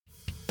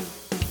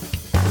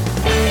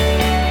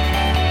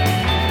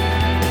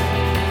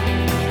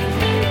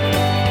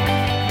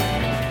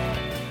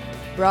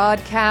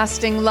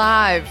Broadcasting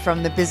live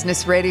from the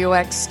Business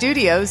RadioX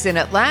studios in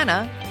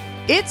Atlanta,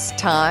 it's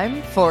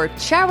time for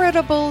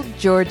Charitable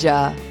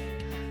Georgia.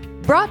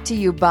 Brought to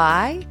you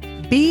by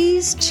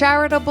Bees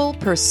Charitable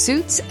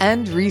Pursuits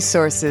and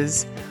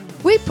Resources.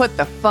 We put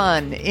the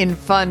fun in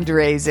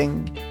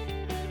fundraising.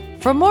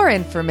 For more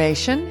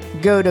information,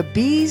 go to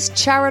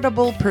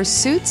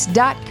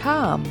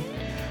beescharitablepursuits.com.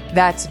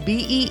 That's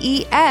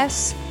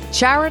BEES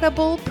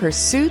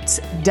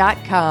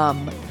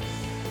charitablepursuits.com.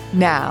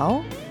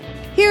 Now,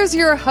 here's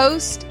your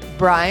host,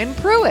 Brian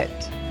Pruett.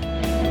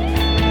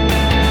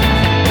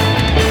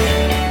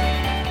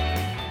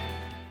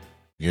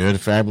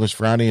 Good, fabulous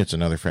Friday. It's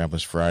another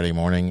fabulous Friday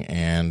morning,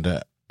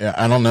 and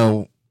I don't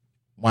know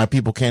why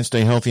people can't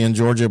stay healthy in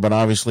Georgia, but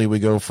obviously we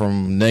go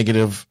from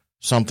negative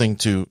something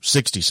to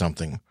 60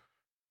 something.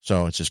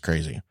 So it's just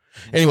crazy.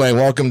 Anyway,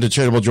 welcome to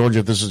Charitable Georgia.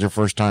 If this is your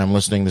first time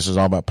listening, this is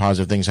all about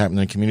positive things happening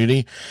in the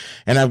community.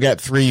 And I've got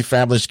three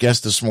fabulous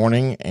guests this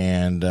morning,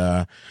 and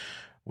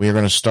we are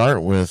going to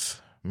start with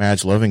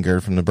Madge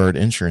Lovingood from the Byrd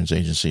Insurance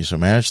Agency. So,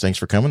 Madge, thanks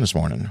for coming this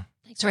morning.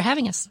 Thanks for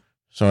having us.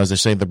 So, as they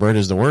say, the bird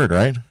is the word,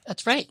 right?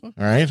 That's right. All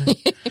right.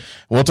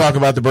 We'll talk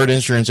about the Byrd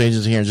Insurance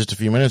Agency here in just a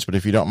few minutes, but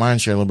if you don't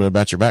mind, share a little bit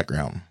about your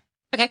background.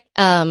 Okay.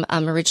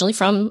 I'm originally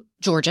from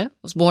Georgia.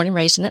 Was born and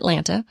raised in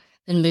Atlanta.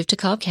 Then moved to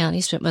Cobb County,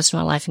 spent most of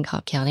my life in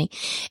Cobb County,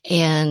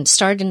 and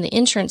started in the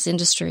insurance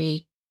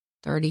industry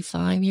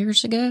 35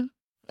 years ago.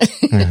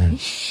 Mm-hmm.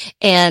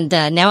 And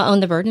now I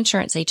own the Byrd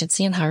Insurance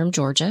Agency in Hiram,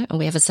 Georgia, and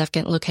we have a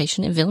second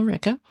location in Villa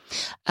Rica.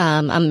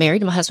 I'm married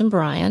to my husband,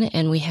 Brian,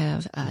 and we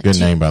have good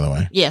name, by the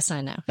way. Yes,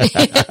 I know.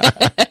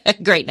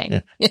 Great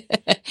name. Yeah.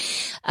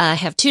 I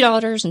have 2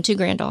 daughters and 2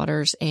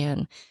 granddaughters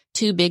and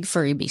 2 big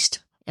furry beasts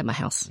at my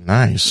house.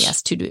 Nice.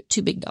 Yes, two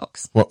big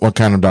dogs. What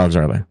kind of dogs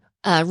are they?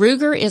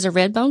 Ruger is a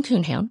red-bone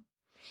coonhound,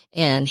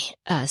 and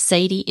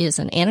Sadie is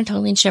an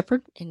Anatolian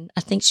Shepherd, and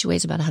I think she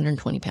weighs about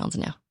 120 pounds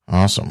now.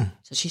 Awesome.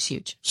 So she's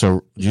huge.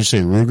 So did you say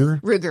Ruger?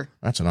 Ruger.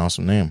 That's an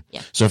awesome name.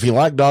 Yeah. So if you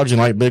like dogs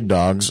and like big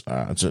dogs,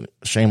 it's a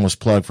shameless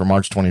plug for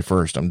March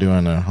 21st. I'm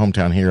doing a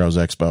Hometown Heroes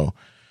Expo,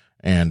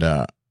 and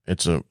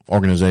it's an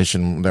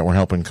organization that we're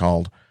helping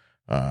called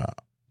the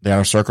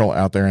Outer Circle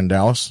out there in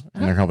Dallas,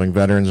 and they're helping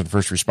veterans and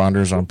first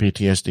responders on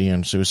PTSD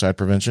and suicide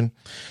prevention.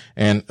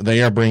 And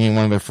they are bringing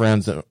one of their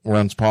friends that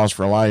runs Paws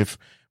for Life.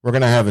 We're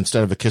going to have,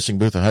 instead of a kissing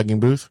booth, a hugging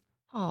booth.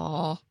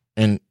 Aw.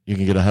 And you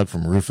can get a hug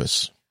from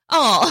Rufus.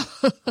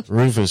 Oh,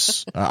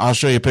 Rufus, I'll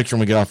show you a picture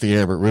when we get off the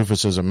air, but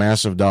Rufus is a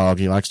massive dog.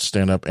 He likes to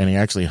stand up, and he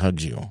actually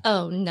hugs you.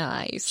 Oh,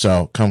 nice.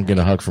 So come get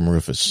a hug from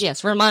Rufus.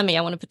 Yes, remand me.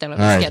 I want to put that on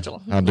my schedule.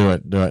 I'll do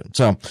it.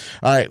 So, all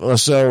right.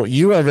 So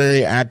you are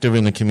very active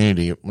in the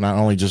community, not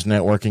only just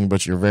networking,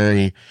 but you're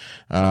very,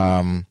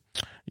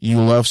 you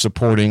love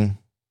supporting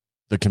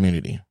the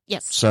community.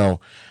 Yes. So,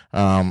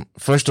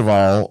 first of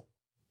all,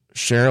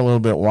 share a little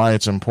bit why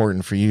it's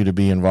important for you to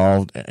be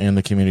involved in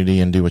the community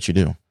and do what you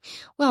do.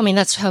 Well, I mean,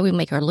 that's how we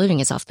make our living,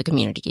 is off the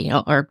community. You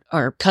know,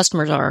 our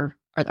customers are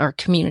our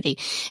community.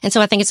 And so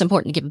I think it's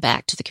important to give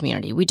back to the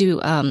community. We do,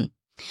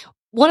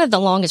 one of the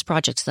longest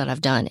projects that I've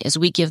done is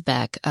we give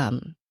back,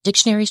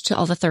 dictionaries to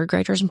all the 3rd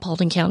graders in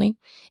Paulding County.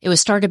 It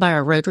was started by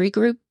our Rotary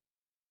group.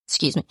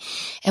 Excuse me.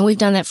 And we've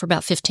done that for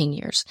about 15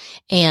 years.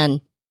 And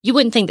you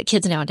wouldn't think that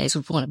kids nowadays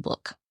would want a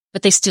book,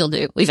 but they still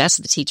do. We've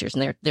asked the teachers,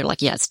 and they're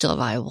like, yeah, it's still a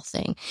viable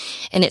thing.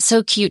 And it's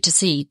so cute to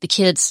see the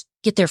kids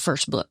get their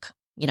first book,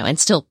 you know, and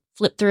still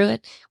flip through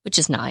it, which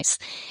is nice.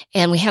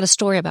 And we had a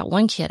story about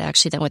one kid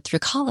actually that went through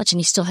college, and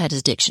he still had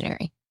his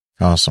dictionary.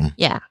 Awesome.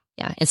 Yeah.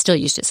 And still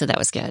used it. So that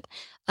was good.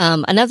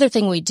 Another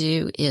thing we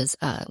do is,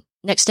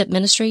 Next Step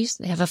Ministries.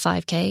 They have a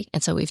 5K.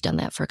 And so we've done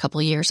that for a couple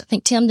of years. I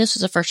think, Tim, this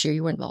was the first year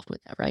you were involved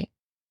with that, right?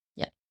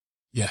 Yeah.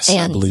 Yes,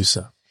 I believe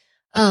so.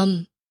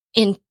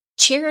 In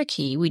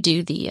Cherokee, we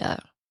do the,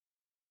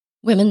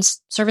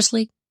 Women's Service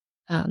League.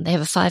 They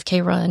have a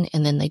 5K run,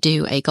 and then they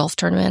do a golf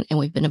tournament, and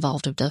we've been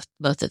involved with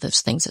both of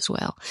those things as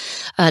well.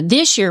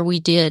 This year we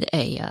did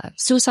a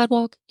suicide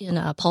walk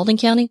in Paulding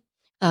County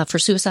for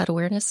suicide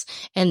awareness,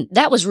 and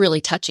that was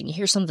really touching. You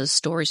hear some of those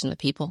stories from the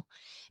people,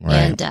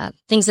 right, and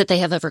things that they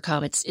have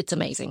overcome. It's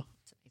amazing.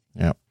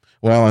 Yeah.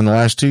 Well, in the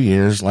last 2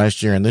 years,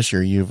 last year and this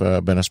year, you've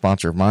been a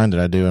sponsor of mine that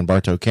I do in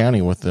Bartow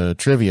County with the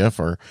trivia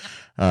for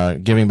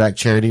giving back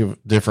charity of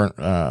different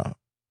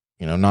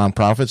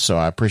nonprofits. So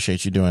I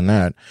appreciate you doing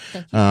that.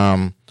 Thank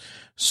you.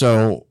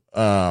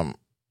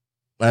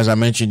 As I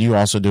mentioned, you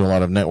also do a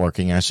lot of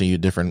networking. I see you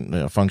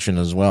different function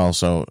as well.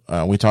 So,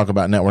 we talk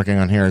about networking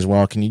on here as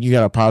well. You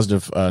got a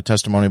positive,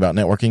 testimony about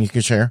networking you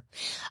can share?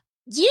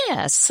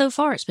 Yes. So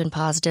far it's been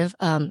positive.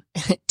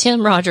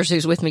 Tim Rogers,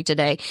 who's with me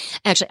today,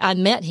 actually, I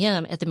met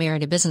him at the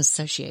Marietta Business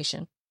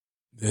Association.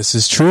 This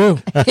is true.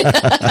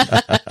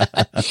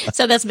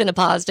 So that's been a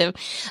positive.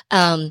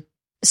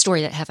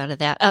 story that I have out of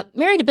that.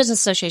 Married to Business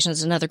Association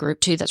is another group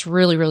too that's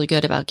really, really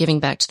good about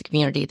giving back to the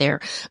community. Their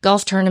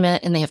golf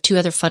tournament, and they have 2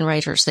 other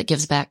fundraisers that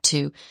gives back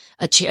to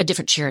a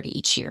different charity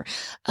each year.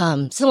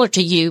 Similar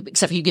to you,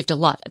 except for you give to a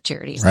lot of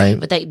charities, right?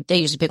 But they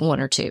usually pick 1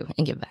 or 2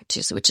 and give back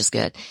to, so which is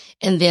good.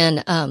 And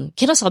then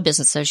Kennesaw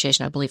Business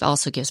Association, I believe,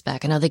 also gives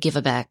back. I know they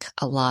give back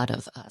a lot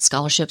of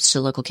scholarships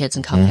to local kids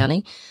in Cobb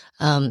County,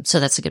 so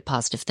that's a good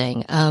positive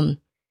thing.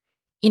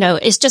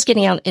 It's just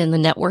getting out in the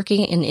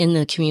networking and in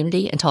the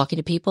community and talking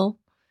to people.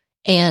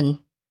 And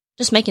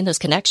just making those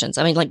connections.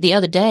 I mean, like the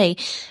other day,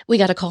 we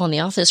got a call in the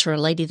office for a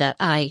lady that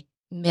I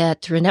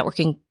met through a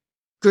networking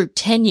group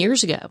 10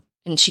 years ago,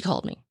 and she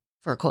called me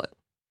for a quote.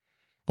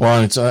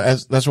 Well, it's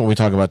that's what we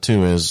talk about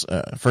too. Is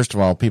first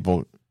of all,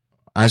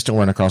 I still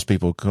run across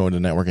people who go to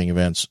networking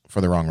events for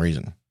the wrong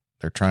reason.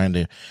 They're trying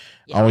to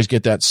always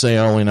get that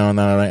sale, and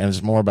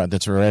it's more about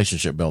that's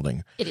relationship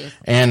building. It is,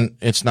 and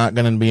it's not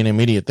going to be an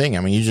immediate thing.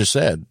 I mean, you just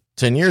said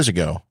 10 years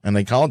ago, and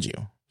they called you,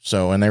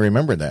 and they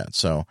remembered that.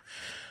 So.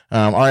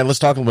 All right, let's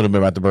talk a little bit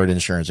about the Byrd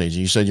Insurance Agency.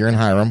 You said you're in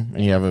Hiram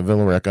and you have a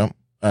Villa Rica.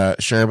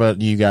 Share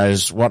about you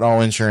guys. What all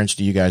insurance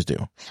do you guys do?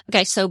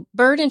 Okay, so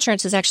Byrd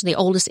Insurance is actually the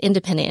oldest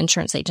independent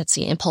insurance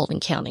agency in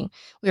Paulding County.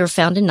 We were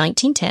founded in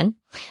 1910,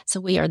 so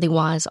we are the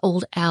wise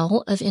old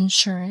owl of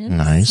insurance.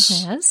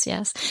 Nice.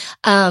 Yes.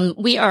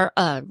 We are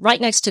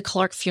right next to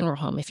Clark Funeral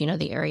Home, if you know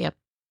the area,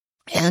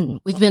 and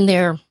we've been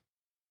there.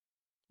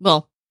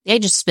 Well, the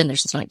agency's been there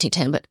since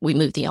 1910, but we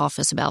moved the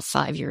office about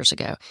 5 years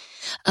ago,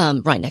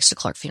 right next to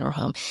Clark Funeral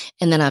Home.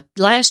 And then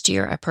last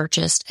year, I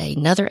purchased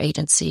another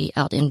agency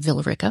out in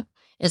Villa Rica.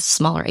 It's a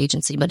smaller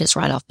agency, but it's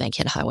right off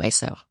Bankhead Highway.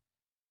 So,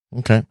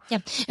 okay. Yeah.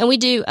 And we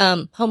do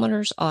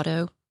homeowners,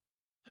 auto,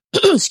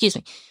 excuse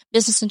me,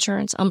 business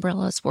insurance,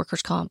 umbrellas,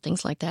 workers' comp,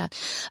 things like that.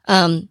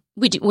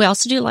 We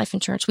also do life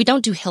insurance. We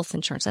don't do health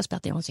insurance. That's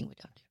about the only thing we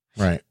don't do.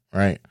 Right. All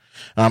right.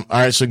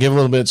 So give a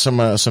little bit,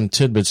 some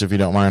tidbits, if you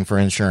don't mind, for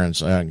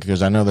insurance,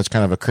 because I know that's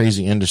kind of a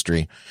crazy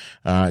industry.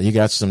 You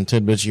got some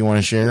tidbits you want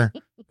to share?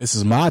 This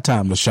is my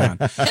time to shine.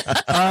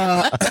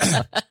 I'm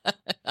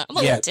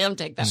going to let Tim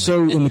take that.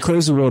 So in the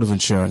crazy world of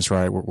insurance,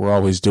 right, we're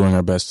always doing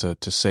our best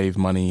to save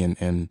money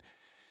and,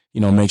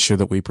 make sure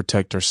that we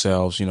protect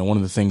ourselves. One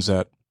of the things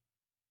that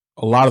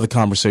a lot of the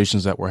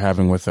conversations that we're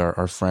having with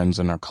our friends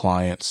and our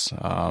clients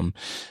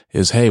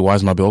is, hey, why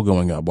is my bill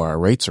going up? Why our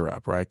rates are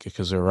up, right?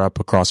 Because they're up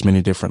across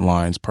many different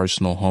lines: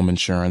 personal, home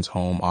insurance,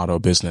 home, auto,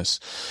 business.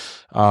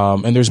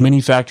 And there's many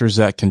factors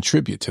that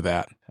contribute to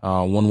that.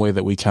 One way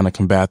that we kind of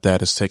combat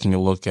that is taking a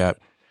look at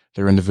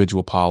their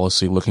individual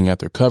policy, looking at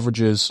their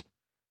coverages,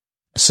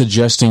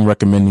 suggesting,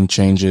 recommending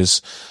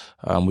changes.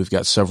 We've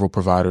got several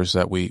providers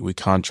that we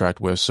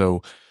contract with.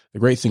 So the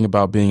great thing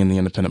about being in the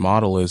independent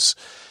model is,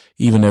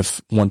 even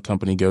if one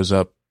company goes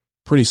up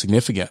pretty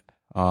significant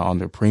on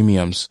their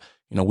premiums,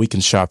 we can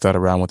shop that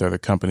around with other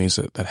companies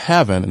that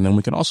haven't. And then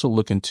we can also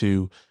look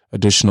into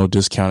additional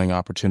discounting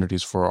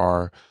opportunities for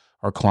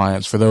our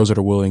clients, for those that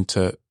are willing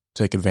to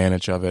take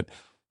advantage of it.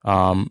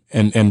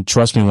 And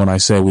trust me when I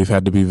say we've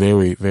had to be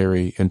very,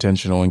 very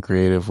intentional and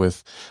creative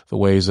with the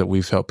ways that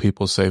we've helped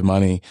people save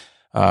money.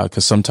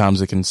 Cause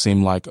sometimes it can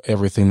seem like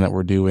everything that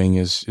we're doing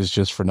is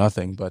just for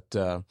nothing, but,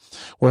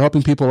 we're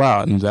helping people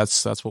out, and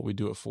that's what we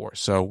do it for.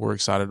 So we're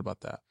excited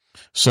about that.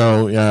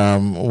 So,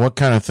 what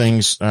kind of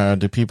things,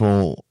 do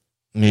people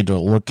need to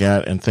look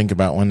at and think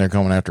about when they're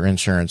going after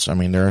insurance? I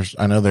mean,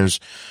 I know there's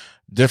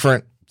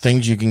different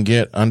things you can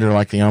get under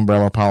like the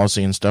umbrella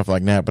policy and stuff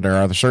like that, but there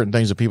are certain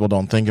things that people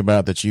don't think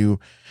about that you,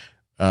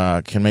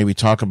 can maybe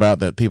talk about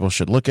that people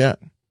should look at.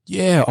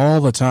 Yeah, all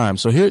the time.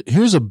 So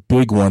here's a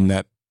big one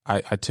that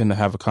I tend to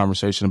have a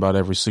conversation about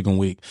every single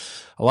week.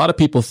 A lot of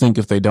people think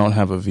if they don't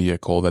have a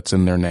vehicle that's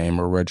in their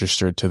name or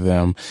registered to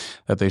them,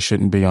 that they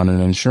shouldn't be on an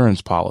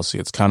insurance policy.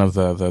 It's kind of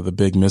the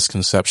big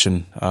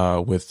misconception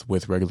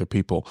with regular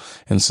people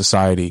in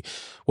society.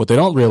 What they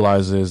don't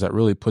realize is that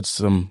really puts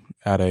them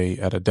at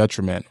a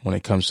detriment when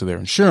it comes to their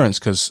insurance,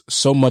 because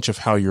so much of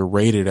how you're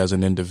rated as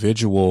an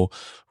individual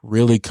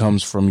really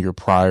comes from your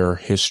prior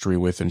history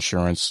with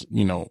insurance.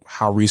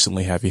 How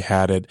recently have you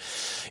had it?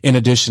 In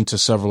addition to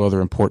several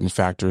other important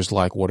factors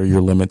like what are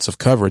your limits of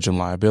coverage and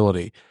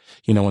liability?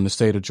 In the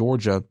state of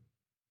Georgia,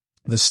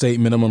 the state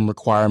minimum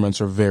requirements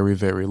are very,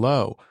 very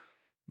low.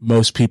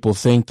 Most people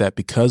think that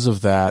because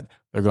of that,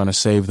 they're going to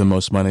save the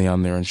most money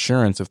on their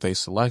insurance if they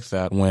select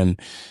that, when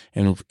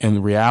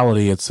in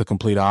reality, it's the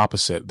complete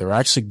opposite. They're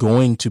actually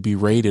going to be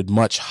rated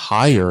much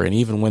higher. And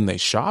even when they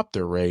shop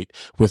their rate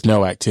with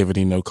no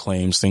activity, no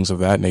claims, things of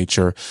that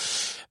nature,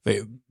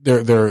 they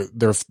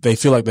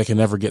feel like they can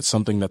never get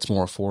something that's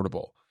more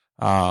affordable.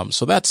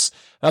 So that's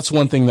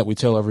one thing that we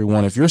tell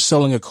everyone. If you're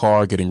selling a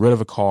car, getting rid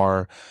of a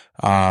car,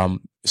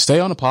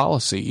 stay on a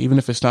policy. Even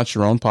if it's not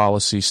your own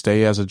policy,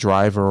 stay as a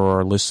driver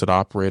or a listed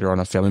operator on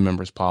a family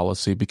member's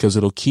policy, because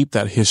it'll keep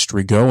that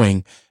history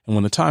going. And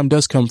when the time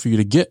does come for you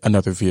to get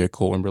another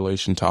vehicle in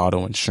relation to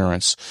auto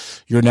insurance,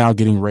 you're now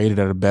getting rated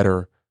at a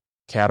better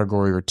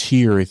category or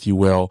tier, if you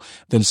will,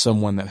 than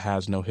someone that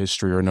has no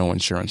history or no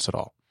insurance at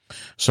all.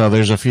 So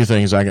there's a few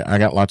things. I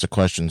got lots of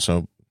questions.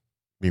 So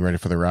be ready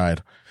for the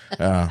ride.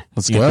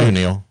 Let's you go, too,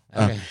 Neal.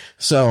 Okay.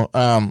 So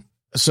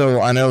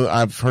I know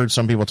I've heard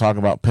some people talk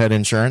about pet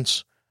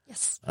insurance.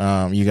 Yes.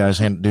 You guys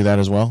do that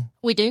as well?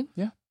 We do.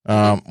 Yeah.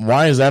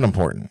 Why is that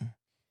important?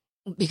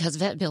 Because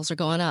vet bills are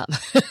going up.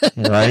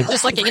 Right.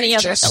 Just like any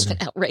other.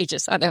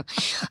 Outrageous. I know.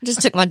 I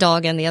just took my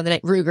dog in the other day,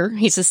 Ruger.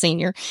 He's a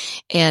senior,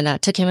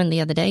 and took him in the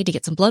other day to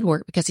get some blood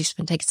work because he's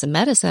been taking some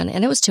medicine,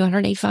 and it was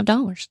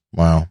 $285.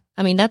 Wow.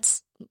 I mean,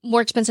 that's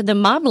more expensive than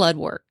my blood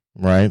work.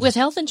 Right. With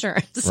health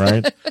insurance.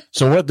 Right.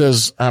 So what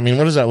does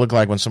that look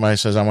like when somebody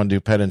says, I want to do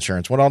pet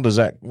insurance? What all does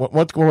that,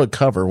 what will it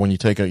cover when you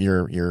take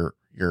your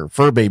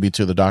fur baby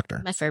to the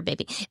doctor? My fur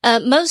baby.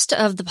 Most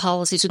of the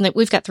policies,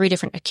 we've got 3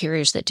 different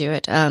carriers that do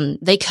it.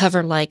 They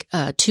cover like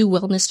 2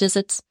 wellness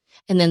visits,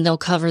 and then they'll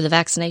cover the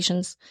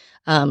vaccinations,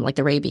 like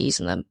the rabies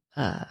and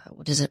the,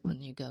 what is it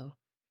when you go?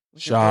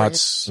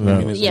 Shots.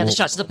 The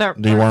shots, the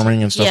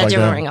deworming and stuff like that. Yeah,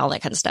 deworming, all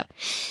that kind of stuff.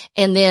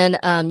 And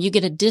then you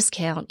get a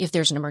discount if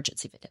there's an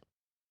emergency visit.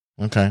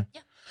 Okay.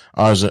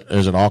 Yeah.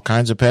 Is it all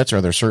kinds of pets? Or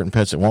are there certain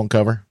pets it won't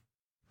cover?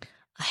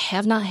 I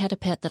have not had a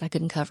pet that I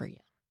couldn't cover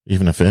yet.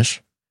 Even a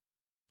fish?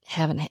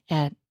 Haven't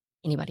had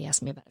anybody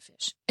ask me about a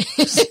fish.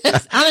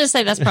 I'm going to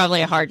say that's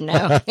probably a hard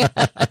no.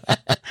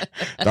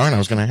 Darn, I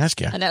was going to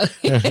ask you. I know.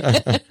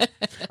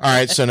 All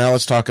right. So now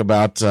let's talk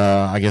about,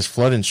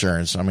 flood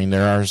insurance. I mean,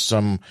 there are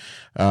some,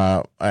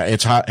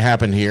 it's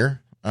happened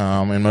here.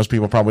 And most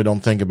people probably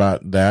don't think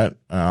about that.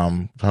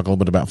 Talk a little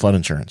bit about flood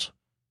insurance.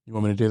 You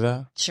want me to do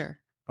that? Sure.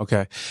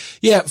 Okay.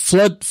 Yeah.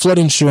 Flood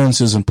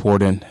insurance is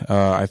important.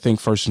 I think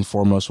first and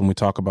foremost, when we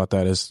talk about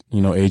that as,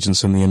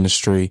 agents in the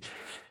industry,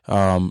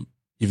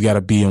 you've got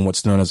to be in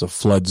what's known as a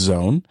flood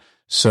zone.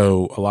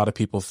 So a lot of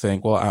people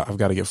think, well, I've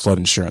got to get flood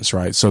insurance,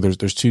 right? So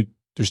there's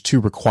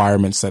two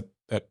requirements that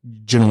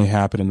generally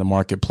happen in the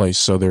marketplace.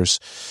 So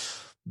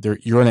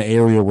you're in an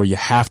area where you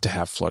have to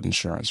have flood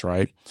insurance,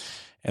 right?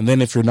 And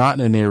then if you're not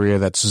in an area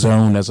that's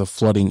zoned as a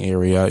flooding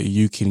area,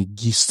 you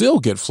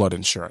still get flood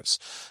insurance.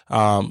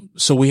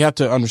 So we have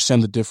to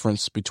understand the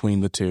difference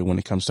between the two when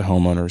it comes to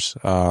homeowners.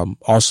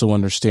 Also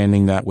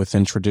understanding that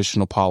within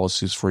traditional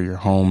policies for your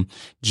home,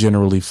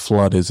 generally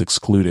flood is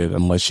excluded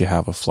unless you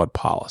have a flood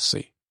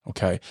policy.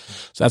 Okay.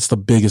 So that's the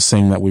biggest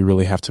thing that we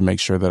really have to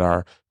make sure that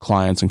our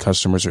clients and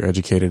customers are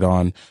educated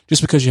on.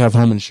 Just because you have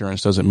home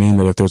insurance doesn't mean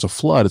that if there's a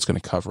flood, it's going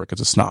to cover it,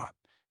 because it's not.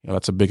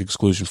 That's a big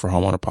exclusion for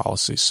homeowner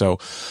policies. So,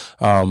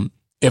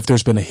 if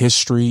there's been a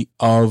history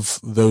of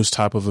those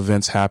type of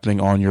events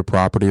happening on your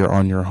property or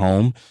on your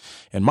home,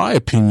 in my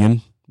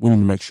opinion, we need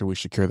to make sure we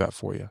secure that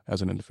for you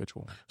as an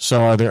individual.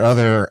 So are there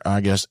other,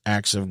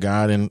 acts of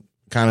God in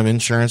kind of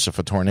insurance, if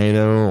a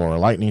tornado or a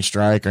lightning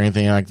strike or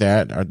anything like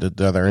that? Are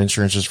there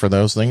insurances for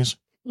those things?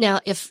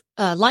 Now, if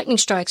lightning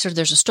strikes or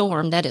there's a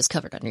storm, that is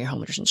covered under your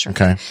homeowner's insurance.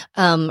 Okay.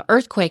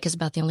 Earthquake is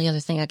about the only other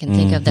thing I can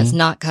think of that's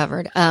not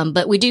covered.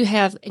 But we do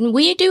have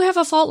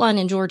a fault line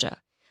in Georgia.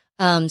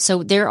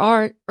 So there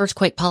are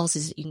earthquake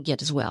policies that you can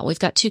get as well. We've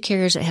got 2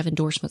 carriers that have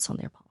endorsements on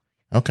their policy.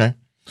 Okay.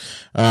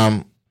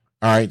 All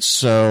right.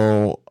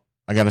 So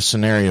I got a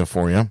scenario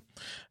for you.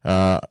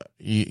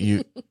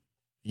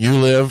 You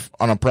live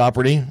on a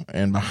property,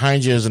 and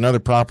behind you is another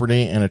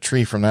property, and a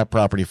tree from that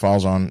property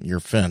falls on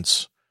your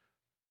fence.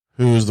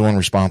 Who's the one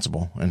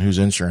responsible, and whose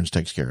insurance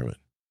takes care of it?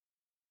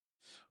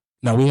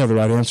 Now, we have the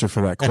right answer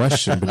for that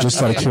question, but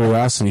just out of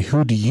curiosity,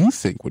 who do you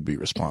think would be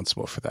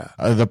responsible for that?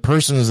 The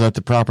persons that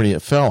the property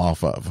it fell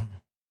off of.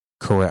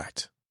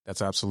 Correct.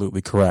 That's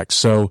absolutely correct.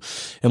 So,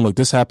 and look,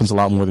 this happens a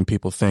lot more than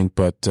people think,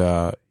 but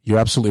you're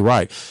absolutely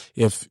right.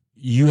 If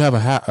you have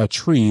a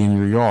tree in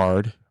your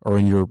yard or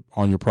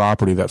on your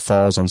property that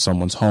falls on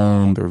someone's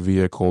home, their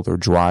vehicle, their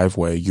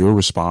driveway, you're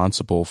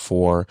responsible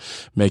for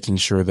making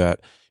sure that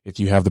if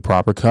you have the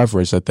proper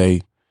coverage, that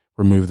they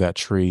remove that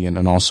tree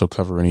and also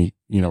cover any,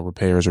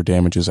 repairs or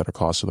damages that are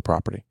caused to the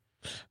property.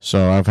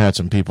 So I've had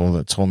some people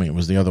that told me it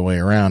was the other way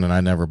around, and I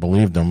never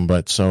believed them.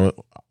 But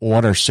so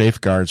what are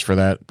safeguards for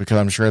that? Because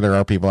I'm sure there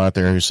are people out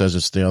there who says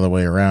it's the other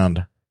way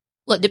around.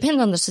 Well, it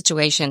depends on the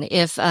situation.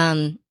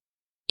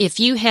 If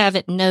you have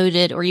it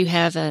noted, or you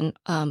have an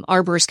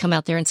arborist come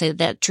out there and say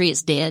that tree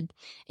is dead,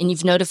 and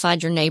you've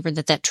notified your neighbor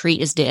that tree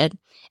is dead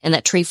and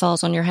that tree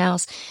falls on your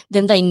house,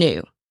 then they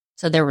knew.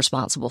 So they're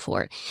responsible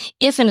for it.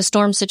 If in a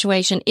storm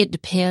situation, it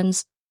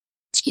depends.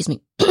 Excuse me.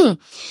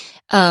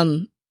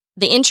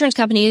 The insurance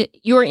company,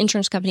 your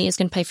insurance company, is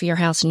going to pay for your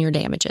house and your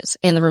damages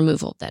and the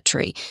removal of that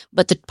tree.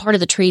 But the part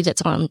of the tree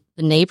that's on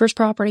the neighbor's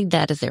property,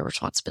 that is their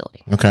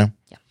responsibility. Okay.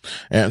 Yeah.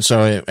 And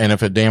so, and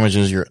if it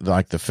damages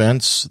the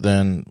fence,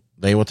 then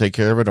they will take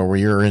care of it, or will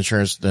your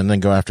insurance then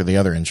go after the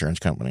other insurance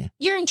company?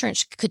 Your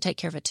insurance could take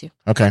care of it too.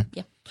 Okay.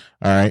 Yeah.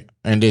 All right.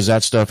 And does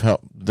that stuff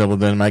help? That will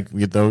then make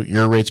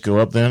your rates go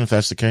up then, if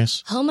that's the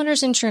case?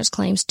 Homeowners insurance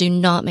claims do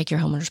not make your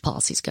homeowners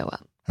policies go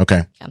up.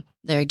 Okay. Yeah.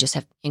 They just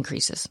have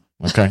increases.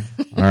 Okay.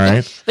 All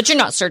right. But you're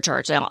not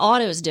surcharged. Now,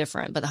 auto is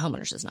different, but the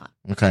homeowners is not.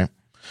 Okay.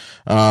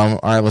 All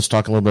right. Let's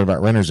talk a little bit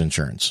about renter's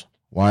insurance.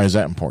 Why is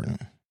that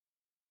important?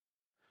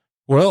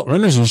 Well,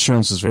 renter's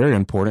insurance is very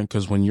important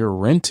because when you're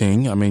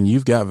renting,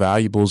 you've got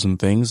valuables and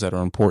things that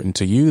are important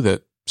to you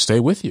that stay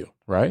with you,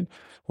 right?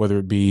 Whether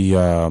it be,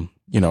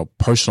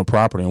 personal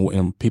property.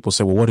 And people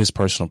say, well, what is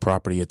personal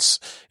property?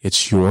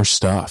 It's your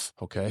stuff.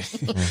 Okay.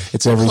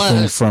 It's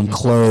everything from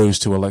clothes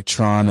to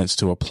electronics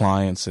to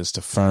appliances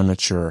to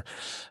furniture,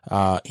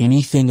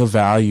 anything of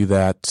value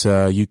that,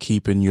 you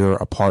keep in your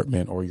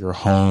apartment or your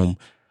home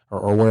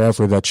or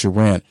wherever that you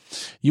rent.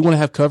 You want to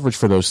have coverage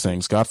for those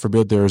things. God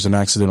forbid there's an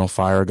accidental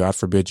fire. God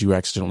forbid you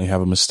accidentally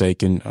have a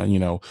mistake in,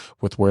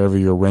 with wherever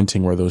you're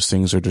renting where those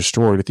things are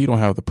destroyed. If you don't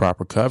have the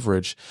proper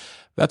coverage,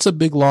 that's a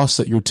big loss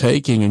that you're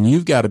taking, and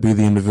you've got to be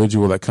the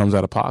individual that comes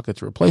out of pocket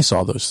to replace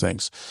all those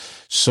things.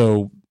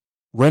 So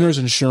renter's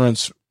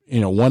insurance,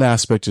 one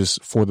aspect is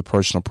for the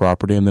personal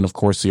property. And then, of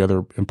course, the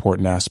other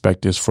important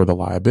aspect is for the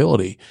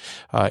liability.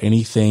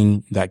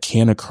 Anything that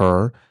can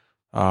occur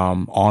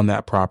on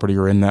that property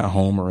or in that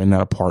home or in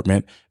that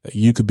apartment that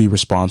you could be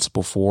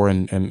responsible for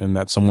and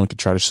that someone could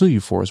try to sue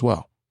you for as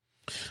well.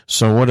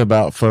 So what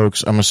about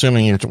folks? I'm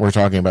assuming we're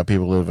talking about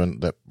people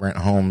that rent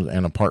homes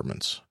and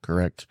apartments,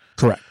 correct?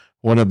 Correct.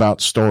 What about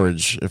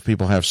storage? If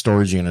people have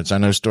storage units, I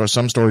know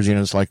some storage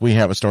units, like we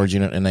have a storage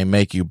unit, and they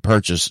make you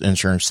purchase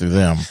insurance through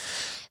them.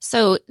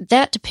 So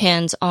that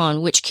depends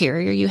on which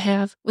carrier you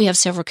have. We have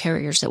several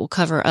carriers that will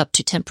cover up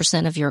to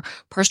 10% of your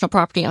personal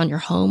property on your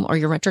home or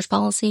your renter's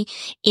policy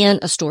in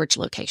a storage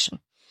location.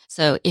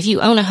 So if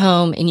you own a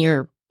home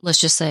and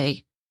let's just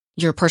say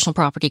your personal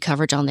property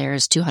coverage on there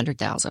is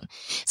 $200,000.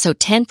 So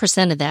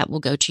 10% of that will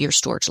go to your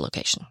storage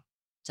location.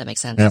 Does that make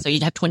sense? Yep. So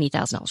you'd have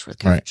 $20,000 worth of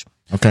coverage.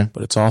 Right. Okay.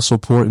 But it's also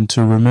important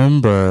to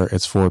remember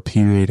it's for a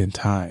period in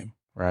time,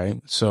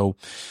 right? So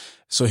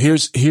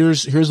here's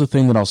the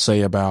thing that I'll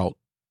say about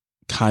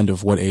kind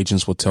of what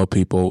agents will tell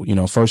people.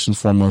 First and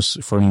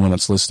foremost, for anyone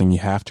that's listening, you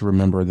have to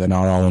remember that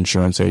not all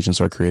insurance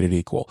agents are created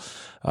equal.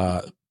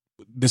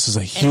 This is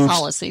a huge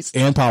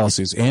and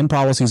policies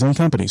and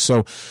companies.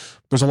 So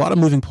there's a lot of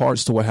moving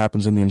parts to what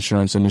happens in the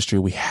insurance industry.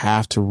 We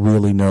have to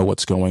really know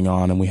what's going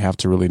on, and we have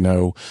to really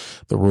know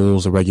the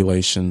rules, the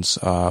regulations,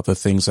 the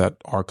things that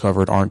are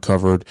covered, aren't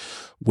covered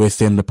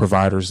within the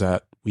providers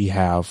that we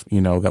have,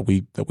 that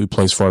we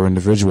place for our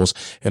individuals,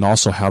 and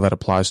also how that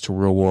applies to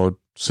real world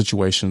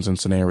situations and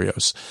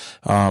scenarios.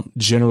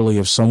 Generally,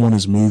 if someone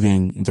is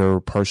moving their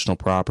personal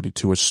property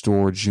to a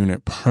storage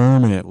unit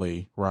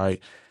permanently,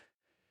 right?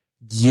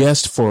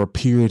 Yes, for a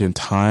period in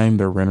time,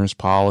 their renter's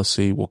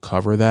policy will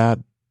cover that,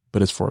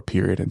 but it's for a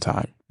period in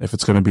time. If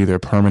it's going to be there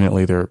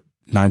permanently, they're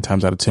 9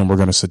 times out of 10, we're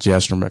going to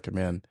suggest and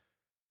recommend,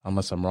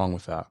 unless I'm wrong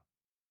with that.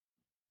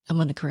 I'm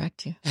going to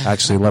correct you.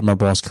 Actually, let my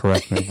boss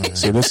correct me.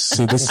 This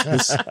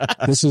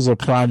is a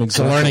prime example. It's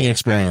a learning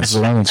experience.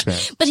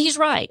 But he's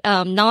right.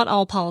 Not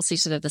all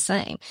policies are the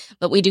same,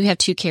 but we do have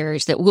 2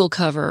 carriers that will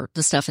cover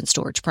the stuff in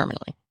storage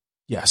permanently.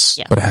 Yes,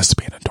 yeah. But it has to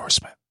be an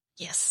endorsement.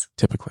 Yes.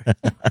 Typically.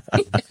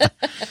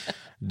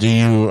 Do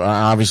you,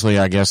 obviously,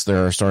 I guess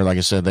there are stories, like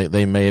I said,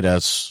 they made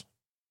us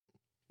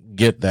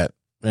get that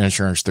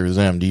insurance through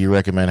them. Do you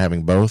recommend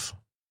having both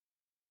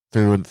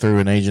through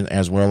an agent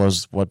as well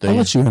as what they? I'll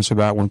let you answer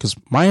that one, because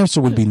my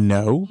answer would be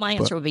no. My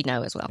answer would be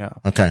no as well. Yeah.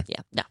 Okay. Yeah.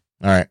 No.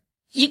 All right.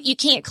 You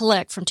can't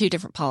collect from 2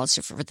 different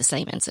policies for the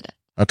same incident.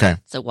 Okay.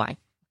 So why?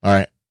 All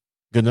right.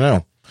 Good to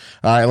know.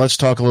 All right. Let's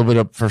talk a little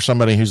bit for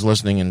somebody who's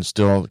listening and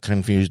still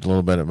confused a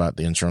little bit about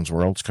the insurance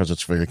world, because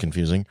it's very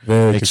confusing.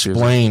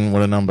 Explain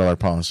what an umbrella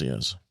policy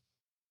is.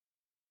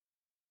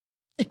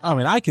 I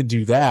mean, I could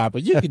do that,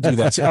 but you could do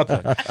that too.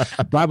 Okay.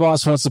 My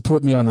boss wants to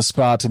put me on the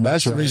spot to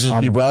make sure. That's the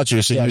reason she brought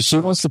you. So she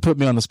wants to put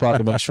me on the spot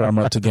to make sure I'm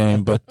up to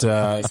game. But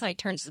that's how he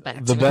turns his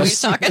back.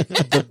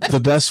 The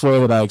best way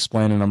that I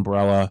explain an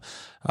umbrella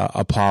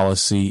a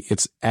policy,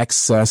 it's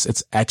excess,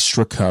 it's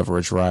extra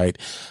coverage, right?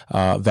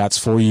 That's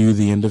for you,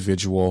 the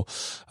individual,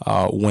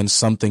 when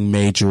something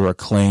major, a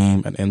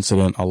claim, an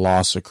incident, a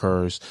loss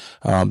occurs,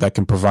 that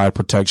can provide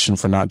protection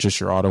for not just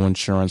your auto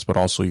insurance, but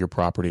also your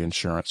property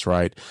insurance,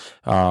 right?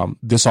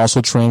 This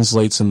also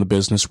translates in the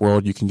business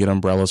world. You can get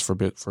umbrellas for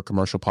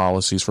commercial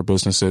policies for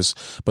businesses,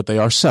 but they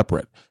are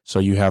separate. So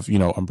you have,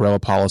 umbrella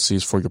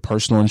policies for your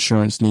personal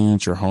insurance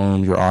needs, your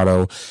home, your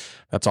auto.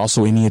 That's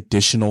also any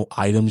additional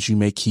items you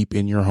may keep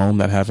in your home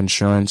that have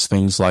insurance,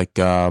 things like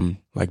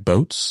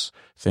boats,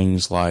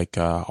 things like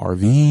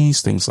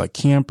RVs, things like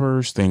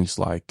campers, things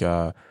like,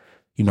 the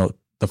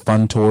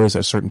fun toys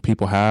that certain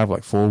people have,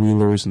 like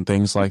 4-wheelers and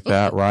things like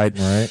that, right?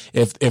 Right.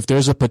 If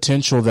there's a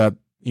potential that,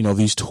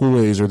 these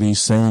toys or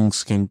these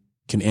things can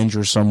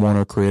injure someone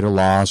or create a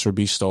loss or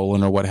be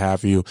stolen or what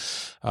have you,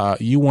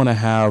 you want to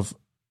have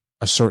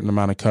a certain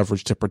amount of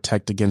coverage to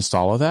protect against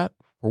all of that.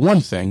 For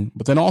one thing,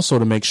 but then also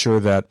to make sure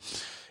that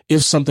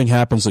if something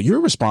happens that you're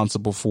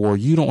responsible for,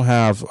 you don't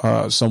have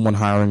someone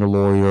hiring a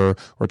lawyer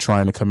or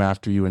trying to come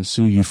after you and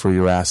sue you for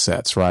your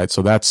assets, right?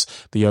 So that's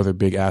the other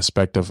big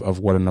aspect of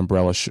what an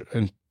umbrella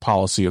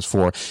policy is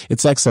for.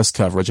 It's excess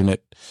coverage, and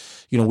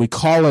we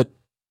call it,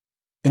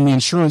 in the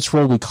insurance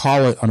world, we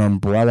call it an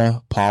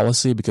umbrella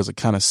policy because it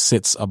kind of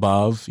sits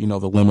above, the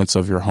limits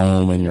of your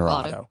home and your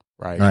auto.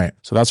 Right.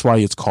 So that's why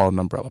it's called an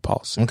umbrella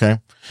policy. Okay.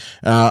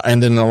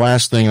 And then the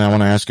last thing I want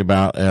to ask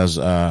about is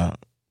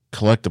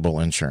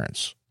collectible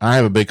insurance. I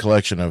have a big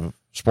collection of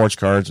sports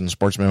cards and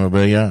sports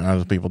memorabilia.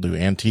 Other people do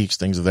antiques,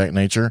 things of that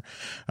nature.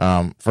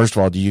 First of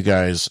all, do you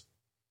guys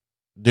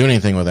do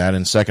anything with that?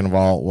 And second of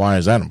all, why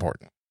is that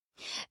important?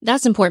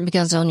 That's important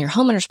because on your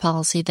homeowners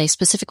policy, they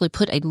specifically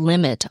put a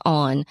limit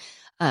on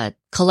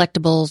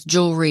collectibles,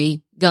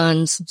 jewelry,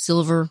 guns,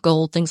 silver,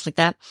 gold, things like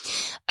that.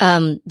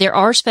 There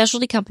are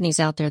specialty companies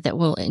out there that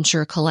will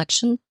insure a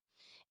collection.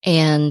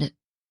 And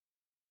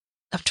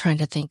I'm trying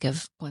to think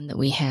of one that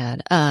we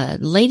had.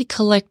 Lady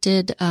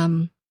collected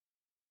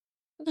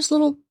those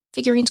little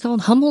figurines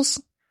called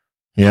Hummels.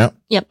 Yeah.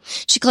 Yep.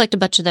 She collected a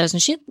bunch of those,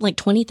 and she had like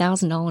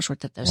 $20,000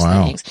 worth of those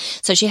Wow. things.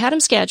 So she had them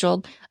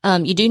scheduled.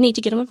 You do need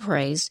to get them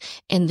appraised,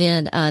 and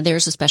then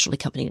there's a specialty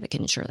company that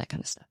can insure that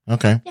kind of stuff.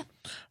 Okay. Yeah.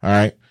 All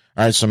right.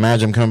 So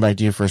Madge, I'm coming back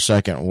to you for a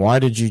second. Why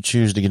did you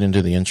choose to get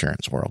into the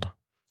insurance world?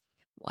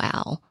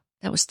 Wow.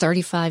 That was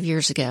 35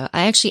 years ago.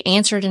 I actually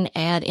answered an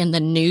ad in the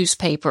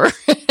newspaper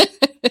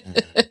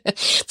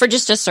for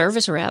just a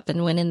service rep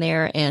and went in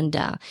there. And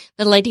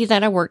the lady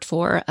that I worked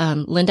for,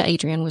 Linda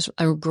Adrian, was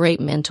a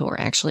great mentor,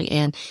 actually.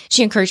 And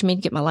she encouraged me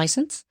to get my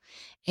license.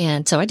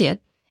 And so I did.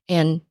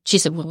 And she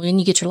said, well, when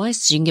you get your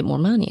license, you can get more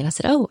money. And I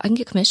said, oh, I can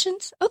get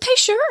commissions? Okay,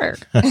 sure.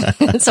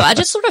 So I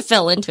just sort of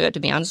fell into it, to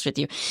be honest with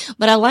you.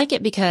 But I like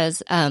it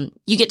because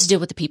you get to deal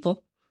with the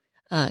people,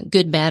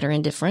 good, bad, or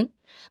indifferent.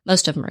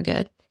 Most of them are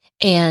good.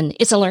 And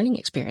it's a learning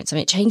experience. I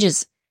mean, it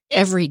changes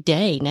every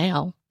day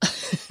now.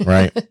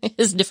 Right.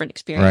 It's a different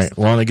experience. Right.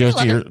 Well, and it goes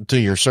to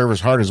your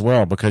service heart as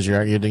well, because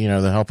you're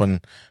the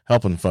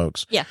helping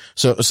folks. Yeah.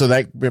 So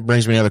that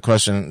brings me to another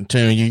question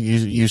too.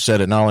 You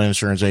said that not all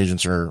insurance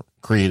agents are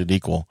created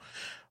equal.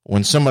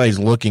 When somebody's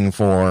looking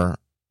for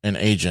an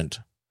agent,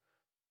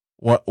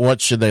 what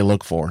should they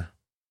look for?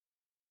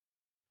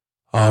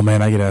 Oh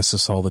man, I get asked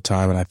this all the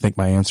time, and I think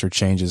my answer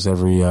changes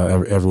every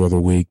other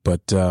week.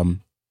 But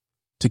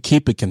to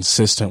keep it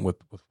consistent with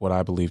what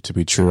I believe to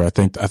be true, I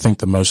think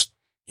the most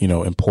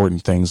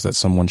important things that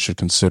someone should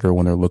consider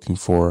when they're looking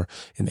for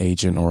an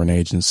agent or an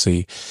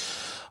agency,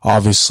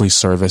 obviously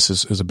service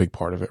is a big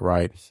part of it,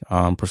 right?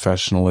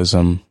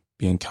 Professionalism,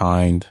 being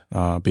kind,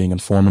 being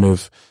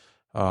informative,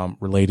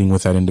 relating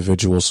with that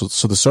individual.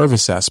 So the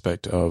service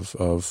aspect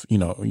of you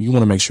want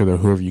to make sure that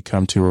whoever you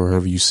come to or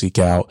whoever you seek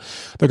out,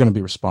 they're going to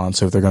be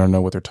responsive. They're going to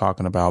know what they're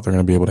talking about. They're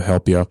going to be able to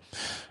help you.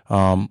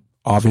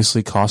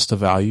 Obviously cost of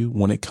value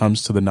when it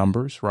comes to the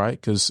numbers, right?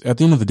 Because at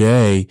the end of the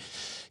day,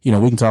 we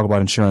can talk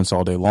about insurance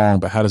all day long,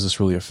 but how does this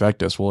really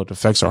affect us? Well, it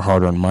affects our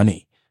hard-earned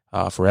money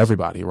for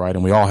everybody, right?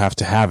 And we all have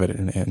to have it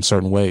in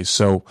certain ways.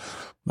 So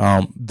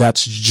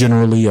that's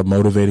generally a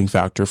motivating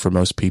factor for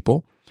most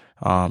people.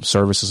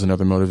 Service is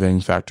another motivating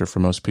factor for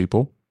most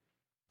people.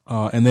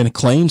 And then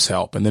claims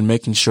help, and then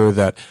making sure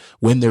that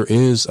when there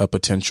is a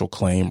potential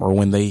claim, or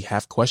when they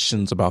have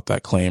questions about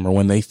that claim, or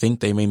when they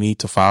think they may need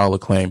to file a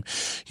claim,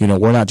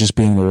 we're not just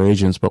being their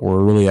agents, but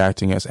we're really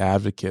acting as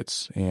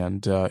advocates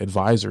and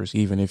advisors,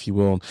 even, if you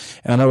will.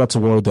 And I know that's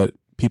a word that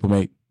people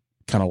may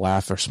kind of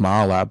laugh or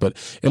smile at, but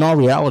in all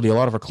reality, a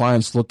lot of our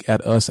clients look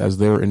at us as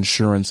their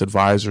insurance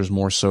advisors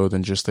more so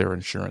than just their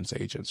insurance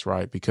agents,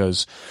 right?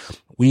 Because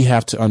we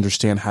have to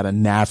understand how to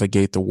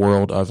navigate the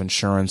world of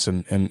insurance,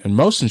 and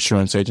most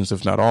insurance agents,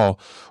 if not all,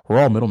 we're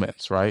all middlemen,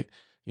 right?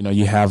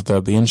 You have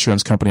the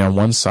insurance company on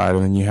one side,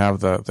 and then you have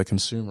the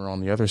consumer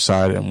on the other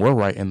side, and we're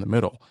right in the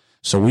middle.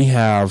 So we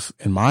have,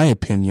 in my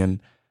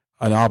opinion,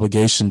 an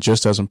obligation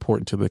just as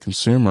important to the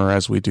consumer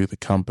as we do the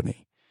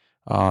company.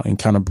 And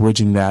kind of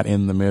bridging that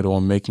in the middle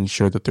and making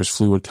sure that there's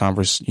fluid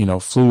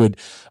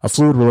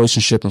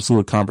relationship and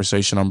fluid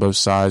conversation on both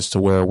sides, to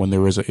where when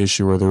there is an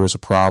issue or there is a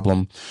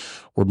problem,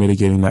 we're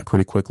mitigating that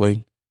pretty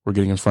quickly. We're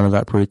getting in front of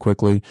that pretty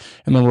quickly.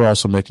 And then we're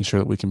also making sure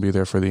that we can be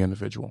there for the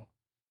individual.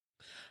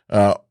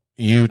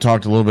 You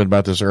talked a little bit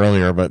about this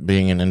earlier, but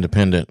being an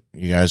independent,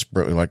 you guys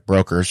like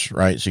brokers,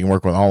 right? So you can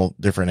work with all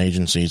different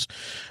agencies.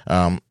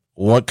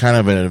 What kind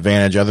of an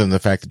advantage, other than the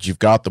fact that you've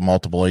got the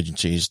multiple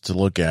agencies to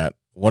look at,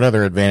 what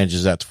other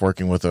advantages that's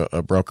working with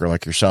a broker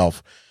like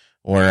yourself?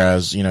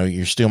 Whereas,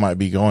 you still might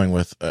be going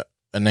with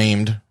a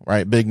named,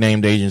 right, big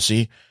named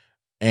agency.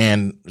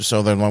 And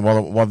so then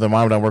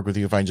why would I work with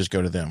you if I can just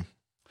go to them?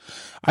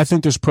 I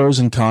think there's pros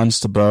and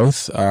cons to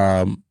both.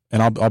 And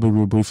I'll be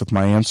real brief with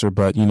my answer,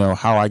 but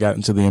how I got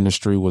into the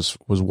industry was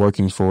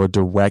working for a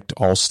direct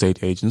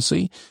all-state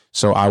agency.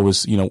 So I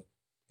was,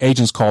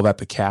 agents call that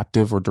the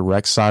captive or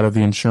direct side of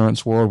the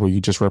insurance world, where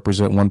you just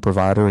represent one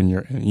provider and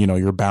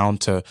you're bound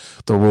to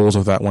the rules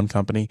of that one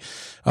company.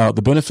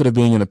 The benefit of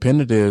being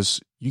independent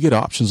is you get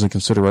options and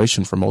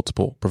consideration for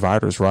multiple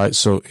providers, right?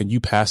 So, and you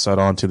pass that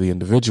on to the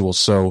individual.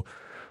 So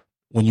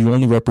when you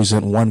only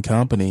represent one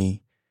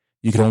company,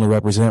 you can only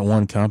represent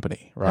one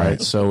company,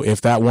 right? So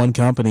if that one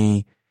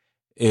company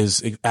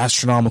is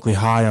astronomically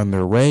high on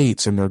their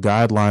rates and their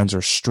guidelines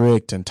are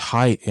strict and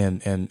tight,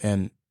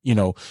 and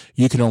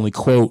you can only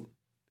quote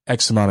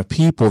X amount of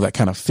people that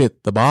kind of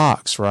fit the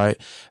box, right?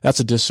 That's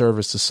a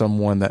disservice to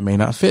someone that may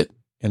not fit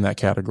in that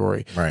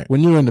category. Right.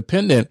 When you're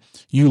independent,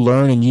 you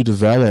learn and you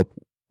develop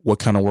what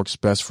kind of works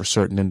best for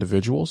certain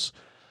individuals.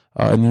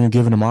 and then you're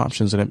giving them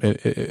options, and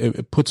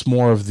it puts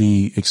more of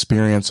the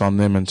experience on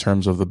them in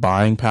terms of the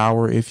buying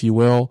power, if you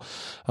will,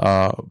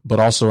 but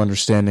also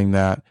understanding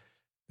that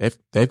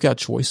they've got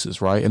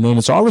choices, right? And then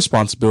it's our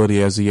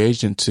responsibility as the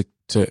agent to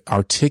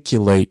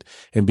articulate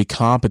and be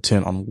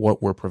competent on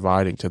what we're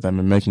providing to them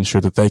and making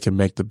sure that they can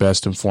make the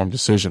best informed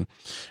decision.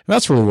 And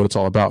that's really what it's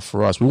all about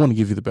for us. We want to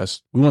give you the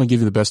best. We want to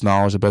give you the best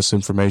knowledge, the best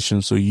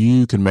information, so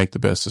you can make the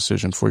best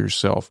decision for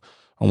yourself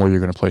on where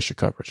you're going to place your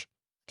coverage.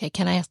 Okay,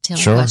 can I ask Tim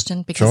Sure, a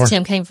question? Because sure.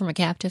 Tim came from a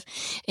captive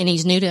and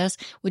he's new to us.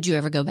 Would you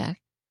ever go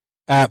back?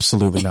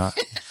 Absolutely not.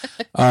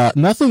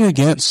 Nothing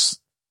against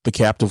the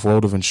captive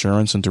world of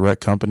insurance and direct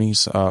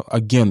companies.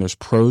 Again, there's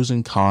pros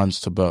and cons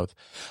to both.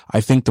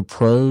 I think the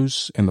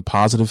pros and the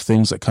positive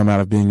things that come out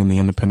of being in the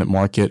independent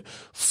market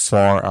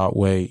far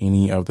outweigh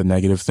any of the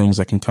negative things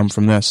that can come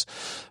from this.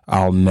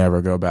 I'll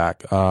never go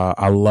back.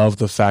 I love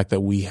the fact that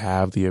we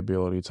have the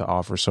ability to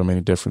offer so many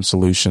different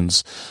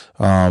solutions.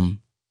 And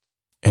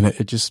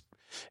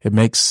it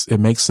makes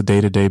the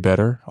day-to-day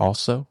better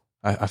also.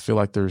 I feel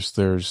like there's,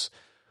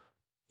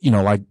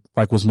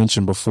 like was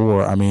mentioned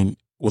before, I mean,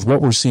 with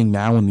what we're seeing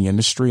now in the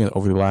industry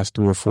over the last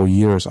 3 or 4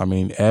 years, I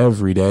mean,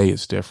 every day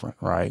is different,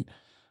 right?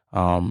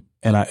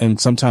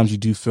 And sometimes you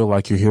do feel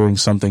like you're hearing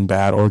something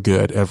bad or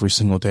good every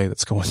single day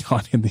that's going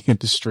on in the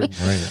industry,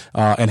 Right.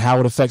 And how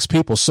it affects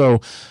people. So,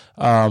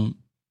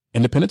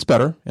 independent's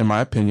better, in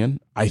my opinion.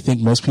 I think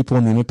most people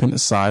on the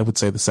independent side would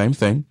say the same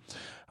thing.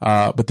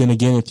 But then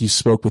again, if you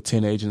spoke with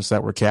 10 agents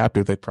that were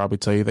captive, they'd probably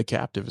tell you that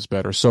captive is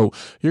better. So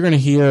you're going to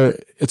hear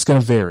it's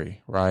going to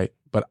vary, right?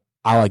 But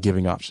I like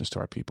giving options to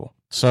our people.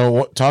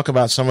 So talk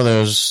about some of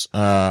those.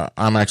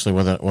 I'm actually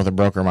with a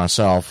broker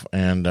myself,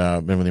 and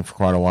been with him for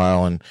quite a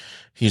while, and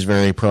he's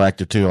very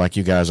proactive too, like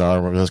you guys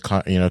are with his,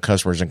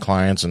 customers and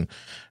clients. And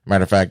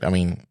matter of fact, I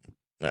mean,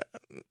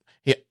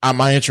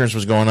 my insurance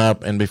was going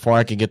up, and before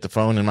I could get the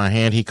phone in my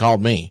hand, he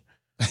called me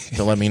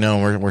to let me know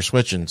we're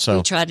switching. So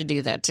We try to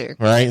do that too.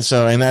 right.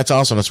 So, and that's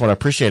awesome. That's what I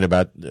appreciate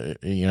about,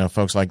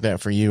 folks like that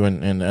for you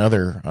and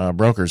other,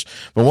 brokers.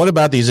 But what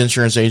about these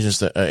insurance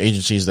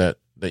agencies that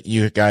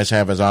you guys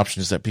have as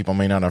options that people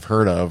may not have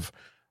heard of?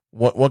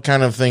 What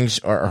kind of things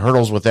are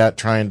hurdles with that,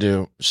 trying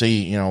to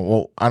see, I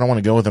don't want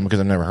to go with them because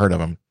I've never heard of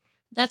them.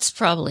 That's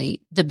probably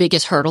the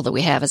biggest hurdle that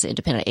we have as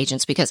independent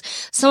agents, because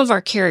some of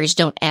our carriers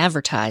don't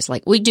advertise.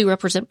 Like, we do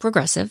represent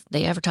Progressive.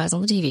 They advertise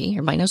on the TV.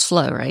 Everybody knows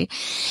Flo, right?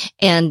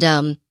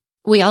 And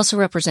we also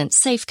represent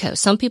Safeco.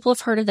 Some people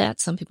have heard of that.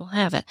 Some people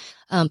haven't.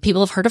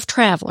 People have heard of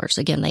Travelers.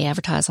 Again, they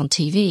advertise on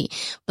TV.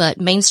 But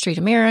Main Street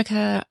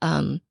America,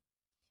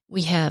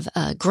 we have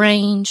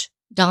Grange,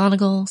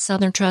 Donegal,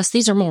 Southern Trust.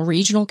 These are more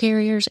regional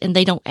carriers, and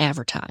they don't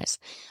advertise.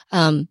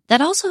 That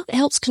also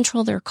helps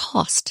control their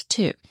cost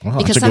too. Wow,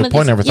 that's a good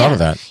point. Never thought of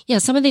that. Yeah,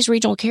 some of these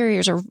regional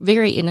carriers are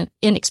very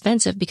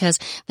inexpensive because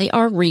they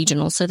are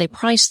regional, so they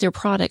price their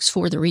products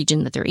for the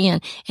region that they're in,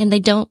 and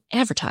they don't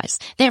advertise.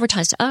 They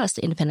advertise to us,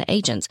 the independent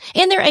agents,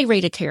 and they're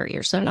A-rated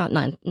carriers, so they're not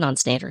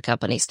non-standard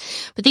companies.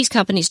 But these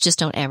companies just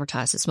don't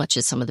advertise as much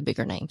as some of the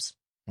bigger names.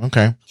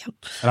 Okay. Yep.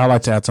 And I'd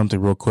like to add something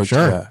real quick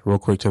to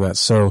that.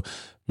 So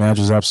Madge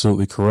is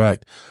absolutely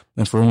correct.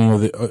 And for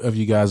any of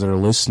you guys that are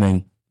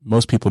listening,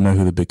 most people know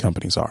who the big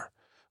companies are.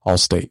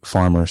 Allstate,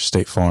 Farmers,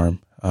 State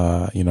Farm,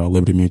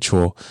 Liberty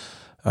Mutual,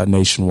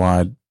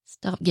 Nationwide.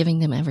 Stop giving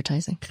them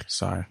advertising.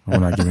 Sorry, we're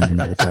not giving them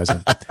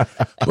advertising.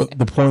 But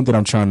the point that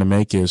I'm trying to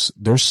make is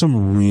there's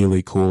some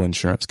really cool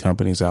insurance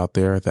companies out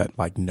there that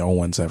like no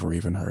one's ever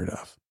even heard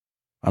of.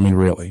 I mean,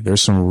 really,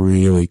 there's some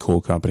really cool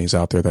companies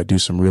out there that do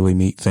some really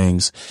neat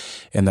things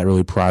and that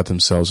really pride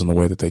themselves in the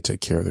way that they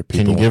take care of their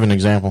people. Can you give an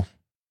example?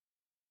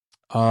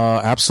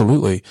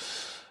 Absolutely.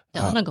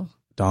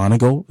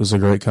 Donegal is a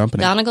great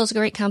company. Donegal's a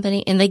great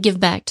company, and they give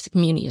back to the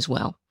community as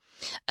well.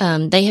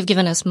 They have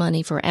given us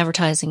money for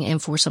advertising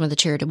and for some of the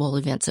charitable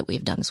events that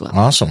we've done as well.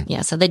 Awesome.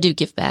 Yeah, so they do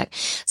give back.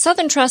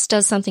 Southern Trust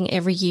does something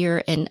every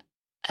year, and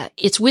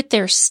it's with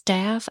their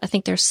staff. I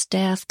think their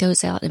staff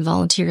goes out and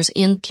volunteers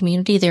in the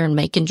community there in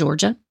Macon,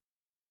 Georgia.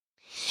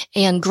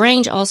 And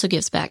Grange also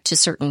gives back to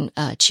certain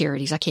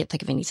charities. I can't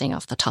think of anything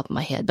off the top of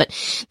my head, but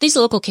these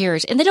local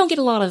carriers, and they don't get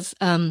a lot of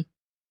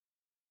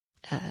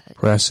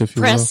press, if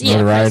you will.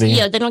 Notoriety.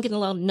 Yeah, they don't get a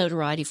lot of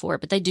notoriety for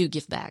it, but they do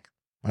give back.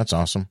 That's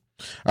awesome.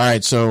 All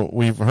right, so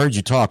we've heard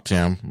you talk,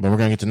 Tim, but we're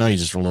going to get to know you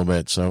just for a little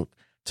bit. So,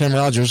 Tim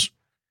Rogers,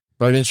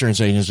 Byrd Insurance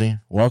Agency,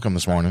 welcome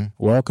this morning.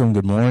 Welcome.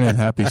 Good morning.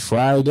 Happy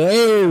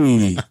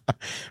Friday.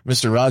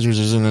 Mr. Rogers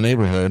is in the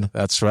neighborhood.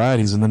 That's right.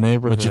 He's in the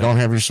neighborhood. But you don't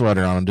have your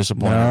sweater on. I'm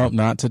disappointed. No,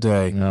 not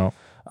today. No.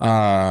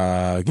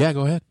 Yeah,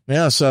 go ahead.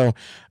 Yeah, so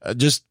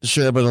just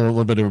share a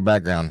little bit of a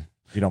background,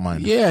 if you don't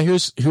mind. Yeah,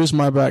 here's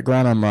my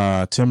background.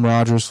 I'm Tim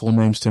Rogers. Full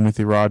name's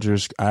Timothy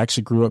Rogers. I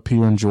actually grew up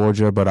here in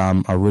Georgia, but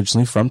I'm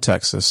originally from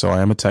Texas, so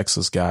I am a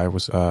Texas guy. I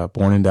was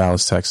born in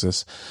Dallas,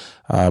 Texas,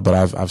 but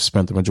I've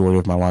spent the majority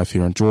of my life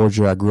here in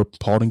Georgia. I grew up in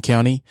Paulding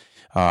County,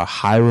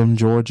 Hiram,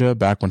 Georgia,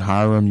 back when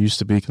Hiram used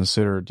to be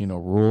considered,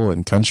 rural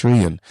and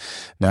country, and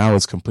now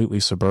it's completely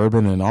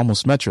suburban and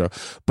almost metro.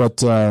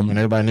 But and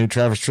everybody knew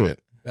Travis Truett.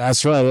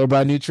 That's right.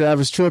 Everybody knew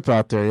Travis Tripp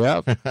out there.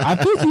 Yep. I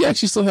think he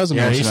actually still has a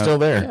mansion. He's still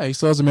there. Yeah, he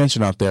still has a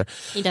mansion out there.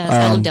 He does.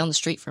 I live down the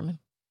street from him.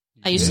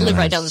 I used to live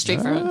right down the street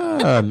from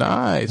him.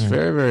 Nice.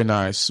 Very, very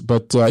nice.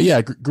 But,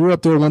 grew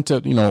up there, went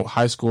to,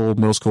 high school,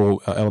 middle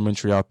school,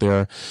 elementary out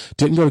there.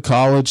 Didn't go to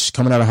college.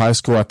 Coming out of high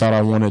school, I thought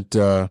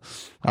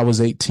I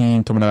was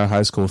 18 coming out of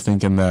high school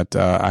thinking that,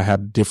 I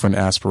had different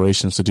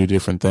aspirations to do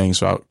different things.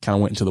 So I kind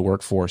of went into the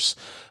workforce.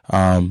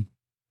 But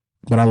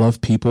I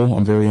love people.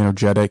 I'm very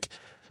energetic.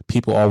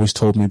 People always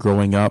told me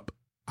growing up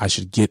I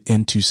should get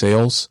into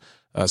sales,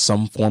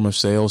 some form of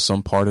sales,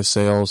 some part of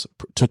sales.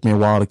 Took me a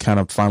while to kind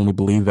of finally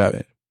believe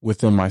that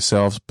within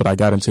myself, but I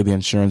got into the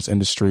insurance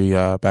industry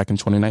back in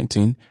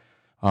 2019.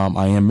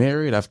 I am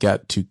married. I've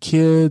got 2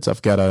 kids.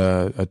 I've got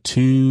a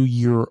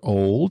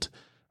 2-year-old,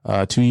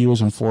 2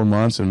 years and 4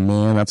 months, and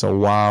man, that's a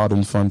wild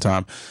and fun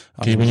time.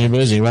 Keeping you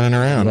busy, running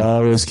around. It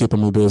always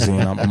keeping me busy.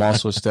 And I'm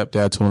also a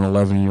stepdad to an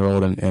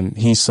 11-year-old, and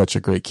he's such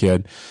a great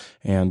kid.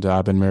 And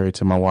I've been married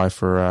to my wife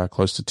for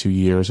close to 2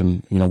 years.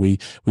 And, we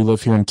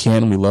live here in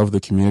Canton. We love the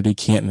community.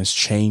 Canton has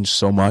changed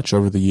so much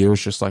over the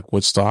years, just like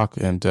Woodstock.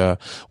 And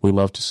we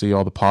love to see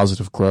all the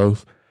positive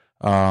growth.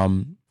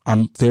 I'm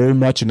very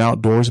much an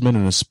outdoorsman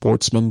and a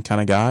sportsman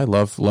kind of guy.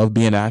 Love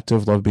being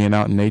active, love being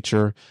out in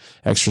nature,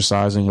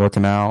 exercising,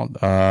 working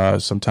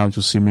out. Sometimes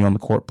you'll see me on the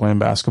court playing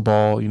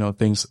basketball,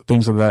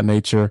 things of that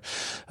nature.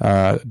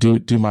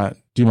 Do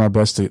my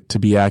best to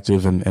be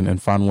active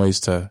and find ways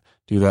to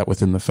do that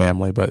within the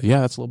family. But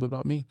yeah, that's a little bit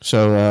about me.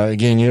 So,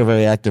 again, you're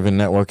very active in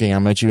networking. I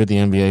met you at the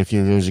NBA a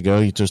few years ago.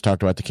 You just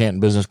talked about the Canton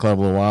Business Club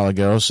a little while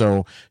ago.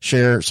 So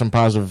share some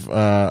positive,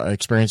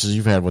 experiences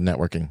you've had with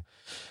networking.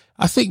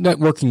 I think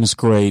networking is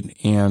great.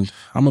 And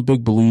I'm a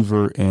big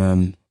believer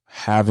in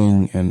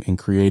having and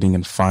creating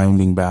and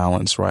finding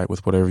balance, right,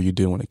 with whatever you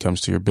do when it comes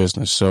to your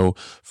business. So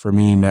for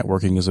me,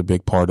 networking is a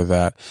big part of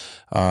that.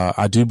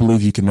 I do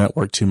believe you can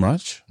network too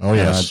much. Oh,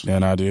 yes.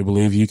 And I do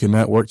believe you can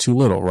network too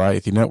little, right?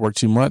 If you network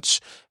too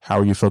much, how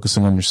are you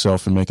focusing on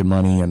yourself and making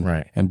money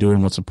and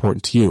doing what's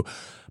important to you?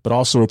 But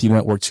also if you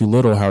network too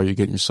little, how are you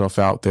getting yourself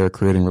out there,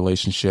 creating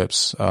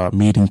relationships,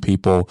 meeting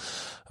people?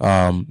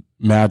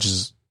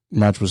 Madge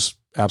was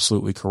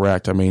absolutely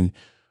correct. I mean,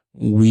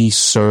 we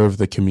serve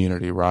the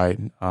community, right?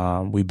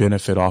 We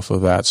benefit off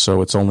of that.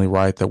 So it's only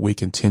right that we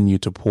continue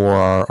to pour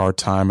our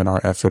time and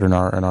our effort and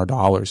our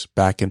dollars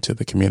back into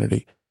the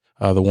community,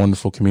 the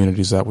wonderful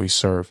communities that we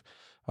serve.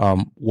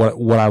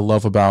 What I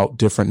love about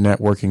different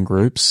networking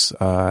groups,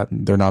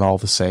 they're not all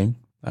the same.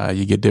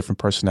 You get different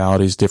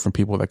personalities, different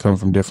people that come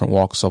from different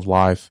walks of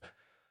life.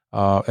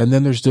 And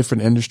then there's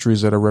different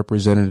industries that are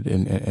represented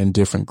in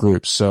different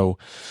groups. So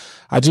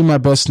I do my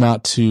best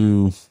not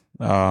to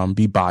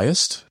be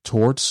biased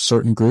towards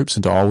certain groups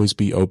and to always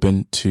be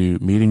open to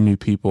meeting new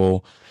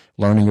people,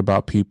 learning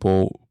about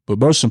people, but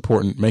most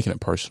important, making it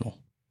personal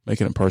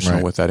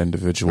right. with that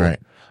individual. Right.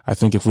 I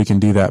think if we can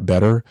do that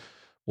better,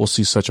 we'll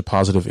see such a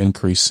positive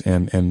increase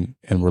in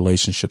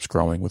relationships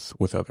growing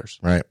with others.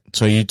 Right.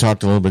 So you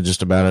talked a little bit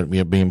just about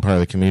it being part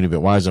of the community,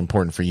 but why is it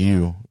important for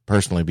you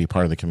personally to be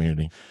part of the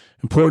community?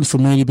 Important for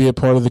me to be a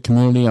part of the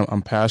community.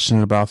 I'm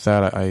passionate about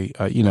that.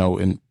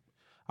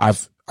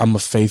 I'm a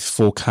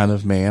faithful kind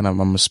of man. I'm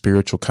a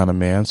spiritual kind of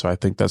man. So I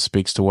think that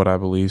speaks to what I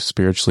believe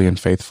spiritually and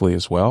faithfully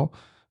as well.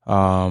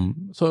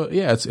 So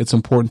yeah, it's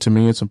important to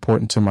me. It's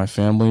important to my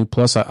family.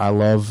 Plus I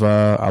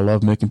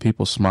love making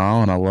people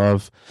smile, and I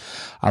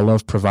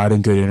love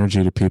providing good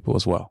energy to people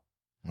as well.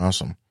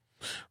 Awesome.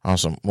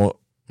 Well,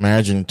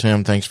 Madge and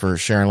Tim, thanks for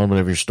sharing a little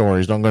bit of your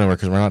stories. Don't go anywhere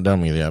because we're not done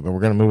with you yet, but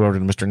we're going to move over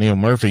to Mr. Neal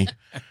Murphy.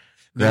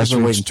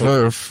 GrassRoots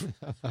Turf.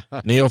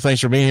 Neal,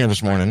 thanks for being here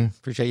this morning.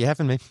 Appreciate you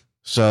having me.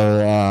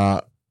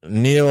 So,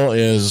 Neal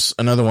is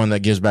another one that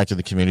gives back to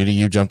the community.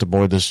 You jumped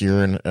aboard this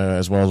year, and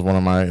as well as one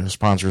of my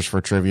sponsors for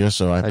trivia,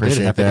 so I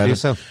appreciate that. To do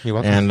so. You're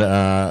welcome.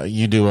 And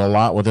you do a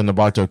lot within the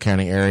Bartow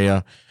County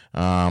area.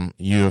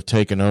 You have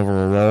taken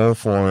over a role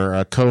for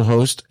a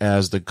co-host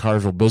as the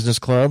Cartersville Business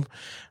Club.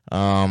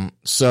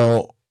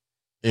 So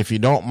if you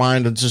don't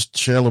mind, just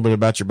share a little bit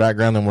about your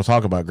background, then we'll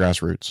talk about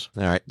GrassRoots.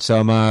 All right. So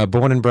I'm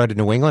born and bred in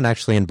New England,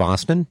 actually in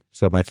Boston.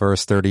 So my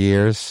first 30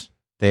 years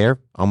there,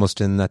 almost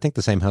in, I think,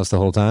 the same house the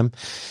whole time.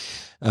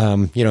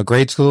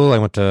 Grade school, I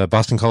went to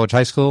Boston College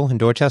High School in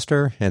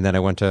Dorchester, and then I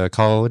went to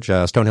college,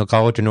 Stonehill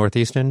College in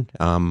Northeastern.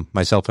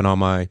 Myself and all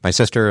my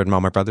sister and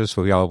all my brothers,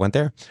 so we all went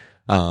there.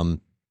 And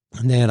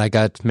then I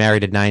got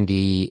married in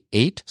 96,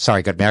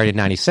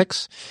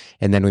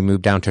 and then we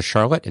moved down to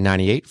Charlotte in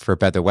 98 for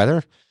better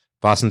weather.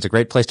 Boston's a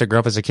great place to grow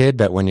up as a kid,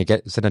 but when you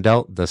get as an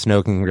adult, the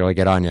snow can really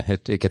get on you.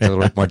 It gets a little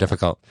bit more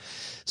difficult.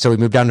 So we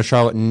moved down to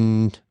Charlotte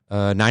in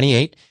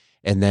 98.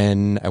 And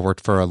then I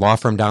worked for a law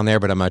firm down there,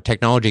 but I'm a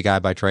technology guy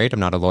by trade.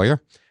 I'm not a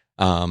lawyer.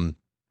 And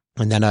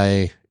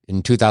then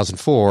in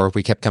 2004,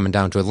 we kept coming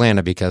down to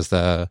Atlanta because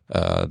the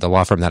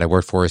law firm that I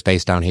worked for is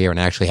based down here.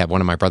 And I actually have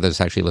one of my brothers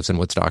actually lives in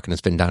Woodstock and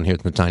has been down here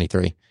since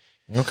 93.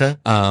 Okay.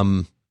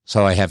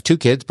 So I have 2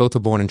 kids, both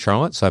were born in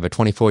Charlotte. So I have a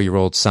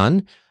 24-year-old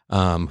son,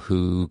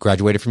 who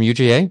graduated from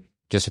UGA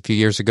just a few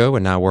years ago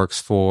and now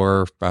works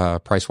for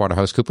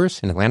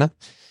PricewaterhouseCoopers in Atlanta.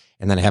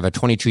 And then I have a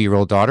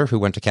 22-year-old daughter who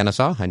went to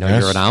Kennesaw. I know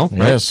Yes. you're an owl,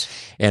 right? Yes.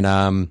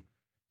 And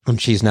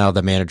she's now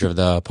the manager of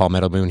the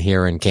Palmetto Moon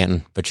here in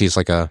Canton, but she's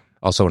like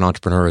also an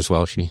entrepreneur as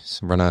well. She's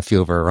run a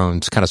few of her own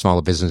kind of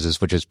smaller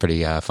businesses, which is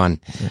pretty fun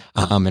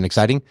and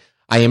exciting.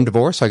 I am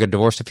divorced. I got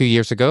divorced a few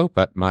years ago,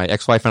 but my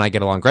ex-wife and I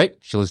get along great.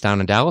 She lives down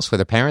in Dallas with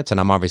her parents, and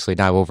I'm obviously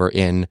now over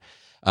in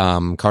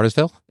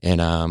Cartersville,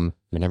 and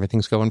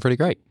everything's going pretty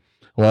great.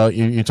 Well,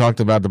 you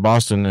talked about the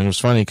Boston, and it was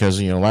funny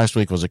because, last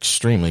week was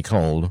extremely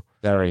cold.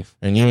 Very.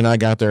 And you and I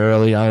got there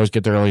early. I always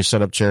get there early,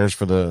 set up chairs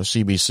for the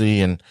CBC,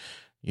 and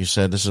you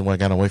said this is what I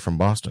got away from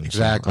Boston.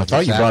 Exactly. So I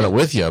thought you brought it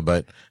with you,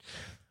 but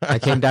I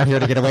came down here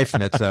to get away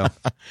from it.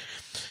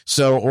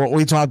 So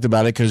we talked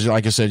about it because,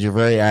 like I said, you're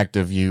very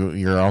active.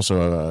 You're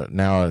also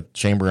now a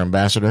chamber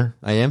ambassador.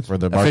 I am for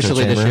the Bartow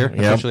officially Chamber. this year.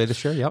 Yep. Officially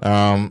this year. Yep.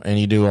 And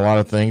you do a lot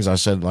of things. I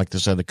said,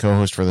 the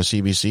co-host for the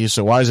CBC.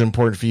 So why is it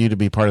important for you to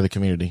be part of the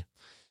community?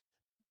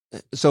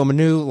 So I'm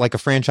a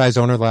franchise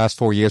owner the last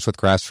 4 years with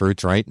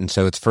GrassRoots, right? And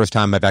so it's the first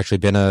time I've actually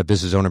been a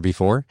business owner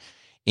before.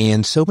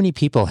 And so many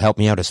people helped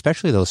me out,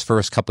 especially those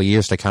first couple of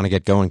years to kind of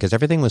get going, because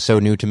everything was so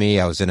new to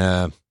me. I was in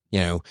a,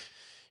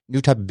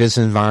 new type of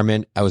business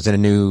environment. I was in a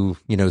new,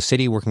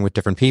 city working with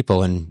different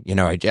people, and,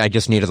 I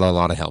just needed a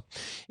lot of help.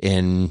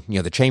 And,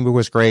 the chamber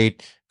was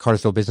great.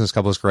 Cartersville Business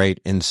Club was great.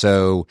 And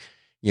so,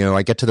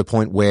 I get to the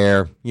point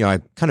where, I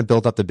kind of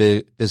built up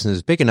the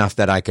business big enough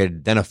that I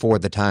could then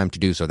afford the time to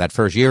do so. That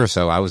first year or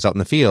so, I was out in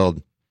the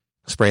field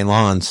spraying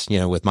lawns,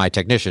 with my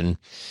technician,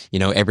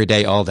 every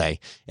day, all day,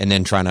 and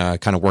then trying to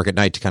kind of work at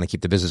night to kind of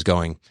keep the business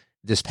going.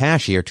 This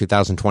past year,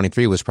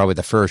 2023, was probably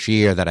the first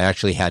year that I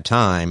actually had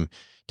time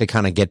to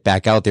kind of get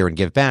back out there and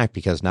give back,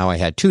 because now I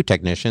had 2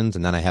 technicians,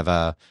 and then I have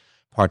a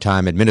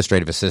part-time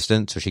administrative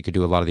assistant, so she could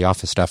do a lot of the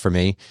office stuff for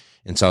me.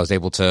 And so I was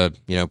able to,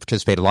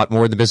 participate a lot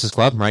more in the business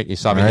club, right? You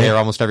saw me there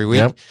almost every week.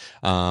 Yep.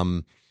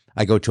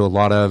 I go to a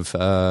lot of,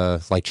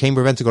 chamber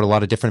events. I go to a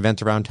lot of different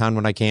events around town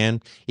when I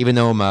can. Even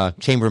though I'm a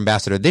chamber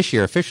ambassador this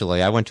year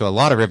officially, I went to a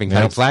lot of ribbon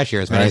cuttings last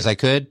year, as many as I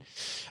could.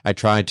 I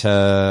tried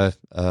to,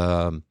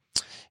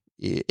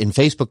 in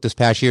Facebook this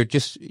past year,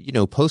 just,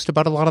 post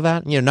about a lot of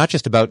that, not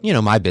just about,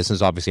 my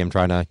business. Obviously I'm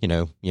trying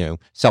to,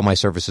 sell my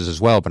services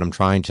as well, but I'm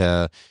trying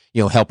to,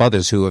 help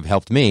others who have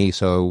helped me.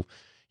 So,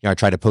 I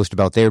try to post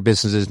about their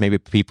businesses, maybe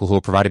people who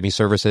have provided me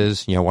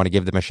services, want to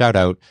give them a shout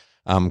out.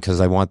 Because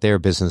I want their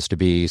business to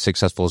be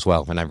successful as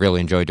well, and I really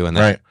enjoy doing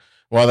that. Right.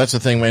 Well, that's the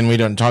thing, and we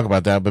don't talk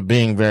about that, but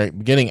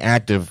getting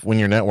active when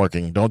you're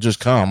networking. Don't just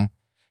come.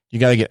 You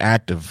got to get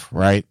active,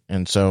 right?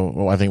 And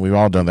so, I think we've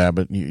all done that,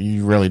 but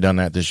you really done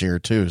that this year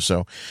too.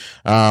 So,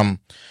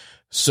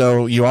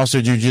 so you also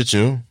do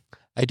jiu-jitsu.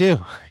 I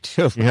do.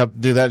 You have to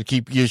do that to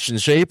keep you in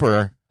shape,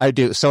 or? I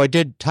do. So I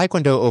did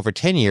Taekwondo over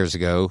 10 years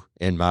ago,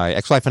 and my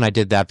ex-wife and I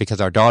did that because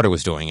our daughter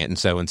was doing it. And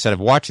so instead of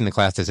watching the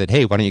class, I said,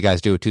 hey, why don't you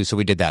guys do it too? So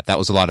we did that. That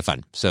was a lot of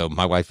fun. So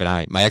my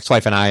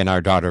ex-wife and I and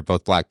our daughter,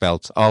 both black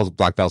belts, all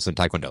black belts in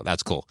Taekwondo.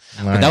 That's cool.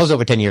 Nice. But that was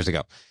over 10 years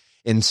ago.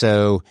 And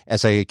so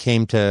as I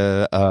came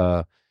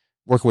to,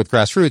 working with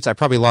GrassRoots, I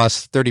probably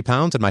lost 30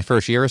 pounds in my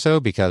first year or so,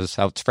 because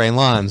out spraying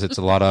lawns, it's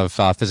a lot of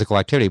physical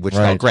activity, which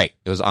felt great.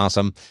 It was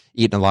awesome,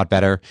 eating a lot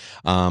better.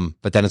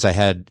 But then as I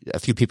had a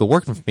few people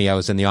working for me, I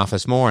was in the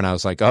office more, and I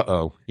was like,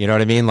 uh-oh, you know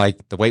what I mean?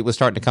 Like the weight was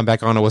starting to come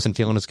back on. I wasn't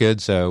feeling as good.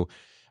 So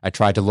I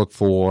tried to look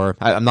for,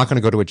 I'm not going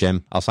to go to a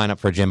gym. I'll sign up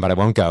for a gym, but I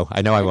won't go.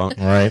 I know I won't.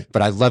 Right.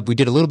 But we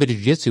did a little bit of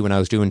jiu-jitsu when I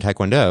was doing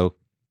Taekwondo.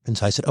 And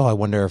so I said, I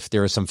wonder if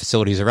there are some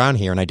facilities around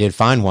here. And I did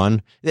find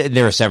one.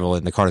 There are several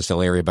in the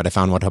Cartersville area, but I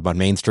found one up on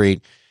Main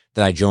Street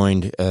that I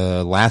joined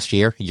last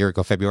year, a year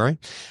ago, February.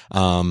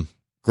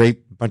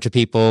 Great bunch of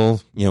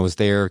people, was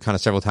there kind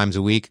of several times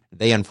a week.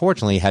 They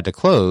unfortunately had to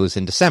close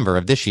in December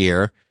of this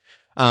year.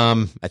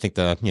 I think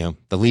the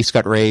lease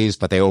got raised,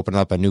 but they opened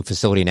up a new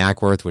facility in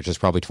Ackworth, which is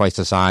probably twice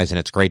the size, and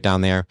it's great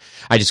down there.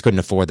 I just couldn't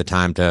afford the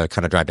time to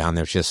kind of drive down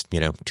there. It's just,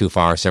 too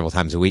far several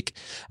times a week.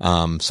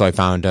 So I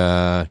found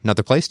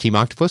another place, Team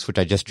Octopus, which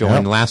I just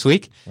joined last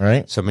week.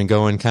 Right. So I've been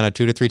going kind of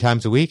 2 to 3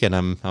 times a week, and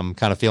I'm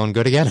kind of feeling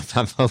good again.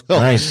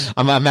 Nice.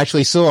 I'm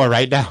actually sore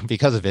right now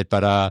because of it,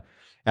 but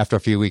after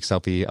a few weeks, I'll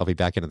be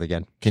back in it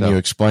again. Can you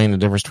explain the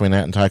difference between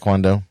that and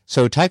Taekwondo?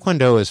 So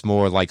Taekwondo is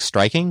more like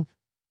striking,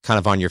 kind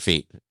of on your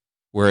feet.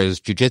 Whereas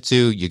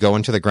jiu-jitsu, you go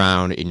into the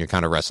ground and you're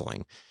kind of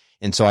wrestling.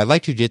 And so I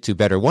like jiu-jitsu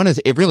better. One is,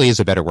 it really is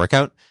a better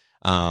workout,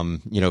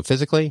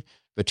 physically.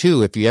 But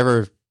 2, if you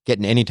ever get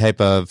in any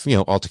type of,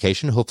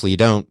 altercation, hopefully you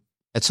don't,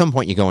 at some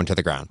point you go into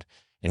the ground.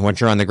 And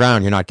once you're on the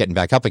ground, you're not getting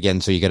back up again.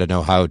 So you got to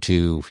know how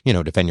to,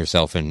 defend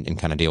yourself and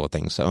kind of deal with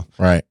things. So,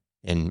 right.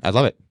 And I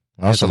love it.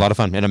 Awesome. It's a lot of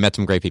fun, and I met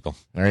some great people.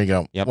 There you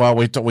go. Yep. Well,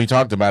 we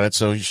talked about it,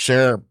 so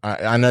share.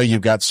 I know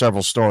you've got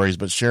several stories,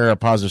 but share a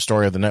positive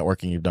story of the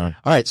networking you've done.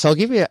 All right, so I'll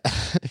give you.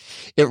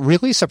 It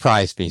really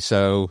surprised me.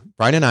 So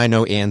Brian and I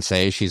know Ann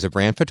Say. She's a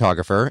brand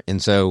photographer,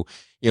 and so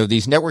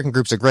these networking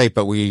groups are great,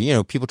 but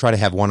we people try to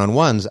have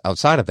one-on-ones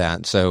outside of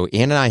that. So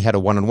Ann and I had a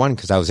one-on-one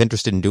because I was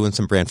interested in doing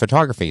some brand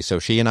photography. So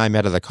she and I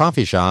met at a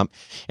coffee shop,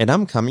 and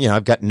I'm coming.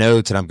 I've got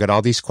notes and I've got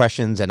all these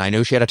questions, and I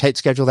know she had a tight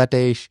schedule that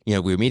day. We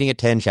were meeting at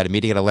 10. She had a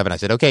meeting at 11. I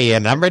said, "Okay,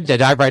 Ann, I'm ready to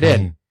dive right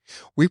in."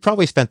 we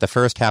probably spent the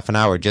first half an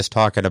hour just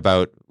talking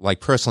about like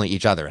personally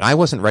each other. And I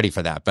wasn't ready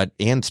for that, but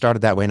Ann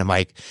started that way. And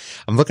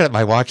I'm looking at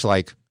my watch,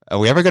 like, are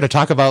we ever going to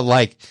talk about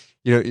like,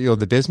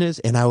 the business?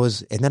 And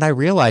then I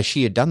realized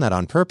she had done that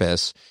on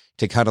purpose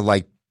to kind of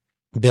like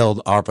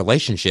build our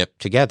relationship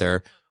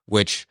together,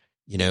 which,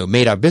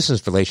 made our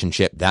business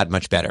relationship that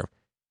much better.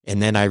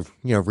 And then I,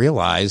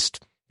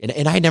 realized,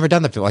 and I had never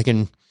done that before. Like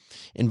in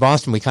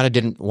Boston, we kind of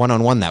didn't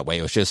one-on-one that way.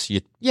 It was just,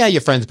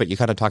 you're friends, but you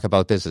kind of talk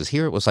about business.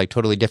 Here, it was like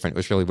totally different. It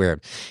was really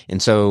weird.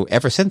 And so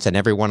ever since then,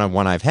 every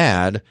one-on-one I've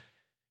had,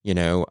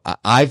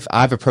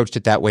 I've approached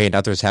it that way, and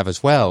others have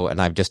as well.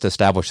 And I've just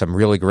established some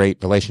really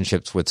great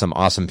relationships with some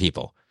awesome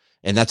people.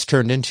 And that's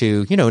turned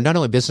into, not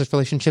only business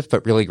relationships,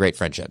 but really great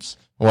friendships.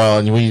 Well,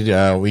 and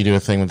we do a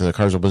thing with the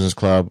Cartersville Business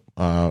Club,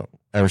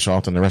 ever so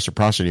often, the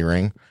reciprocity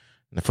ring.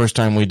 The first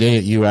time we did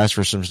it, you asked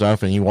for some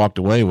stuff and you walked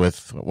away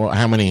with,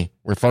 how many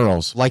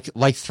referrals?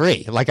 Like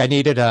 3. Like I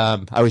needed,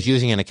 I was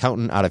using an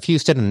accountant out of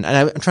Houston, and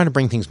I'm trying to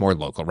bring things more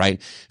local,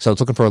 right? So I was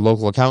looking for a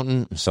local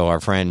accountant. So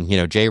our friend,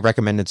 Jay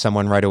recommended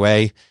someone right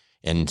away.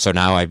 And so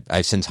now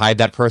I've since hired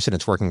that person.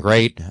 It's working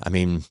great. I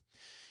mean,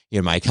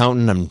 my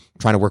accountant, I'm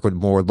trying to work with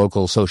more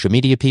local social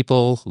media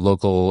people,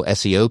 local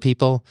SEO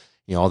people,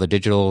 all the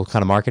digital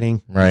kind of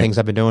marketing things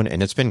I've been doing.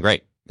 And it's been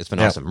great. It's been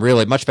awesome.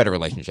 Really much better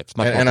relationships.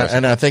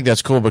 And I think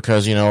that's cool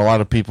because, a lot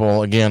of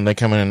people, again, they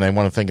come in and they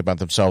want to think about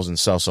themselves and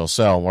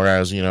sell.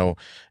 Whereas,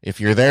 if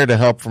you're there to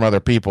help from other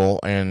people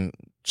and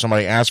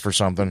somebody asks for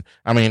something,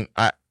 I mean,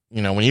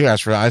 when you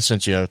asked for it, I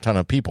sent you a ton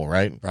of people,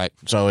 right? Right.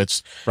 So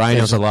Brian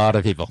knows a lot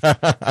of people.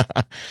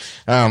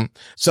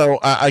 So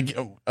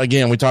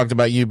again, we talked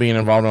about you being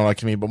involved in a lot of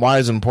community, but why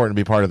is it important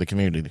to be part of the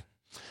community?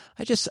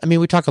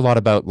 We talk a lot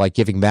about like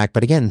giving back,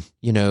 but again,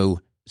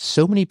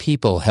 so many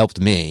people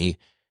helped me.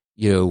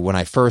 When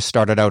I first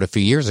started out a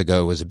few years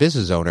ago as a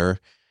business owner,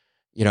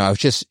 I was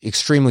just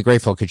extremely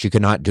grateful because you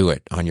cannot do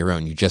it on your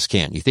own. You just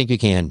can't. You think you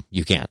can,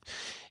 you can't.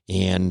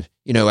 And,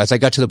 as I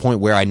got to the point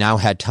where I now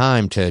had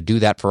time to do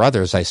that for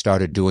others, I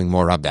started doing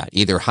more of that,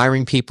 either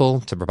hiring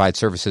people to provide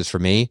services for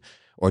me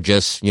or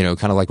just, kind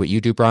of like what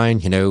you do, Brian,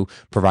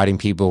 providing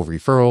people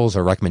referrals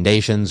or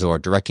recommendations or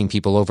directing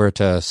people over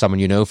to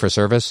someone for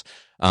service.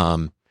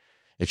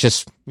 It's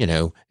just,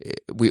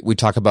 we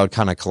talk about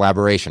kind of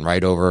collaboration,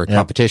 right? Over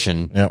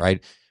competition,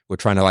 right? We're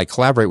trying to like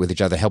collaborate with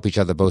each other, help each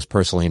other both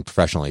personally and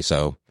professionally.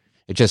 So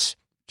it just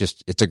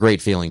it's a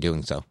great feeling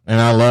doing so. And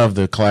I love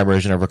the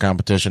collaboration over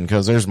competition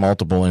because there's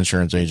multiple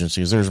insurance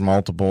agencies, there's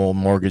multiple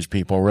mortgage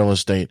people, real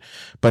estate,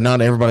 but not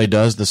everybody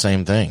does the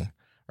same thing,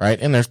 right?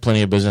 And there's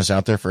plenty of business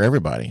out there for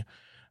everybody.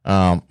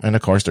 And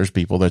of course there's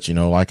people that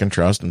like and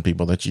trust and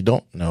people that you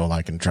don't know,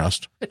 like and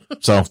trust.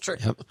 So That's true.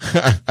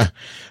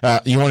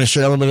 You want to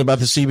share a little bit about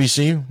the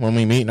CBC when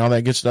we meet and all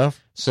that good stuff?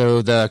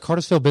 So the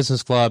Cartersville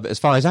Business Club, as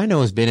far as I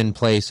know, has been in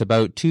place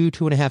about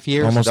 2.5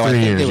 years. Almost 3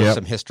 years. There was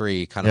some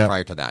history kind of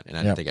prior to that, and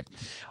I didn't think it.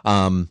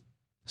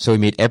 So we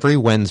meet every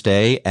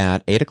Wednesday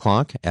at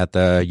 8:00 at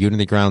the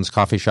Unity Grounds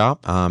Coffee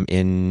Shop,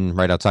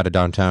 right outside of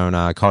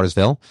downtown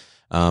Cartersville.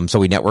 So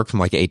we network from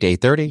like 8 to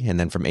 8:30, and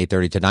then from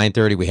 8:30 to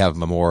 9:30, we have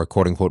a more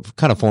quote unquote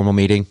kind of formal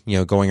meeting,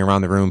 going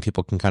around the room.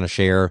 People can kind of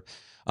share,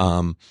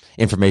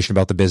 information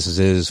about the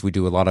businesses. We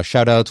do a lot of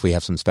shout outs. We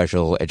have some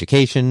special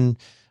education,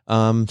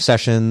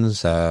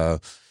 sessions.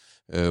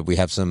 We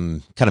have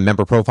some kind of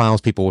member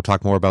profiles. People will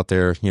talk more about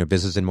their,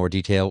 business in more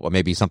detail or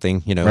maybe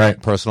something,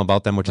 personal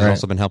about them, which has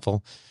also been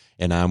helpful.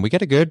 And we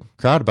get a good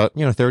crowd, about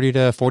 30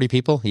 to 40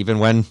 people. Even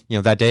when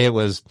that day it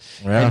was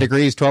 10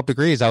 degrees, 12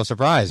 degrees, I was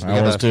surprised.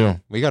 I was too.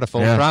 We got a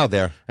full crowd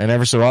there. And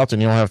every so often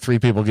you'll have 3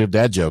 people give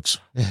dad jokes.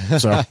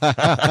 So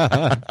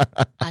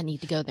I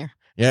need to go there.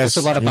 Yes,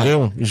 it's a lot of fun.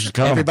 You do. You should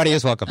come. Everybody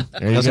is welcome.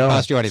 It doesn't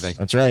cost you anything.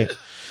 That's right.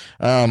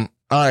 All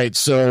right,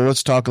 so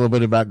let's talk a little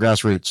bit about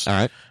GrassRoots. All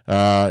right.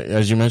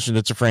 As you mentioned,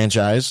 it's a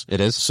franchise.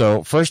 It is.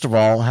 So first of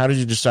all, how did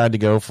you decide to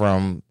go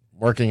from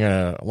working in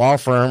a law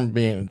firm,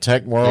 being in the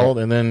tech world,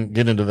 and then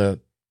get into the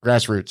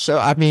GrassRoots? So,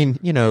 a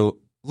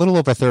little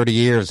over 30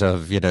 years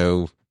of,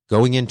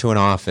 going into an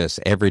office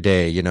every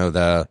day,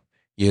 the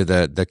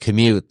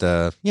commute,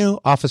 the,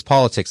 office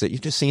politics that you're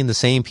just seeing the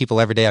same people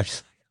every day.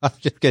 I'm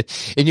just good.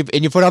 And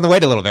you put on the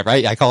weight a little bit,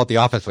 right? I call it the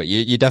office, but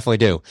you definitely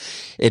do.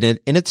 And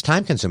it's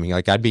time consuming.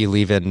 Like I'd be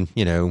leaving,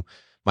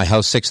 my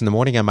house 6 in the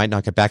morning. I might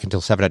not get back until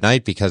 7 at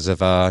night because of,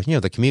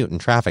 the commute and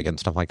traffic and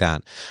stuff like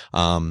that.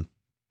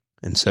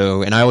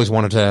 And I always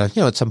wanted to,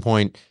 at some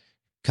point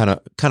kind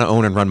of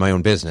own and run my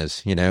own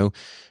business,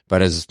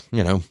 but as,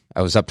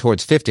 I was up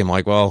towards 50, I'm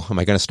like, well, am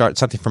I going to start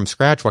something from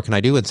scratch? What can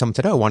I do? And someone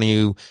said, oh, why don't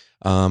you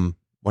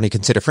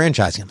consider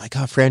franchising? I'm like,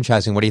 oh,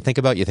 franchising. What do you think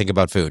about? You think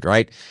about food,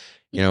 right?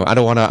 I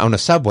don't want to own a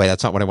Subway.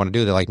 That's not what I want to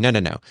do. They're like,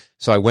 no.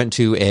 So I went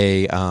to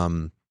a,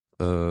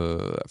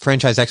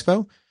 franchise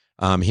expo,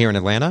 here in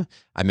Atlanta.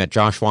 I met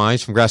Josh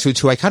Wise from GrassRoots,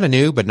 who I kind of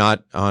knew, but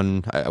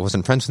I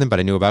wasn't friends with him, but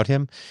I knew about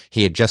him.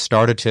 He had just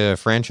started to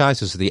franchise.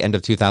 This was the end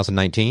of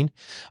 2019.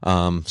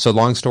 So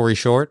long story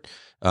short,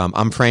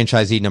 I'm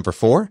franchisee number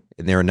 4,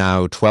 and there are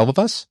now 12 of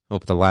us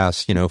over the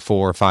last, 4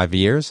 or 5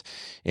 years,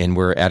 and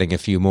we're adding a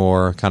few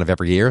more kind of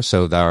every year.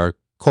 So our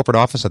corporate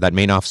office, so that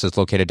main office is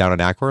located down in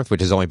Ackworth,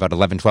 which is only about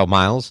 11, 12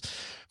 miles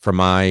from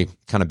my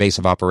kind of base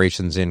of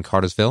operations in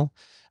Cartersville.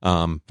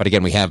 But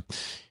again, we have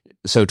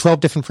 12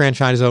 different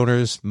franchise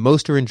owners.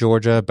 Most are in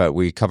Georgia, but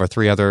we cover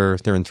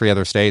they're in 3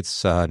 other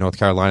states, North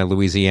Carolina,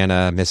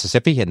 Louisiana,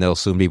 Mississippi, and there'll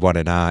soon be one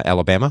in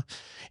Alabama.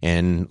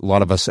 And a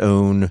lot of us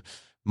own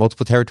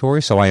multiple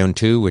territories. So I own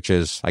 2, which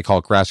is, I call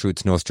it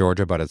GrassRoots North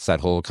Georgia, but it's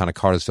that whole kind of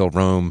Cartersville,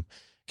 Rome,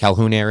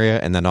 Calhoun area,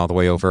 and then all the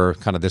way over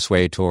kind of this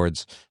way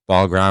towards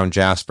Ball Ground,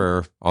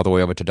 Jasper, all the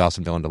way over to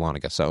Dawsonville and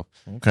Dahlonega. So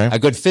a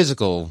good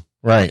physical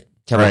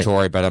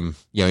territory, but I'm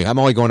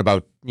only going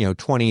about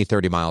 20,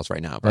 30 miles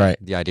right now. But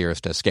the idea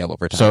is to scale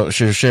over time.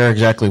 So share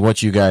exactly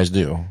what you guys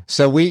do.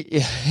 So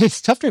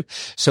it's tough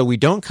so we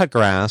don't cut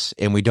grass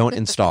and we don't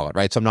install it,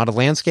 right? So I'm not a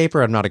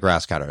landscaper, I'm not a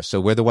grass cutter. So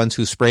we're the ones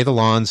who spray the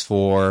lawns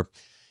for,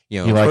 he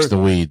likes the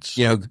weeds.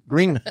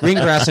 Green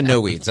grass and no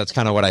weeds. That's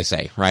kind of what I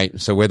say, right?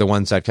 So we're the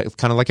ones that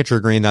kind of like a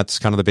True Green. That's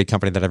kind of the big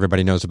company that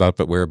everybody knows about,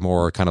 but we're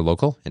more kind of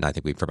local, and I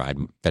think we provide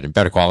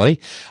better quality.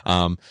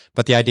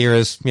 But the idea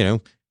is,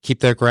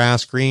 keep their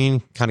grass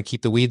green, kind of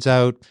keep the weeds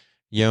out.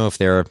 If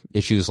there are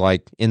issues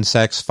like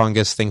insects,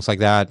 fungus, things like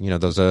that,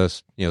 those are,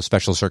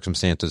 special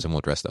circumstances, and we'll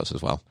address those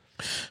as well.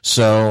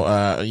 So,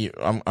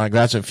 I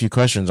got a few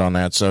questions on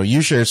that. So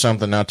you shared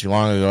something not too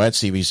long ago at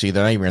CBC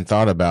that I even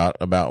thought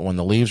about when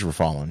the leaves were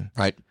falling.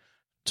 Right.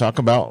 Talk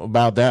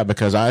about that,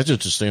 because I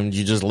just assumed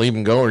you just leave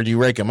them go or do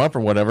you rake them up or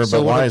whatever,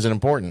 but why is it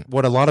important?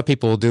 What a lot of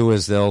people do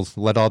is they'll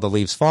let all the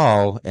leaves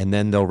fall and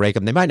then they'll rake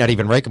them. They might not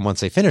even rake them once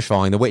they finish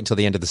falling. They'll wait until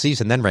the end of the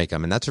season, then rake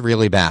them. And that's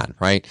really bad,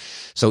 right?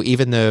 So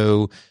even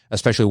though,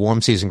 especially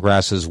warm season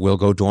grasses will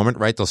go dormant,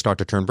 right? They'll start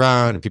to turn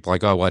brown and people are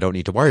like, oh, well, I don't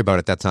need to worry about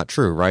it. That's not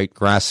true, right?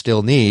 Grass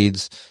still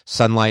needs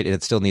sunlight and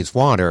it still needs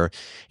water.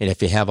 And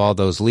if you have all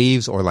those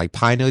leaves or like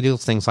pine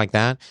needles, things like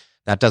that,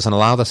 that doesn't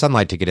allow the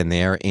sunlight to get in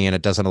there, and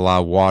it doesn't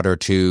allow water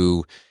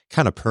to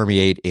kind of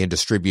permeate and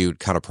distribute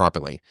kind of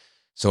properly.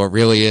 So it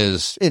really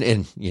is,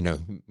 and you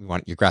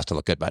want your grass to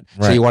look good, but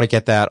so you want to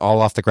get that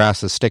all off the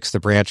grass, the sticks, the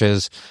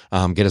branches,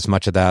 get as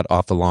much of that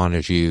off the lawn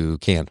as you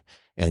can,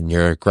 and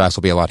your grass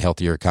will be a lot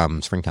healthier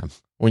come springtime.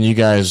 When you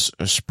guys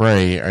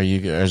spray,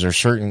 is there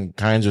certain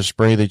kinds of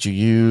spray that you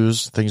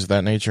use, things of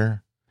that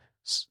nature?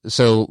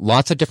 So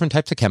lots of different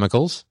types of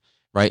chemicals.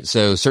 Right.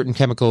 So certain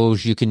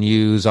chemicals you can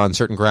use on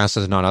certain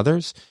grasses and not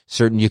others.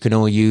 Certain you can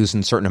only use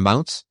in certain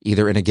amounts,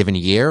 either in a given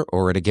year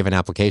or in a given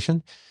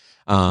application.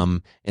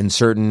 And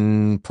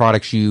certain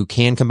products you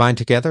can combine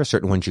together,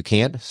 certain ones you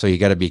can't. So you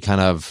got to be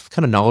kind of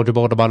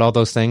knowledgeable about all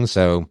those things.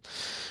 So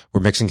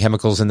we're mixing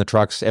chemicals in the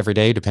trucks every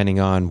day, depending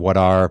on what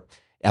our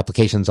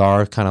applications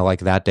are, kind of like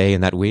that day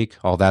and that week.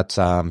 All that's,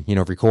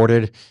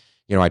 recorded.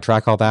 I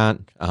track all that.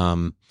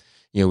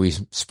 We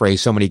spray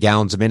so many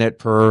gallons a minute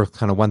per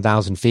kind of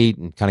 1,000 feet,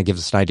 and kind of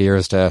gives us an idea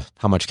as to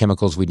how much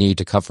chemicals we need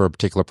to cover a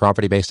particular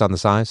property based on the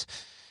size.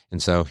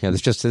 And so,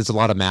 there's a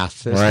lot of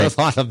math. There's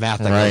a lot of math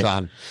that goes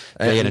on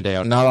day in and day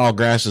out. Not all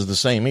grass is the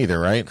same either,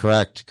 right?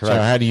 Correct. So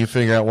how do you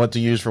figure out what to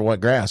use for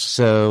what grass?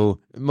 So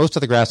most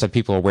of the grass that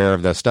people are aware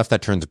of, the stuff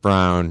that turns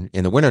brown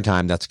in the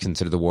wintertime, that's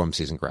considered the warm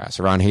season grass.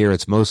 Around here,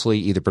 it's mostly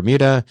either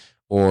Bermuda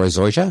or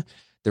zoysia.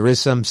 There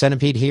is some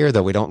centipede here,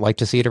 though we don't like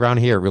to see it around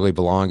here. It really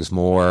belongs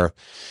more,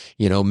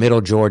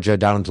 middle Georgia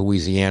down into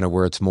Louisiana,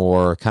 where it's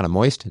more kind of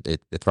moist.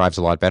 It thrives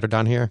a lot better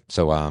down here.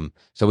 So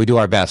we do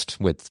our best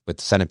with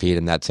centipede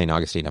and that St.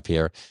 Augustine up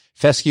here.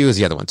 Fescue is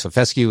the other one. So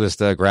fescue is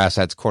the grass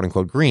that's quote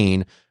unquote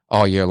green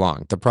all year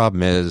long. The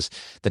problem is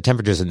the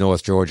temperatures in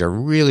North Georgia are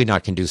really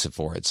not conducive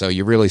for it. So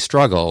you really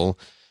struggle,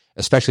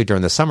 especially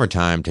during the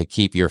summertime, to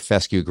keep your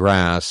fescue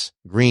grass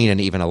green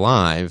and even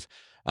alive.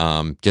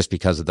 Just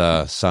because of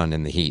the sun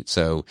and the heat.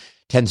 So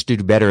tends to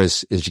do better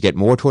as you get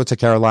more towards the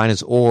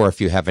Carolinas, or if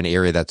you have an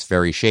area that's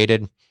very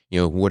shaded,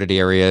 wooded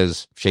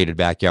areas, shaded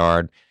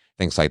backyard,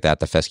 things like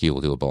that, the fescue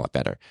will do a lot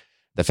better.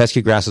 The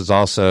fescue grass is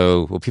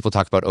also, people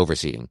talk about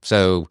overseeding.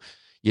 So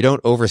you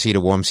don't overseed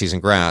a warm season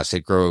grass.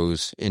 It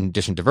grows, in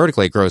addition to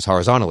vertically, it grows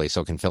horizontally,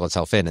 so it can fill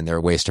itself in, and there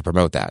are ways to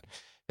promote that.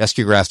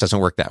 Fescue grass doesn't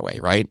work that way,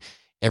 right?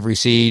 Every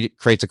seed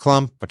creates a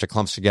clump, bunch of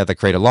clumps together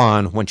create a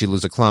lawn. Once you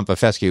lose a clump of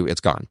fescue,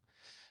 it's gone.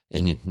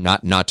 And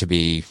not to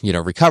be,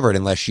 recovered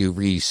unless you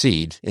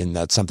reseed. And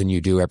that's something you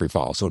do every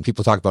fall. So when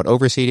people talk about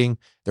overseeding,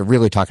 they're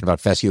really talking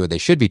about fescue, or they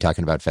should be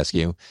talking about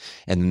fescue.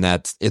 And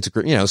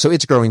so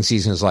its growing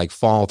season is like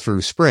fall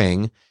through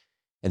spring.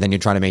 And then you're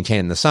trying to maintain it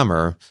in the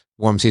summer.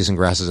 Warm season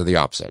grasses are the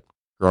opposite.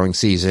 Growing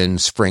season,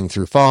 spring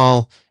through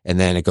fall, and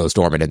then it goes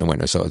dormant in the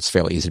winter. So it's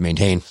fairly easy to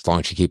maintain as long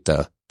as you keep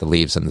the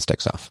leaves and the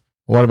sticks off.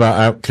 What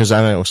about, because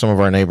I know some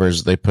of our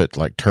neighbors, they put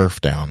like turf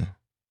down.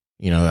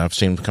 I've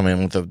seen them come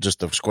in with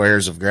just the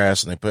squares of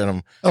grass and they put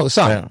them. Oh,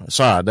 sod.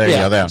 Sod. There you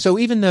go. That. So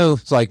even though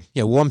it's like,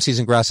 warm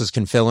season grasses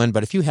can fill in,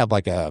 but if you have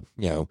like a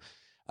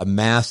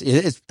mass,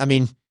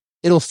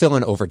 it'll fill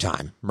in over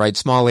time, right?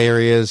 Small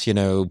areas,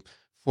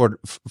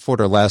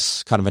 foot or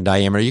less kind of in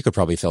diameter, you could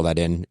probably fill that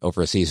in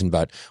over a season.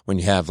 But when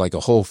you have like a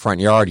whole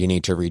front yard you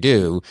need to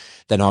redo,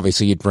 then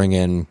obviously you'd bring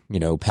in,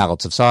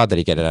 pallets of sod that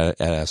you get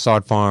at a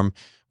sod farm,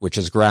 which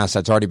is grass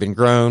that's already been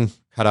grown,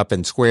 cut up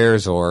in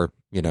squares or,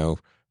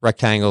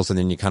 rectangles, and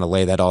then you kind of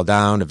lay that all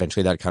down.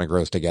 Eventually that kind of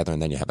grows together,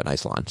 and then you have a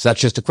nice lawn. So that's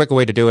just a quicker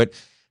way to do it,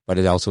 but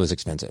it also is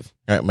expensive.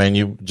 All right, man,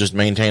 you just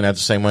maintain that the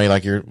same way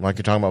like you're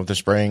talking about with the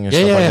spraying and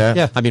stuff like that?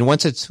 Yeah. I mean,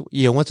 once it's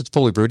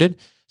fully rooted,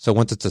 so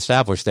once it's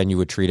established, then you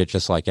would treat it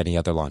just like any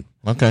other lawn.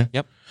 Okay.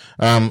 Yep.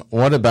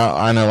 What about,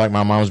 I know like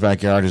my mom's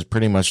backyard is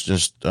pretty much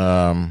just,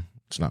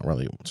 it's not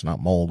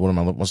mold.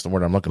 What's the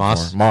word I'm looking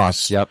for?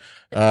 Moss. Yep.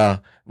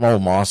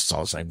 Moss, it's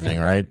all the same thing,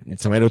 right?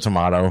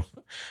 Tomato.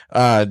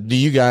 Do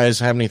you guys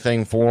have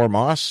anything for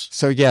moss?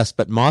 So yes,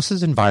 but moss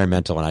is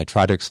environmental, and I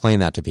try to explain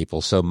that to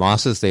people. So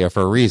moss is there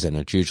for a reason.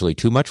 It's usually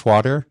too much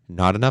water,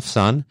 not enough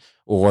sun,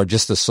 or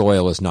just the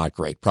soil is not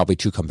great, probably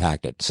too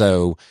compacted.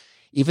 So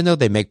even though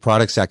they make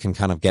products that can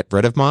kind of get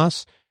rid of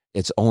moss,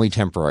 it's only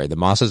temporary. The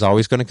moss is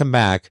always going to come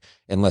back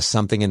unless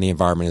something in the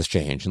environment has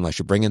changed, unless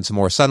you bring in some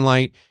more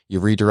sunlight, you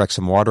redirect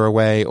some water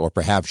away, or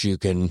perhaps you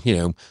can,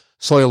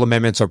 soil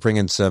amendments or bring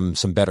in some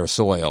better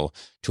soil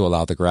to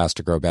allow the grass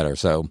to grow better.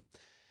 So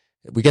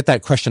we get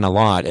that question a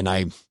lot.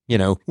 And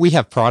we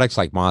have products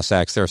like Moss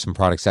X. There are some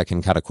products that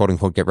can kind of quote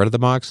unquote get rid of the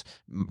moss,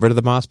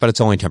 but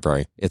it's only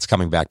temporary. It's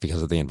coming back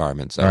because of the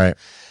environment. So right.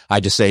 I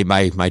just say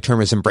my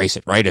term is embrace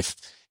it, right?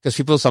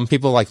 Because some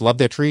people like love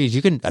their trees.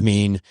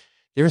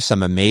 There are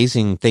some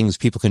amazing things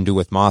people can do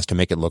with moss to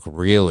make it look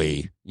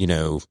really,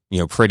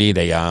 pretty.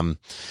 They,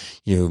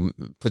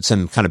 put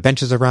some kind of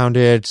benches around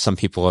it. Some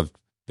people have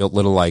built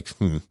little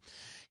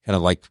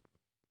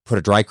put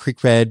a dry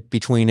creek bed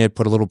between it,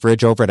 put a little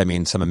bridge over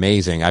it. Some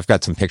amazing. I've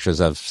got some pictures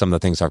of some of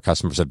the things our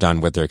customers have done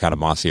with their kind of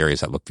mossy areas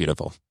that look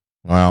beautiful.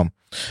 Wow.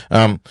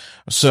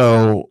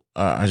 So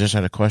I just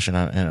had a question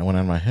and it went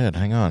in my head.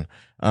 Hang on.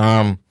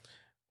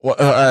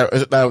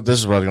 This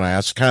is what I was going to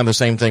ask. Kind of the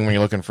same thing when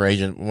you're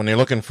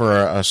looking for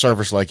a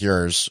service like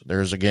yours.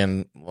 There's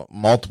again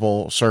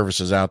multiple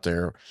services out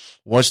there.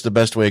 What's the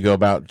best way to go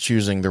about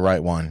choosing the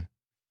right one?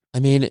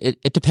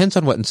 It depends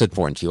on what's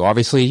important to you.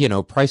 Obviously,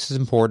 price is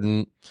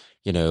important.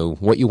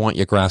 What you want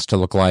your grass to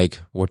look like,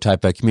 what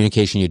type of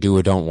communication you do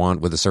or don't want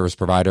with a service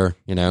provider.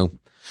 I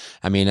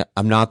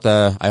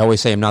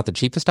always say I'm not the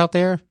cheapest out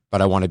there,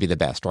 but I want to be the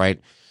best, right?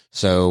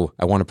 So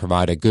I want to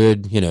provide a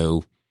good,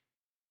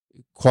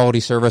 quality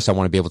service. I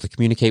want to be able to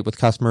communicate with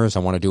customers. I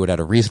want to do it at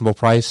a reasonable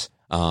price.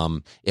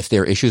 If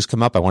there are issues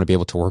come up, I want to be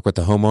able to work with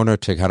the homeowner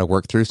to kind of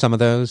work through some of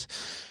those.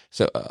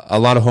 So a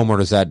lot of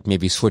homeowners that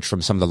maybe switch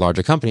from some of the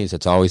larger companies,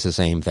 it's always the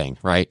same thing,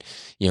 right?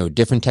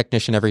 Different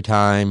technician every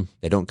time.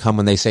 They don't come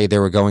when they say they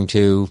were going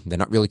to. They're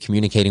not really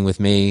communicating with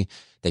me.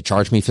 They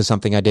charge me for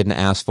something I didn't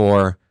ask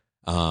for.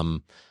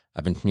 I'm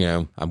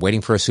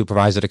waiting for a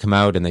supervisor to come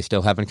out and they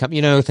still haven't come,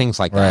 things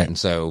like that. Right. And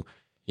so,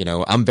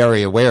 I'm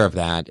very aware of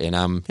that.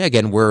 And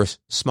again, we're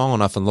small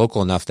enough and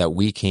local enough that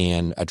we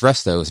can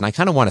address those. And I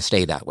kind of want to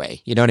stay that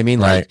way. You know what I mean?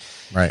 Right.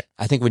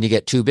 I think when you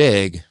get too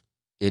big,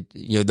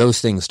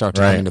 those things start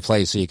to come into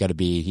play. So you got to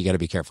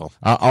be careful.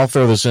 I'll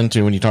throw this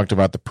into when you talked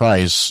about the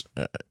price,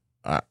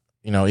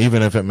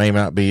 even if it may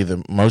not be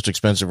the most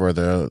expensive or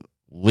the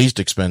least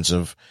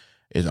expensive,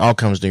 it all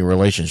comes to your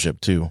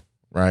relationship too,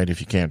 right? If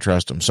you can't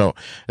trust them. So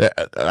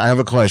I have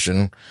a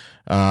question.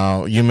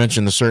 You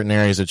mentioned the certain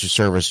areas that you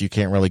service. You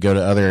can't really go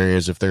to other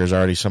areas if there's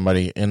already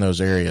somebody in those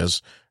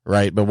areas,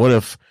 right? But what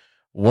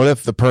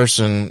if the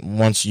person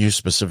wants you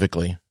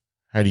specifically?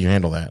 How do you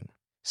handle that?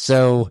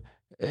 So,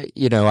 I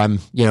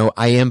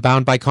am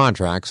bound by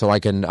contract, so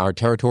our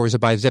territories are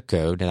by zip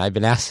code, and I've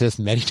been asked this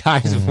many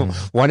times.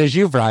 One is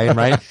you, Brian,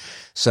 right?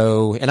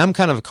 So, and I'm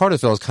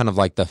Cartersville is kind of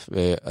like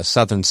the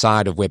southern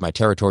side of where my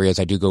territory is.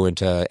 I do go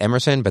into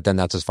Emerson, but then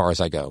that's as far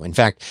as I go. In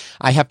fact,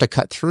 I have to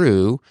cut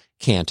through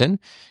Canton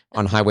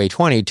on Highway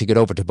 20 to get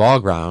over to Ball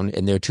Ground,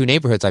 and there are two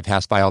neighborhoods I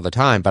pass by all the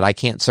time, but I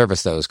can't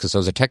service those because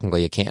those are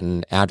technically a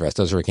Canton address.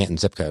 Those are a Canton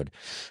zip code.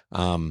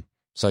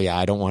 So yeah,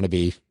 I don't want to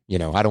be,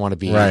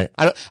 right.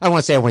 I don't want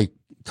to say I want to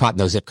caught in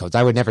those zip codes.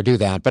 I would never do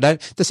that. But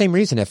the same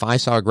reason, if I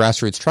saw a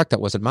GrassRoots truck that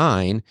wasn't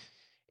mine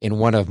in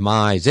one of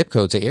my zip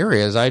codes or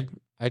areas, I'd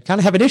kind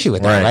of have an issue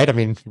with that,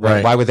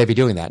 right? Why would they be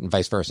doing that and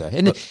vice versa?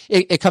 And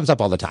it comes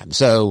up all the time.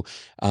 So,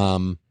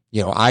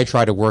 I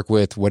try to work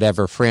with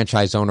whatever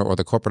franchise owner or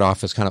the corporate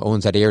office kind of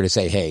owns that area to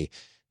say, hey,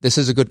 this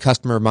is a good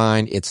customer of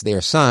mine. It's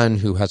their son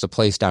who has a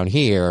place down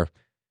here.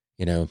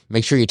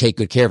 Make sure you take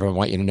good care of them. I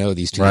want you to know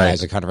these two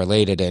guys are kind of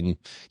related and,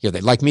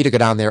 they'd like me to go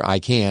down there. I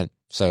can't.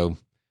 So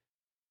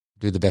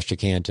do the best you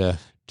can to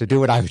do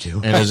what I would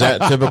do. And is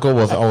that typical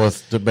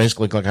with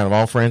basically kind of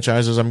all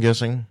franchises, I'm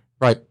guessing?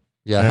 Right.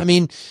 Yeah.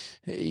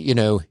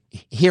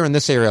 Here in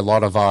this area, a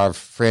lot of our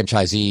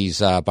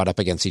franchisees butt up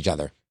against each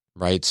other,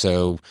 right?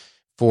 So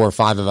 4 or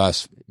 5 of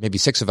us, maybe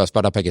 6 of us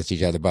butt up against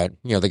each other. But,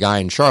 the guy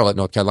in Charlotte,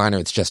 North Carolina,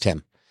 it's just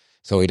him.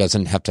 So he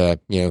doesn't have to,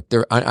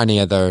 there aren't any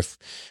other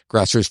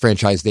GrassRoots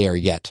franchise there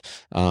yet.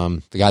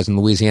 The guys in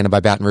Louisiana by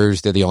Baton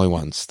Rouge, they're the only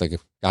ones. The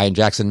guy in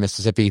Jackson,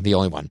 Mississippi, the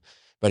only one.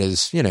 But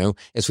as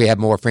we have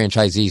more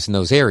franchisees in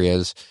those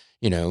areas,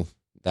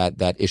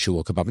 that issue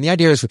will come up. And the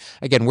idea is,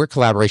 again, we're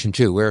collaboration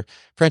too. We're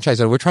franchise,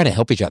 we're trying to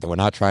help each other. We're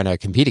not trying to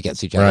compete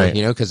against each other,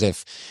 because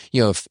if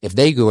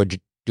they go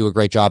do a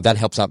great job, that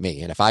helps out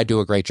me. And if I do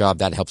a great job,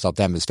 that helps out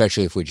them,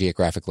 especially if we're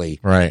geographically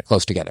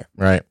close together.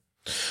 Right.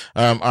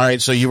 All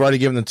right. So you've already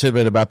given the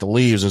tidbit about the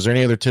leaves. Is there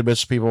any other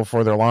tidbits people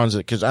for their lawns?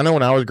 Because I know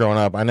when I was growing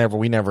up, I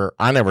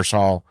never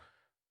saw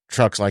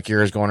trucks like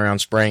yours going around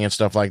spraying and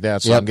stuff like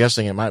that. So I'm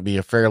guessing it might be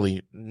a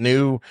fairly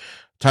new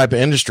type of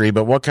industry,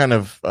 but what kind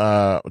of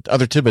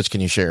other tidbits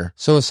can you share?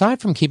 So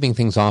aside from keeping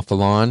things off the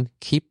lawn,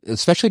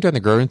 especially during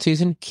the growing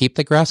season, keep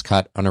the grass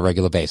cut on a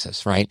regular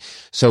basis, right?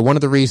 So one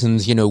of the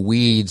reasons,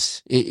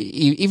 weeds,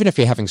 even if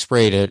you're having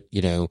sprayed it,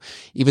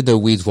 even though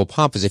weeds will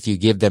pop, is if you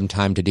give them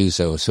time to do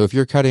so. So if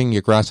you're cutting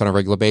your grass on a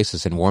regular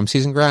basis in warm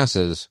season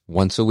grasses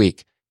once a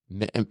week,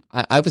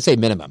 I would say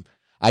minimum.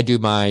 I do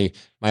my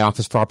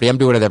office property. I'm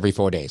doing it every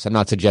 4 days. I'm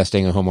not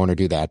suggesting a homeowner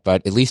do that,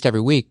 but at least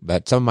every week.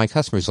 But some of my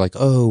customers are like,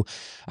 oh,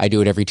 I do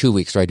it every 2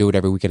 weeks, or I do it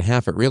every week and a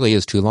half. It really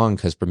is too long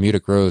because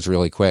Bermuda grows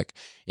really quick.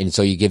 And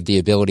so you give the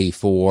ability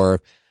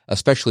for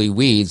especially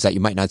weeds that you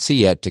might not see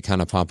yet to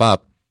kind of pop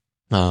up.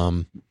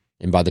 And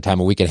by the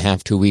time a week and a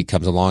half, 2 weeks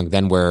comes along,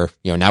 then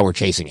now we're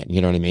chasing it. You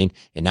know what I mean?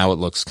 And now it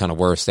looks kind of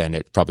worse than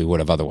it probably would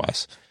have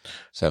otherwise.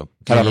 So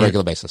cut on a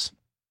regular basis.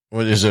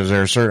 Is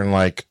there a certain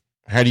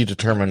how do you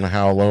determine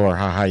how low or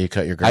how high you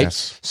cut your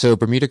grass? So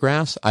Bermuda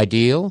grass,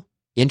 ideal,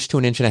 1 to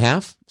 1.5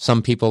 inches.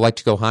 Some people like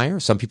to go higher.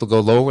 Some people go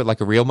lower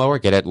like a real mower,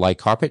 get it like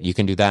carpet. You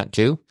can do that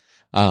too.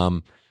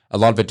 A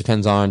lot of it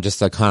depends on just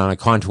the kind of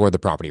contour of the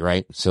property,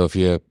 right? So if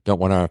you don't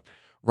want to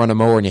run a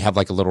mower and you have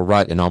like a little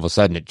rut and all of a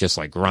sudden it just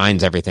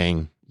grinds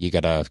everything, you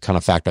got to kind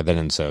of factor that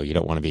in. So you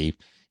don't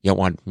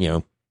want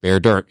bare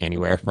dirt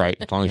anywhere, right?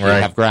 As long as you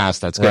have grass,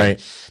 that's good.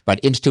 Right. But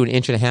 1 to 1.5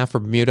 inches for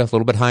Bermuda, a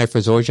little bit higher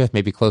for Georgia,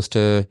 maybe close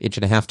to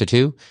 1.5 inches to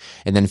 2.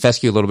 And then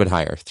fescue a little bit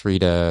higher, 3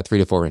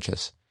 to 4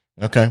 inches.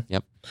 Okay.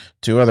 Yep.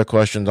 2 other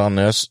questions on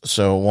this.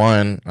 So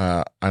one,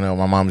 I know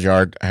my mom's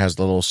yard has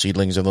the little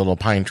seedlings and little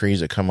pine trees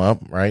that come up,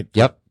 right?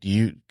 Yep. Do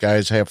you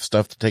guys have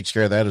stuff that takes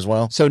care of that as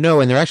well? So no,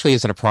 and there actually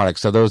isn't a product.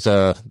 So those,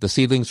 the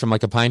seedlings from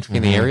like a pine tree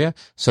in the area.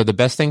 So the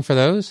best thing for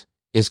those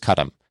is cut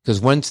them.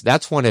 Because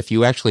if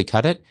you actually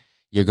cut it,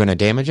 you're going to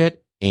damage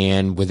it.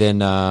 And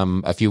within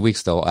a few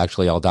weeks, they'll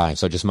actually all die.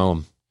 So just mow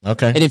them.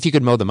 Okay. And if you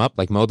could mow them up,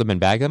 mow them and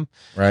bag them,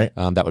 right,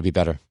 that would be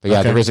better. But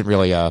yeah, there isn't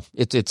really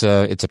it's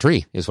a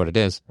tree is what it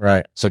is.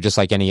 Right. So just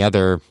like any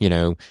other,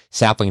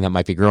 sapling that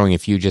might be growing,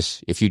 if you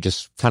just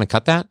kind of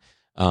cut that,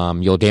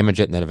 you'll damage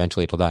it and then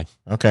eventually it'll die.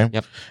 Okay.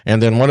 Yep. And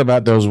then what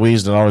about those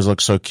weeds that always look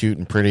so cute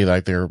and pretty,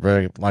 like they're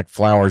very like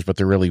flowers, but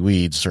they're really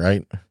weeds,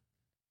 right?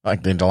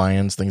 Like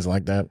dandelions, things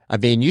like that. I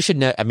mean,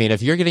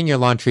 if you're getting your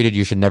lawn treated,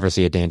 you should never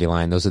see a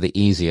dandelion. Those are the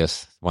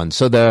easiest ones.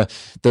 So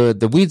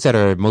the weeds that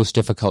are most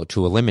difficult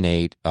to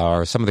eliminate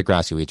are some of the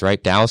grassy weeds,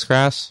 right? Dallas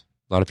grass.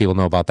 A lot of people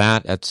know about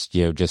that. That's,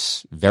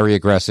 just very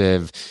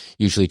aggressive.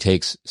 Usually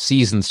takes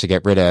seasons to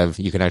get rid of.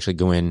 You can actually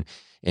go in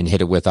and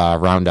hit it with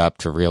Roundup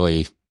to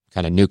really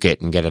kind of nuke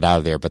it and get it out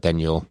of there. But then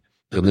you'll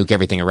nuke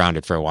everything around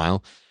it for a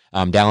while.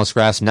 Dallas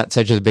grass,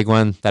 nutsedge is a big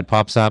one that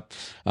pops up.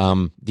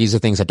 These are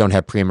things that don't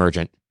have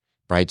pre-emergent.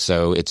 Right.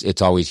 So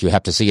it's always, you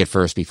have to see it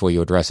first before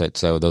you address it.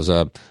 So those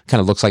kind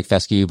of looks like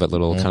fescue, but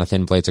little kind of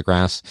thin blades of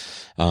grass.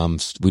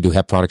 We do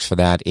have products for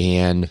that.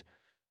 And,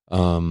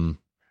 broom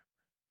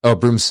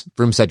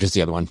sedge is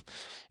the other one.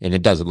 And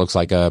it looks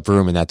like a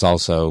broom, and that's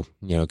also,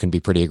 can be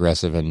pretty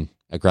aggressive and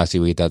a grassy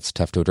weed that's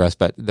tough to address,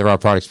 but there are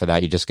products for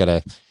that. You just got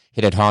to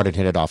hit it hard and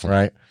hit it often.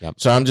 Right. Yep.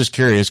 So I'm just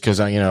curious because,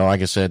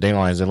 like I said,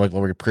 dandelions, they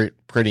look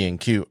pretty and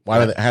cute.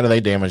 How do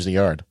they damage the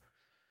yard?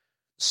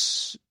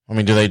 I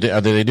mean, do they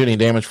do any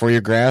damage for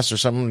your grass or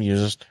something?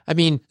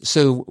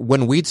 So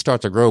when weeds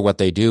start to grow, what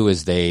they do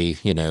is they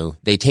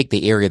take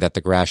the area that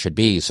the grass should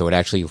be. So it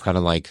actually kind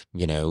of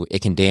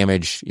it can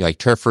damage like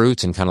turf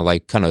roots and kind of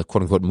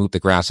quote unquote move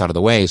the grass out of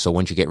the way. So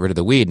once you get rid of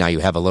the weed, now you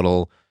have a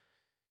little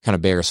kind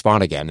of bare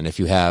spot again. And if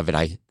you have,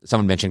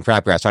 someone mentioned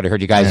crabgrass. I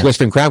heard you guys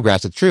whispering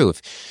crabgrass. It's true.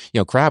 If,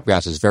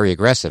 crabgrass is very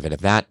aggressive. And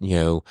if that,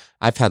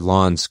 I've had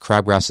lawns,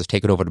 crabgrass has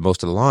taken over to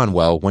most of the lawn.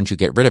 Well, once you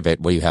get rid of it,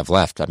 what do you have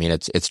left?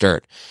 It's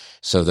dirt.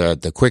 So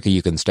the quicker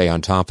you can stay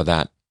on top of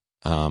that,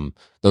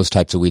 those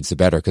types of weeds, the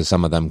better, because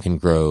some of them can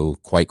grow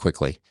quite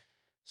quickly.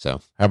 So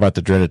how about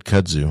the dreaded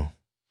kudzu?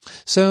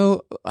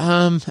 So,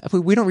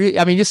 we don't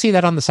really, you see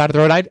that on the side of the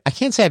road. I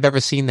can't say I've ever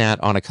seen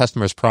that on a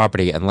customer's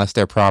property unless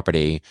their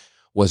property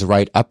was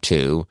right up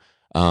to,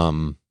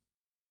 the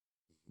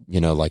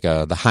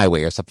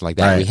highway or something like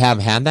that. Right. We have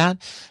had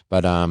that,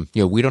 but,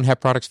 we don't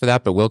have products for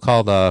that, but we'll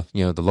call the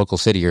local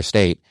city or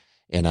state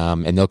and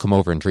they'll come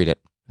over and treat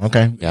it.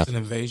 Okay. Yeah. It's an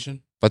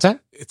invasion. What's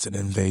that? It's an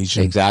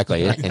invasion.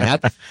 Exactly.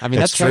 And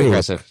that's very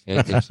aggressive.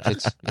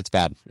 It's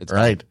bad. It's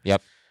right. Bad.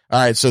 Yep. All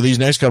right. So these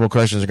next couple of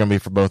questions are going to be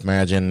for both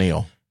Madge and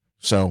Neal.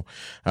 So,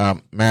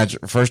 Madge,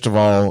 first of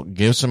all,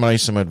 give somebody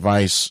some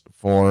advice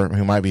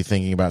who might be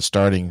thinking about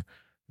starting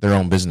their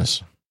own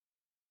business.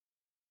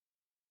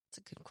 That's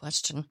a good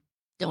question.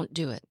 Don't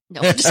do it.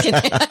 No, I'm just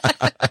kidding.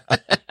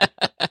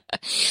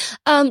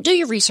 Do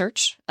your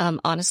research.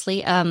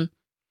 Honestly, when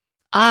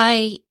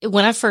I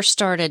first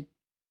started,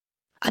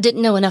 I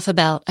didn't know enough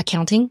about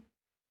accounting.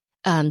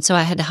 So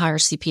I had to hire a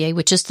CPA,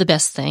 which is the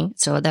best thing.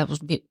 So that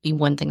would be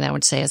one thing that I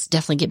would say is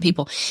definitely get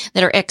people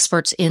that are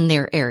experts in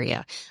their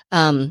area.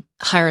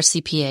 Hire a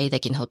CPA. They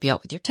can help you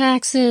out with your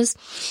taxes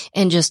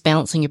and just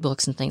balancing your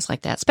books and things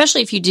like that.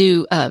 Especially if you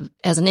do,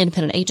 as an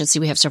independent agency,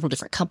 we have several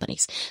different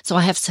companies. So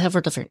I have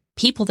several different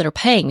people that are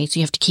paying me. So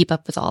you have to keep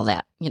up with all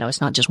that.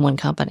 It's not just one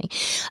company.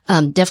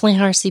 Definitely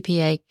hire a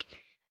CPA.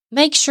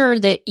 Make sure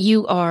that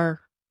you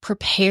are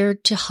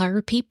prepared to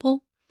hire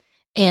people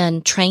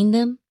and train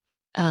them.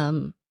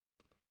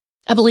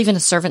 I believe in a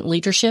servant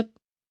leadership,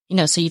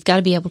 so you've got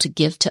to be able to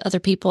give to other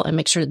people and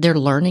make sure that they're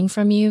learning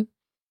from you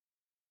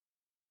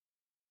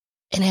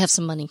and have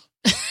some money.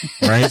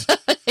 Right.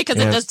 Because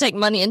it does take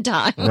money and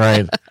time.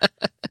 Right.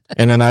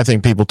 And then I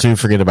think people too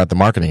forget about the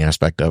marketing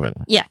aspect of it.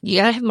 Yeah. You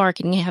got to have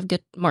marketing. You have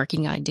good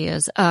marketing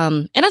ideas.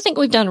 And I think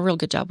we've done a real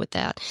good job with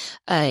that.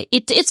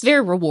 It's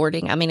very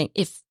rewarding. I mean,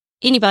 if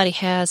anybody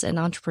has an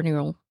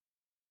entrepreneurial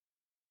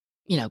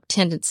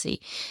tendency,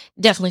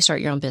 definitely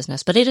start your own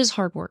business, but it is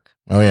hard work.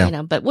 Oh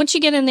yeah. But once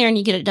you get in there and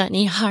you get it done and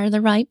you hire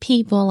the right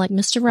people like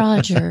Mr.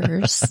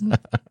 Rogers,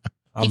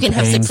 you can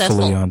have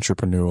successful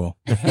entrepreneurial.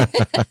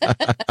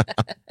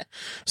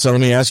 So let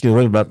me ask you a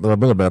little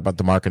bit about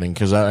the marketing.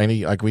 Cause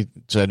like we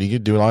said, you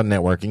do a lot of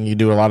networking, you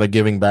do a lot of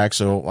giving back.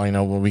 So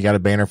we got a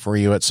banner for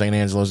you at St.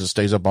 Angelo's that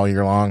stays up all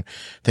year long,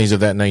 things of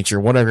that nature.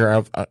 What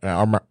are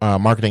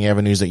marketing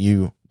avenues that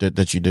you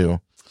do?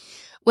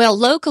 Well,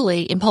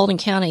 locally in Paulding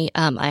County,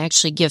 I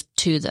actually give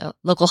to the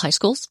local high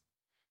schools.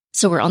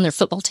 So we're on their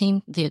football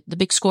team, the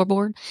big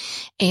scoreboard,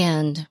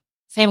 and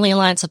Family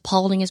Alliance of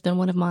Paulding has been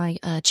one of my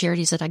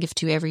charities that I give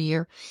to every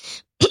year.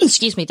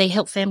 Excuse me. They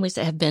help families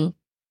that have been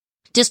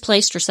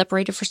displaced or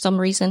separated for some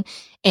reason,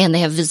 and they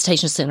have a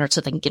visitation center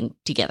so they can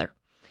get together.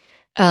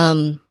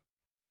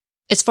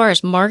 As far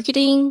as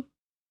marketing,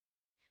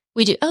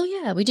 we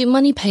do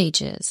money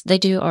pages. They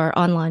do our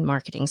online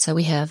marketing. So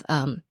we have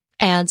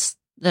ads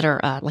that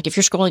are like if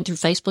you're scrolling through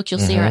Facebook, you'll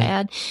see our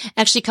ad.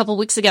 Actually, a couple of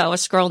weeks ago, I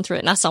was scrolling through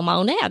it and I saw my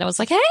own ad. I was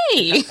like,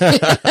 hey.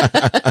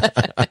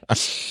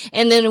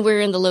 And then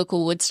we're in the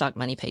local Woodstock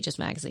Money Pages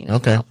magazine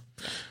as well.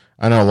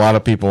 I know a lot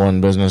of people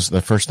in business,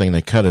 the first thing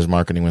they cut is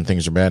marketing when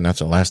things are bad, and that's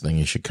the last thing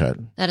you should cut.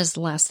 That is the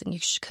last thing you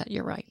should cut.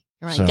 You're right.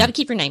 So, you got to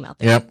keep your name out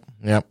there.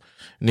 Yep.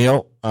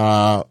 Neal,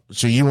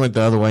 so you went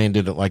the other way and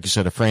did it, like you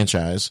said, a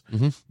franchise.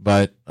 Mm-hmm.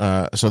 But,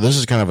 so this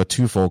is kind of a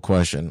twofold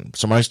question.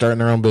 Somebody starting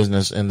their own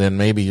business and then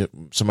maybe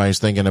somebody's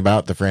thinking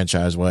about the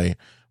franchise way.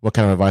 What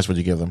kind of advice would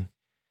you give them?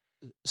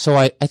 So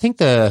I think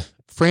the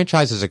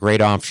franchise is a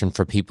great option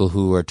for people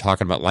who are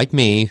talking about, like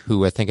me,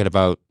 who are thinking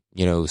about,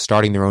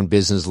 starting their own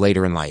business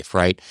later in life,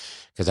 right?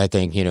 Because I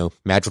think,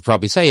 Madge would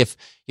probably say if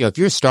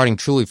you're starting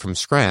truly from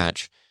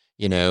scratch,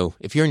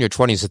 if you're in your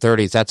 20s or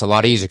 30s, that's a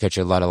lot easier because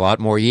you've got a lot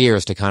more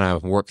years to kind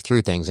of work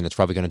through things, and it's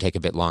probably going to take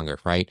a bit longer,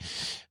 right?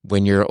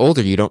 When you're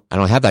older, I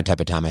don't have that type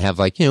of time. I have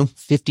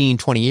 15,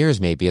 20 years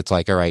maybe. It's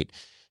like, all right.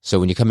 So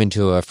when you come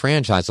into a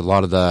franchise, a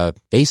lot of the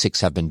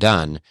basics have been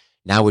done.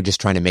 Now we're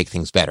just trying to make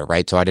things better,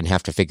 right? So I didn't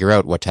have to figure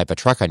out what type of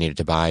truck I needed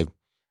to buy.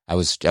 I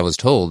was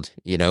told,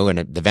 and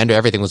the vendor,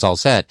 everything was all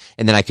set.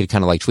 And then I could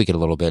kind of tweak it a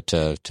little bit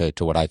to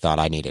what I thought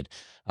I needed.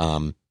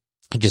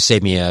 It just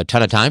saved me a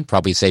ton of time,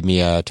 probably saved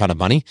me a ton of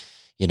money,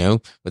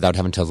 without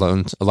having to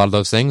learn a lot of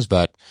those things.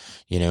 But,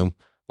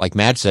 like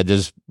Madge said,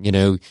 there's,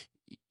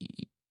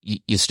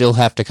 you still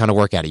have to kind of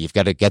work at it. You've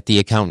got to get the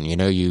accountant,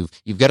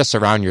 you've got to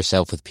surround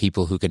yourself with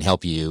people who can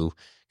help you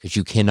because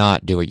you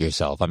cannot do it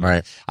yourself. I mean,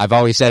 right. I've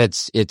always said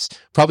it's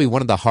probably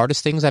one of the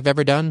hardest things I've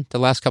ever done the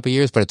last couple of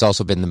years, but it's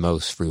also been the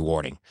most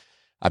rewarding.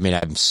 I mean,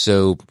 I'm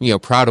so,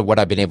 proud of what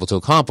I've been able to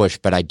accomplish,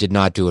 but I did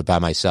not do it by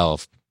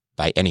myself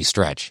by any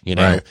stretch,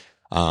 Right.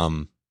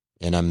 And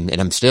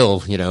I'm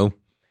still,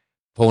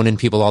 pulling in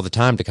people all the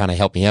time to kind of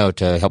help me out,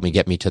 to help me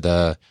get me to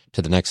the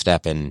next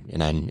step. And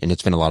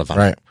it's been a lot of fun.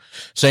 Right.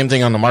 Same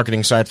thing on the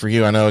marketing side for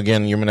you. I know,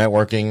 again, you're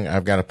networking.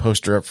 I've got a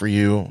poster up for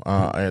you,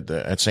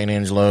 at St.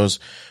 Angelo's.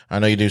 I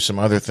know you do some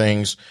other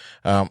things.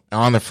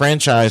 On the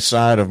franchise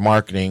side of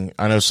marketing,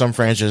 I know some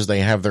franchises, they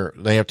have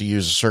to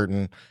use a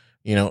certain,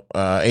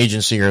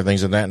 agency or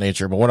things of that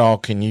nature, but what all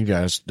can you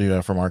guys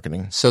do for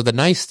marketing? So the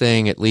nice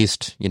thing, at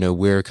least,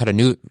 we're kind of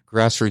new,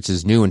 GrassRoots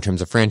is new in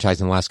terms of franchising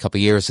in the last couple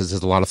of years, is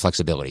there's a lot of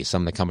flexibility.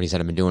 Some of the companies that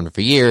have been doing it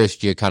for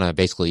years, you're kind of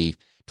basically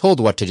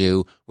told what to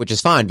do, which is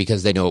fine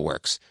because they know it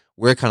works.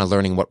 We're kind of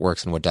learning what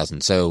works and what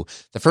doesn't. So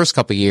the first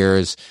couple of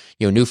years,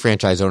 new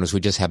franchise owners, we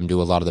just have them do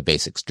a lot of the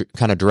basics,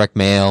 kind of direct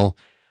mail,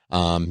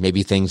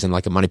 maybe things in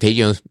like a money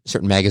page,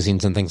 certain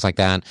magazines and things like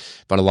that.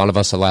 But a lot of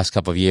us the last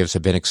couple of years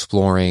have been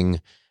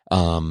exploring a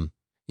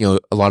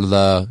lot of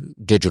the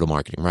digital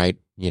marketing, right?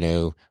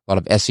 A lot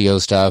of SEO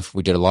stuff.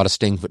 We did a lot of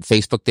things with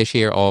Facebook this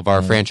year. All of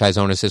our franchise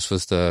owners, this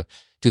was the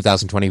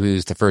 2020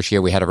 was the first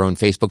year we had our own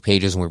Facebook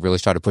pages, and we really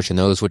started pushing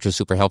those, which was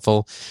super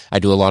helpful. I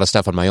do a lot of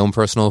stuff on my own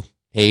personal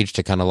page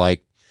to kind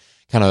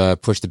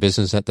of push the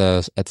business at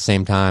the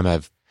same time.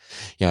 I've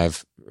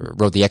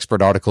wrote the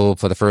expert article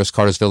for the first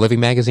Cartersville Living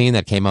magazine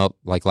that came out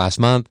last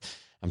month.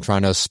 I'm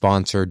trying to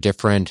sponsor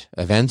different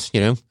events,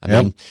 I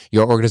mean,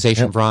 your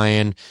organization,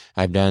 Brian,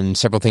 I've done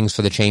several things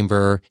for the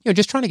chamber,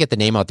 just trying to get the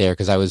name out there.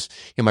 Cause I was,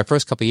 my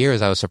first couple of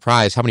years, I was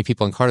surprised how many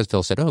people in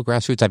Cartersville said, oh,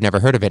 GrassRoots, I've never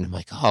heard of it. And I'm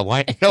like, oh,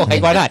 why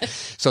not?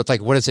 So it's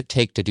like, what does it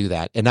take to do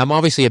that? And I'm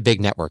obviously a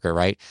big networker,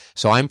 right?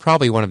 So I'm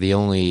probably one of the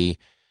only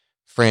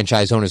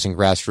franchise owners in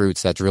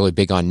GrassRoots that's really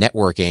big on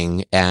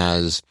networking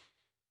as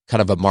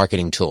kind of a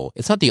marketing tool.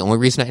 It's not the only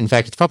reason. In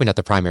fact, it's probably not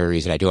the primary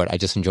reason I do it. I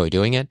just enjoy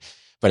doing it.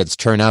 But it's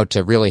turned out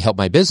to really help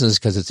my business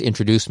because it's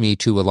introduced me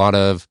to a lot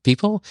of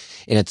people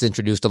and it's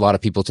introduced a lot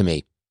of people to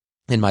me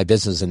in my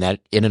business. And that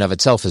in and of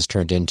itself has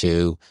turned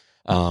into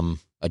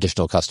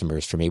additional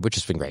customers for me, which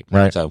has been great.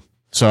 Right.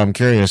 So I'm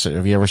curious,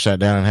 have you ever sat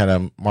down and had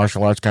a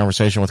martial arts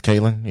conversation with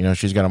Caitlin?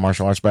 She's got a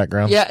martial arts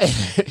background. Yeah.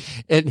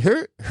 And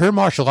her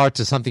martial arts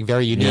is something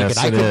very unique.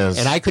 Yes,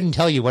 and I couldn't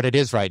tell you what it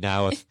is right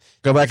now.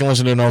 Go back and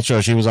listen to an old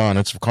show she was on.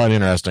 It's quite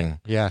interesting.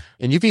 Yeah.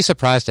 And you'd be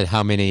surprised at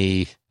how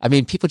many,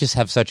 people just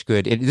have such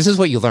good, this is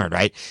what you learn,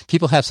 right?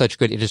 People have such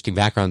good, interesting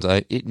backgrounds.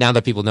 Now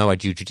that people know I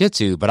do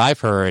jiu-jitsu, but I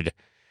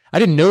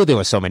didn't know there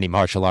were so many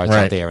martial arts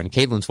out there. And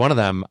Caitlin's one of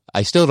them.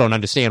 I still don't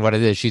understand what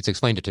it is. She's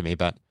explained it to me,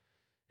 but.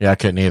 Yeah, I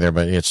couldn't either,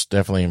 but it's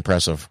definitely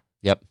impressive.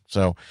 Yep.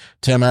 So,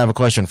 Tim, I have a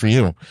question for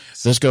you.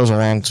 This goes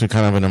along to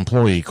kind of an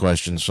employee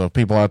question. So,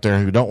 people out there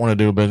who don't want to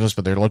do business,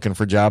 but they're looking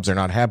for jobs, they're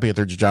not happy at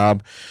their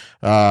job.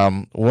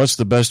 What's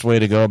the best way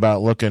to go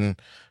about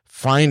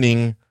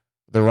finding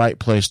the right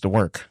place to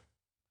work?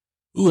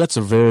 Ooh, that's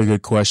a very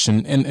good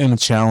question and a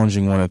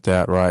challenging one at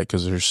that, right?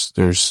 Because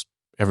there's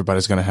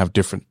everybody's going to have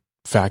different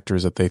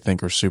factors that they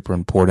think are super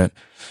important.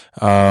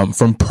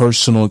 From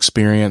personal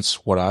experience,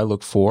 what I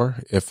look for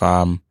if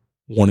I'm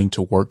wanting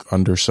to work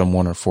under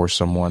someone or for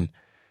someone.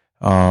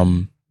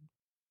 Number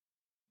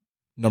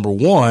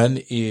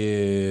one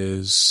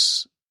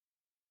is,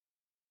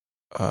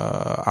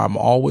 I'm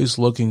always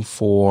looking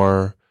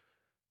for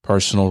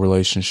personal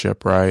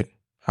relationship, right?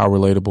 How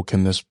relatable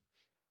can this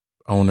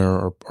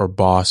owner or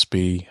boss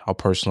be? How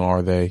personal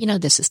are they?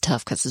 This is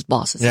tough because his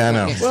boss is. Yeah, I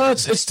know. Well,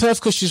 it's tough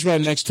because she's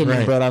right next to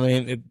me, but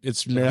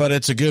but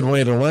it's a good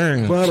way to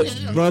learn.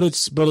 But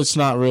it's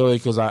not really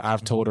because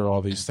I've told her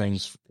all these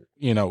things.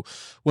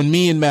 When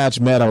me and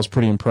Madge met, I was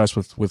pretty impressed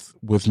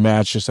with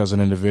Madge just as an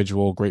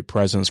individual, great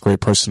presence,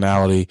 great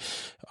personality.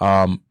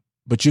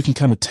 But you can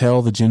kind of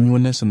tell the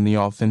genuineness and the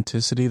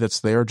authenticity that's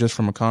there just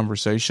from a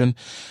conversation.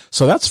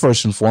 So that's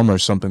first and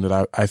foremost something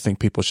that I think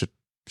people should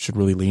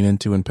really lean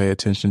into and pay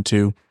attention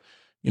to.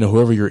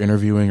 Whoever you're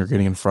interviewing or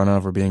getting in front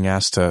of or being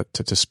asked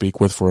to speak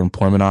with for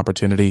employment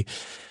opportunity,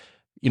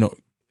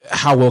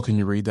 how well can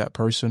you read that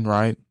person,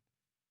 right?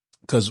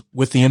 Because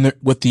with the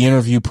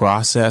interview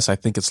process, I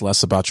think it's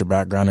less about your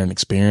background and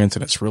experience,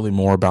 and it's really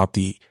more about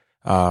the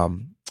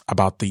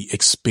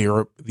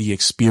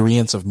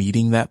experience of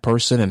meeting that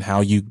person and how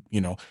you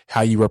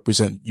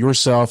represent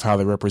yourself, how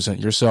they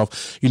represent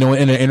yourself. In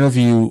an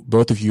interview,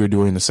 both of you are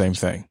doing the same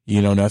thing.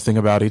 You know nothing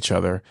about each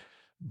other,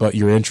 but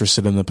you're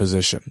interested in the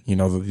position.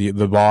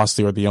 The boss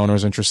or the owner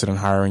is interested in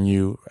hiring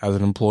you as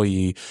an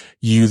employee.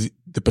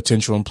 The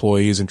potential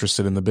employee is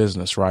interested in the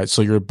business, right?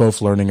 So you're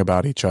both learning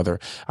about each other.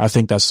 I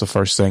think that's the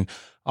first thing.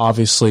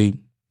 Obviously,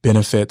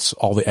 benefits,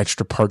 all the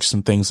extra perks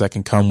and things that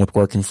can come with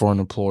working for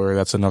an employer.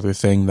 That's another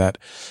thing that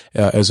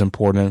is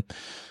important.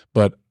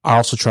 But I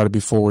also try to be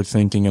forward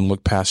thinking and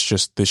look past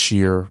just this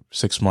year,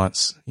 6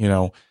 months.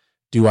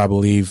 Do I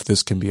believe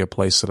this can be a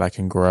place that I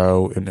can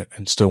grow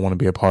and still want to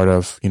be a part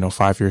of,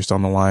 5 years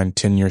down the line,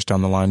 10 years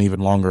down the line, even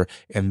longer?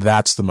 And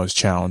that's the most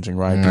challenging,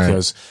 right?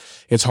 Because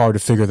it's hard to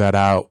figure that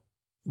out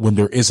when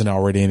there isn't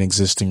already an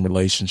existing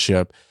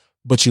relationship,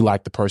 but you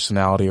like the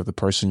personality of the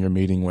person you're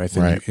meeting with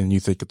and you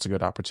think it's a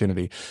good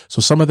opportunity.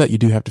 So some of that you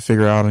do have to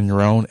figure out on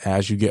your own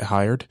as you get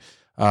hired.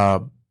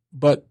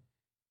 But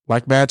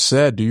like Madge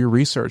said, do your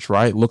research,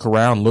 right? Look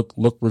around,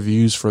 look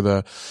reviews for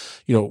the,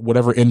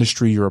 whatever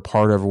industry you're a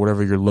part of or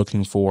whatever you're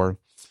looking for.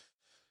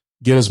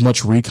 Get as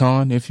much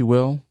recon, if you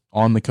will,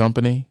 on the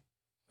company,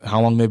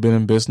 how long they've been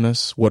in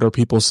business, what are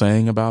people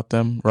saying about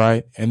them,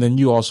 right? And then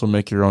you also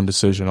make your own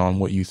decision on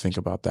what you think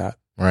about that,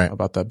 right?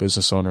 About that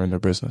business owner and their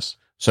business.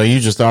 So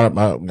you just thought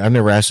about, I've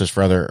never asked this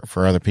for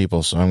other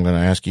people, so I'm going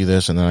to ask you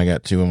this, and then I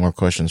got two more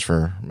questions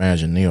for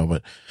Madge and Neal.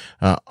 But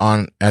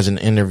as an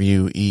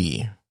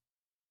interviewee,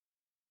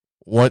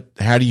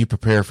 how do you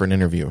prepare for an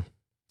interview?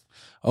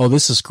 Oh,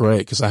 this is great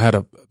because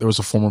there was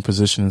a former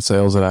position in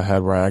sales that I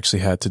had where I actually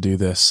had to do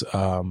this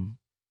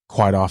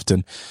quite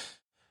often.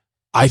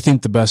 I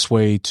think the best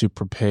way to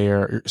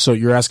prepare. So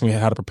you're asking me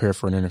how to prepare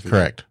for an interview,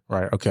 correct?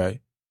 Right. Okay.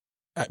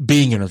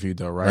 Being interviewed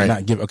though,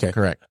 right? Okay.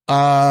 Correct.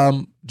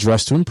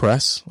 Dress to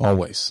impress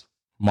always.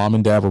 Mom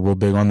and dad were real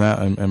big on that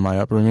and my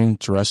upbringing.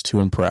 Dress to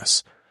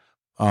impress.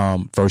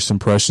 First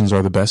impressions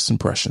are the best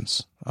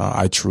impressions.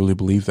 I truly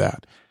believe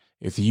that.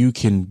 If you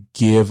can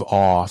give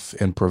off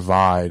and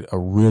provide a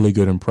really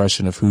good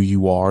impression of who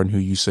you are and who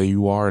you say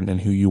you are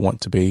and who you want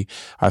to be,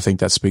 I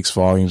think that speaks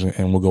volumes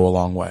and will go a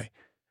long way.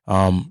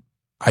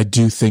 I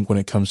do think when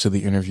it comes to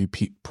the interview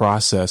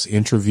process,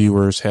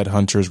 interviewers,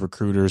 headhunters,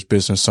 recruiters,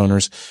 business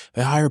owners,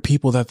 they hire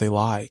people that they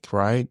like,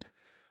 right?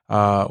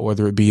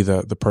 whether it be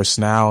the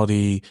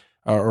personality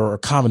or a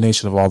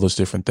combination of all those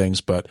different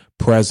things, but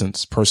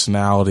presence,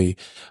 personality,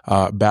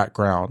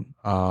 background,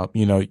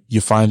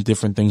 you find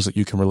different things that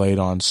you can relate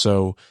on.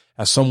 So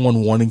as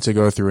someone wanting to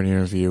go through an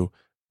interview,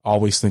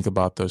 always think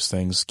about those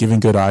things, giving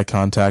good eye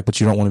contact,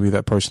 but you don't want to be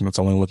that person that's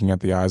only looking at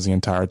the eyes the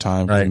entire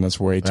time. Right. And that's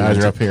way too, eyes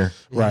are up here.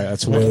 Right.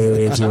 That's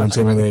way too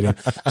intimidating.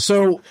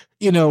 So,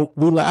 we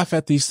laugh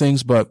at these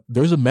things, but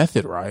there's a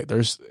method, right?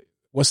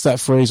 What's that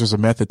phrase? There's a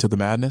method to the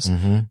madness.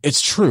 Mm-hmm.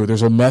 It's true.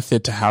 There's a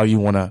method to how you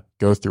want to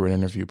go through an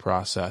interview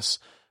process.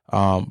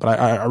 But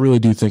I really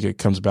do think it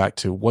comes back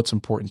to what's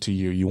important to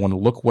you. You want to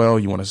look well.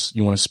 You want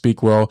to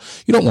speak well.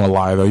 You don't want to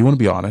lie though. You want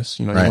to be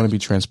honest. You want to be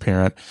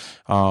transparent.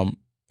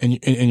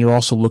 And you're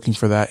also looking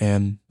for that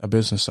in a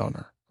business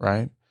owner,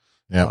 right?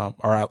 Yeah.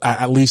 Or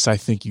at least I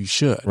think you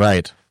should.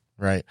 Right.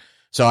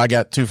 So I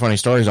got two funny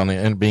stories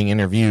on being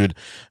interviewed.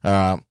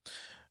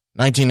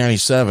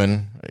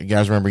 1997, you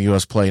guys remember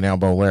US Play, now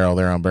Bolero,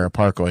 there on Bear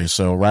Parkway.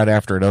 So right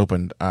after it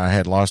opened, I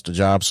had lost a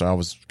job. So I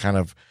was kind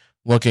of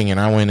looking, and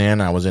I went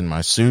in, I was in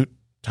my suit,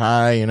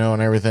 tie, and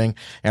everything.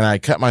 And I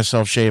cut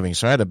myself shaving.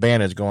 So I had a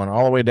bandage going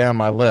all the way down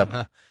my lip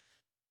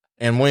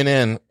and went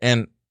in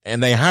and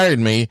they hired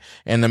me.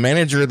 And the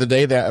manager, the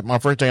day that my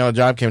first day on the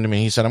job, came to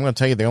me. He said, "I'm going to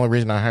tell you the only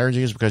reason I hired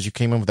you is because you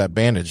came in with that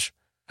bandage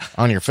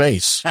on your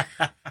face."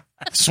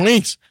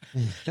 Sweet.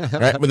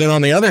 Right. But then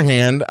on the other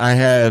hand, I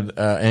had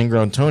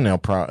ingrown toenail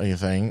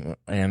thing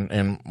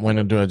and went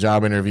into a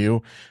job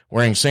interview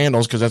wearing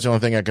sandals because that's the only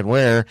thing I could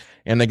wear.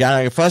 And the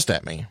guy fussed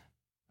at me.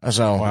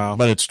 So, wow.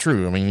 But it's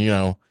true. I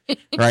mean,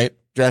 right.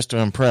 Dressed to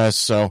impress.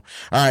 So, all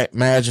right,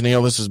 Madge and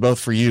Neal, this is both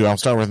for you. I'll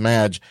start with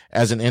Madge.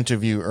 As an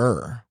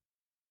interviewer,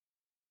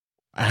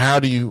 how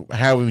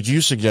would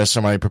you suggest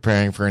somebody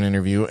preparing for an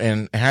interview?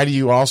 And how do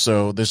you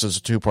also, this is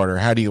a two-parter,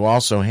 how do you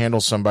also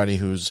handle somebody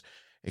who's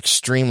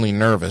extremely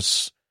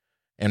nervous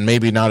and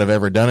maybe not have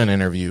ever done an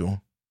interview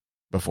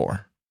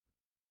before?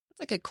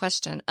 That's a good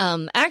question.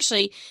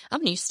 Actually, I'm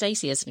going to use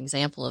Stacy as an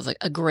example of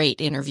a great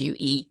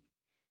interviewee.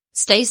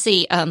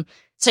 Stacy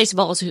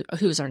Balls,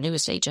 who's our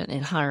newest agent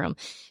in Hiram,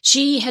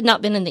 she had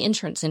not been in the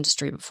insurance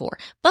industry before,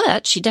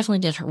 but she definitely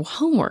did her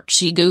homework.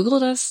 She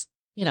Googled us,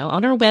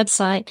 on our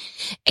website,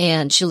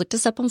 and she looked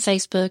us up on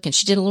Facebook, and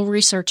she did a little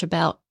research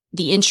about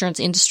the insurance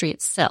industry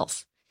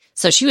itself.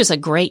 So she was a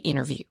great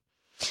interviewee,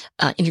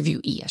 I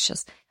should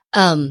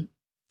say.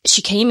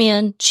 She came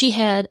in, she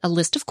had a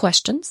list of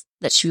questions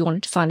that she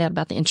wanted to find out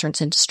about the insurance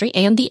industry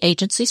and the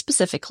agency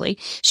specifically.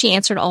 She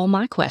answered all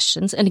my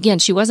questions. And again,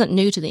 she wasn't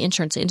new to the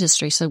insurance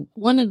industry. So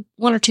one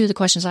or two of the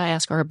questions I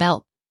asked are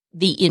about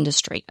the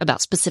industry,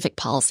 about specific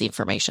policy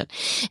information.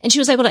 And she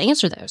was able to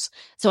answer those.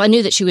 So I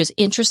knew that she was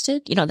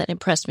interested. That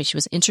impressed me. She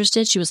was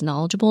interested. She was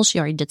knowledgeable. She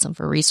already did some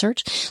for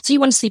research. So you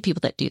want to see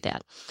people that do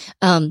that.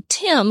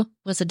 Tim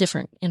was a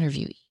different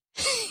interviewee.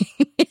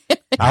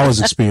 I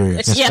was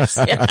experienced. Yes.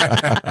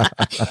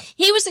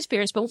 He was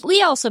experienced, but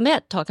we also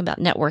met talking about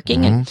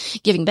networking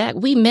and giving back.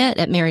 We met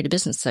at Married to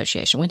Business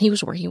Association when he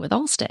was working with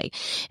Allstate,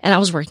 and I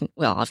was working,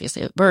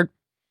 obviously at Byrd.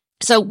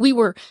 So we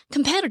were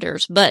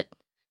competitors, but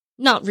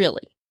not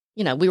really.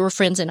 We were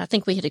friends, and I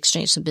think we had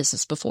exchanged some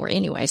business before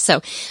anyway.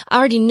 So I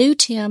already knew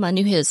Tim. I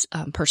knew his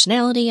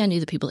personality. I knew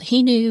the people that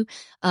he knew.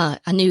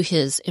 I knew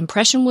his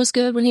impression was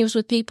good when he was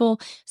with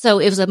people. So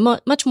it was a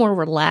much more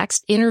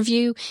relaxed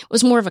interview. It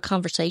was more of a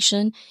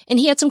conversation, and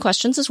he had some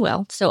questions as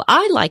well. So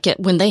I like it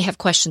when they have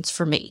questions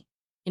for me,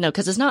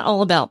 because it's not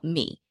all about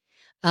me.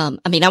 I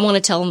want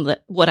to tell them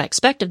what I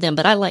expect of them,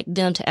 but I like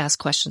them to ask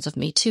questions of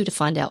me too, to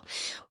find out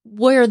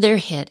where their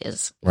head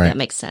is. If that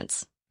makes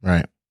sense.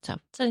 Right. So,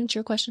 does that answer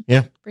your question?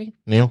 Yeah.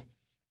 Neal?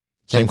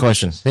 Same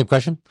question.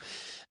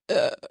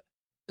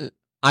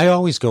 I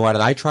always go out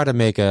and I try to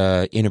make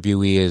a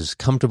interviewee as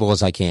comfortable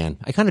as I can.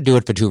 I kind of do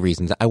it for two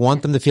reasons. I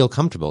want them to feel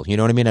comfortable. You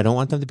know what I mean? I don't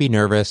want them to be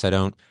nervous.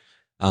 But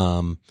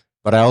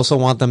I also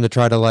want them to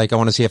try to I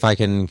want to see if I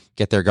can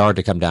get their guard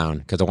to come down,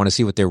 because I want to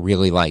see what they're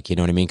really like. You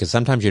know what I mean? Because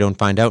sometimes you don't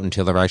find out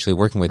until they're actually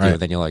working with you.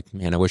 And then you're like,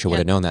 man, I wish I would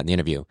have known that in the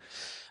interview.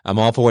 I'm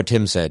all for what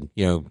Tim said.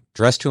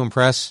 Dress to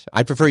impress.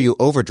 I'd prefer you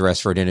overdress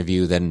for an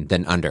interview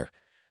than under.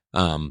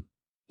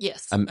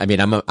 Yes.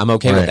 I'm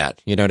okay with that.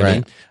 You know what I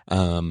mean?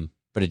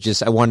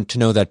 But I want to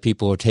know that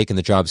people are taking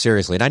the job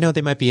seriously. And I know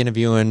they might be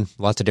interviewing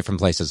lots of different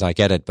places. I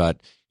get it.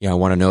 But, I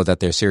want to know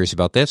that they're serious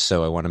about this.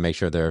 So I want to make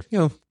sure they're,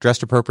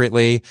 dressed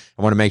appropriately.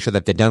 I want to make sure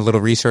that they've done a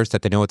little research,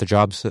 that they know what the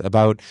job's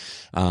about.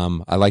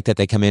 I like that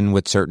they come in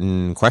with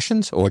certain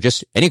questions, or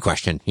just any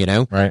question,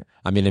 Right.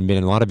 I've been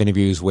in a lot of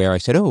interviews where I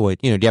said, do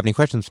you have any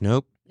questions?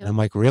 Nope. And I'm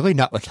like, really?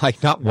 Not one?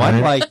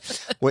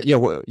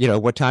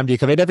 What time do you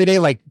come in every day?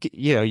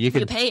 You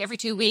could pay every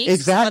 2 weeks.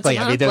 Exactly.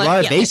 There are a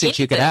lot of basics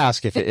you could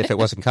ask if it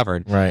wasn't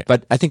covered. Right.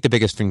 But I think the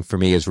biggest thing for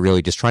me is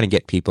really just trying to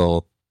get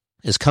people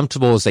as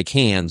comfortable as they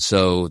can,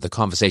 so the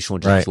conversation will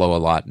just flow a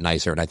lot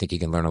nicer, and I think you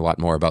can learn a lot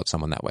more about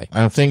someone that way.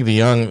 I think the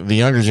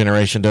younger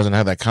generation doesn't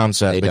have that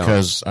concept,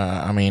 because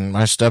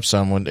my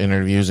stepson went to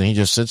interviews and he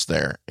just sits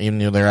there, even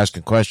though they're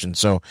asking questions.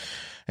 So,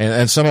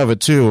 and some of it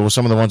too,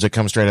 some of the ones that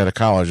come straight out of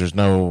college, there's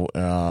no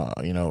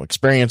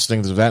experience,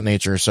 things of that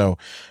nature. So,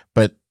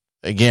 but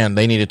again,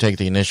 they need to take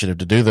the initiative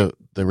to do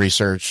the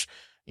research,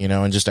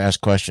 and just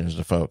ask questions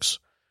to folks.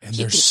 And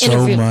there's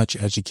so much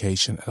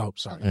education. Oh,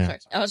 sorry. Yeah.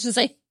 I was going to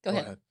say, go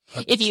ahead.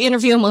 If you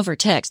interview them over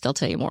text, they'll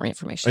tell you more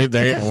information.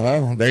 There you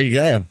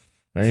go.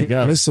 There you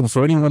go. Listen,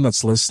 for anyone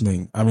that's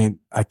listening, I mean,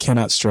 I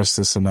cannot stress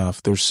this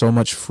enough. There's so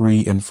much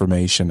free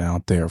information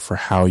out there for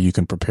how you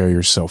can prepare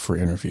yourself for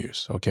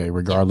interviews. Okay.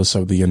 Regardless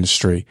of the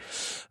industry,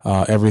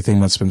 everything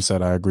that's been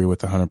said, I agree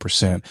with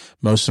 100%.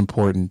 Most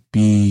important,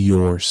 be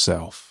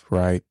yourself,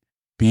 right?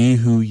 Be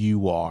who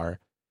you are.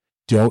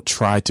 Don't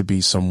try to be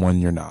someone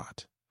you're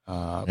not.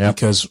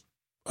 Because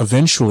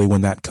eventually when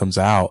that comes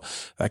out,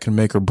 that can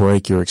make or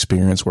break your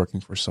experience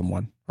working for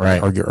someone,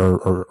 right?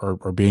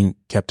 Or being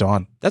kept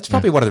on. That's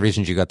probably one of the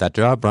reasons you got that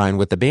job, Brian,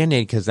 with the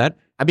Band-Aid. Cause I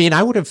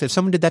would have, if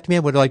someone did that to me, I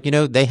would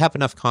have they have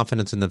enough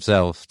confidence in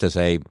themselves to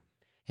say,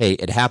 hey,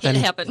 it happened.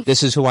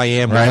 This is who I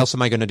am. What else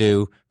am I going to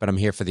do? But I'm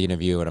here for the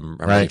interview and I'm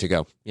ready to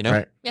go,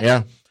 Right.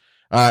 Yeah.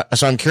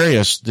 So I'm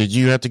curious, did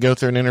you have to go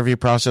through an interview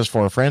process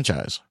for a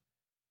franchise?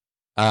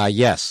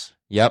 Yes.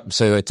 Yep.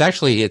 So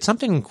it's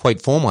something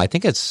quite formal. I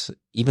think it's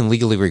even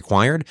legally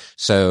required.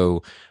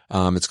 So,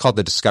 it's called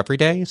the Discovery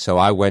Day. So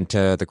I went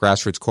to the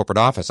GrassRoots corporate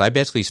office. I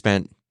basically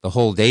spent the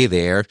whole day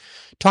there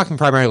talking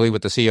primarily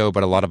with the CEO,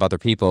 but a lot of other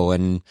people.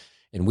 And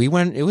we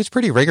went, it was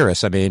pretty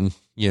rigorous. I mean,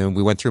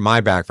 we went through my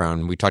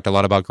background. We talked a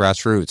lot about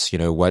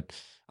GrassRoots, what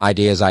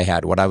ideas I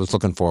had, what I was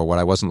looking for, what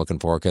I wasn't looking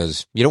for,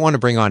 because you don't want to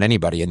bring on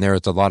anybody. And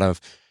there's a lot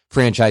of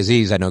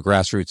franchisees I know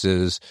GrassRoots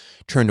is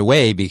turned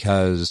away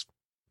because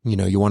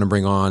you want to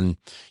bring on,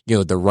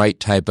 the right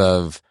type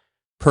of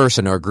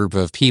person or group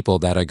of people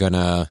that are going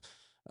to,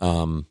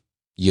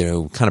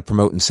 kind of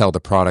promote and sell the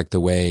product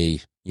the way,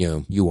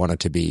 you want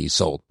it to be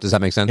sold. Does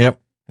that make sense?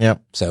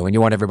 Yep. So, and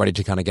you want everybody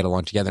to kind of get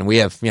along together. And we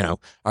have,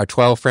 our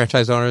 12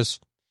 franchise owners.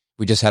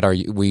 We just had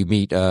we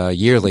meet,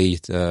 yearly,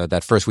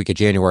 that first week of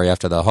January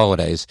after the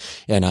holidays.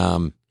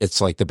 And,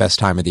 it's like the best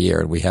time of the year.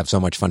 And we have so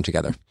much fun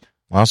together.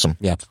 Awesome.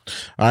 Yeah.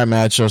 All right,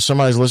 Madge. So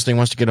somebody's listening,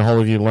 wants to get a hold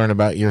of you, learn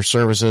about your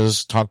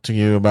services, talk to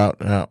you about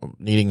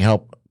needing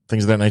help,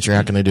 things of that nature.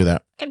 How can they do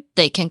that?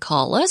 They can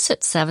call us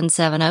at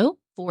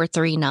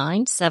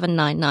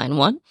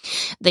 770-439-7991.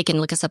 They can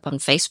look us up on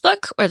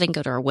Facebook, or they can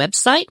go to our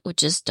website,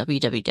 which is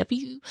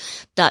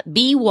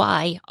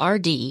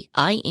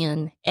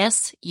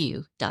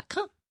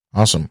www.byrd.insu.com.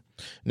 Awesome.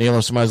 Neal,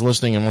 if somebody's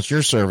listening and wants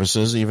your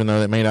services, even though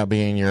they may not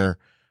be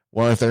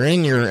if they're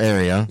in your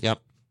area. Yep.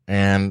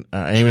 And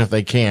even if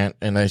they can't,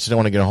 and they still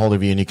want to get a hold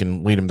of you, and you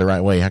can lead them the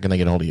right way, how can they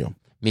get a hold of you?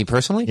 Me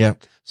personally? Yeah.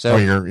 So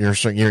or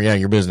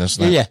your business.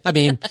 Yeah. I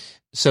mean,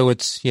 so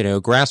it's,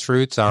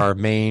 GrassRoots, our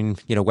main,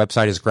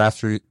 website is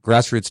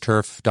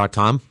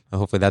GrassRootsTurf.com.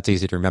 Hopefully that's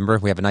easy to remember.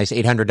 We have a nice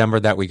 800 number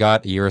that we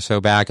got a year or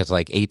so back. It's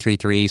like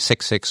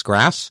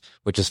 833-66-GRASS,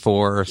 which is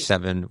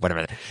 47,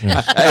 whatever.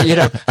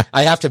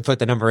 I have to put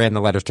the number and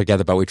the letters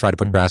together, but we try to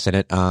put grass in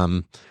it.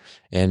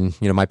 And,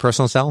 my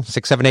personal cell,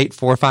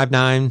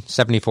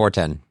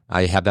 678-459-7410.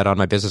 I have that on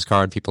my business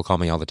card. People call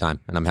me all the time,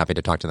 and I'm happy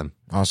to talk to them.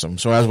 Awesome.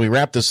 So as we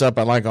wrap this up,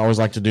 I always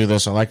like to do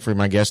this. I like for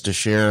my guests to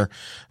share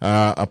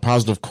a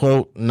positive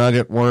quote,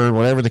 nugget, word,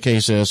 whatever the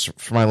case is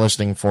for my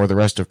listening for the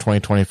rest of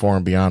 2024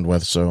 and beyond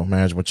with. So,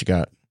 Madge, what you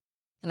got?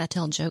 Can I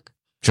tell a joke?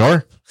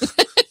 Sure.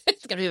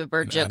 It's going to be a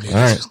bird joke. All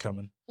right.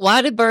 Coming.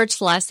 Why do birds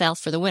fly south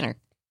for the winter?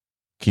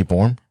 Keep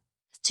warm.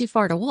 It's too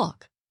far to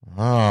walk.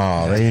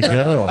 Oh, there you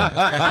go.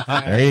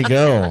 There you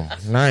go.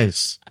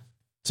 Nice.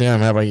 Tim,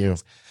 how about you?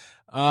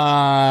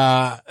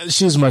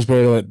 She's much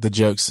better at the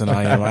jokes than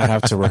I am. I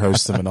have to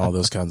rehearse them and all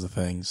those kinds of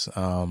things.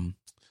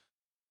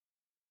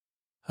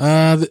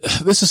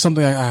 This is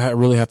something I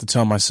really have to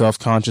tell myself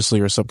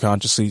consciously or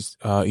subconsciously,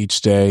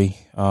 each day.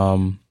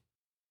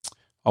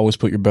 Always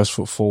put your best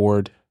foot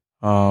forward.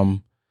 I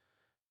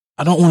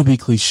don't want to be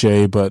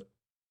cliche, but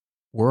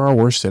we're our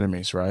worst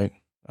enemies, right?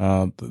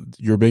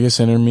 Your biggest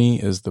enemy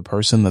is the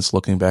person that's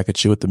looking back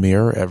at you at the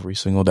mirror every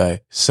single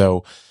day.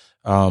 So,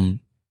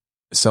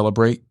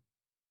 celebrate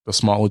the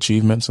small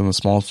achievements and the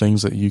small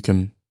things that you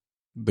can,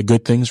 the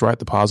good things, right?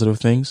 The positive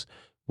things,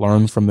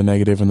 learn from the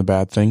negative and the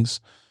bad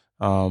things.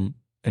 And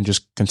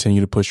just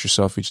continue to push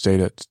yourself each day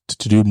to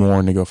do more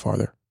and to go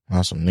farther.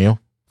 Awesome. Neal?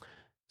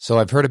 So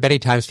I've heard it many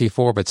times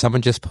before, but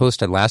someone just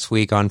posted last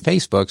week on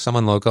Facebook,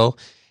 someone local,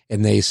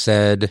 and they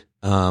said,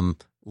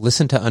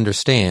 listen to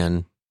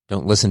understand,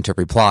 don't listen to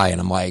reply. And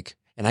I'm like,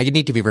 and I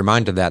need to be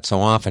reminded of that so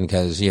often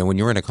because, when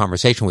you're in a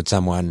conversation with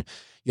someone,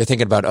 you're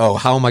thinking about,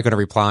 how am I going to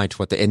reply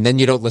to and then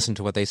you don't listen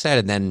to what they said,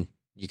 and then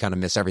you kind of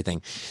miss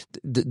everything.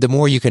 The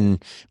more you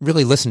can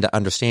really listen to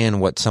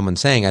understand what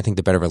someone's saying, I think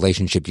the better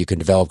relationship you can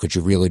develop because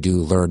you really do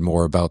learn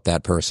more about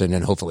that person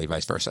and hopefully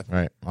vice versa.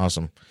 Right.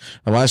 Awesome.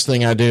 The last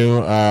thing I do,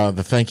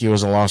 the thank you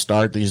is a lost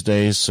art these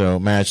days. So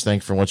Madge,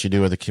 thanks for what you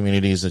do with the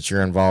communities that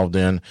you're involved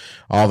in,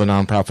 all the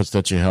nonprofits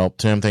that you help.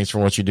 Tim, thanks for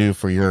what you do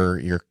for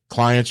your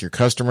clients, your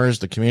customers,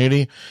 the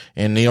community.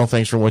 And Neal,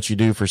 thanks for what you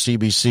do for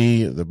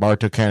CBC, the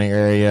Bartow County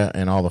area,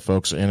 and all the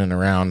folks in and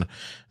around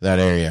that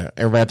area.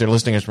 Everybody out there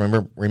listening,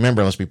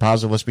 remember, let's be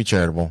positive, let's be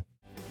charitable.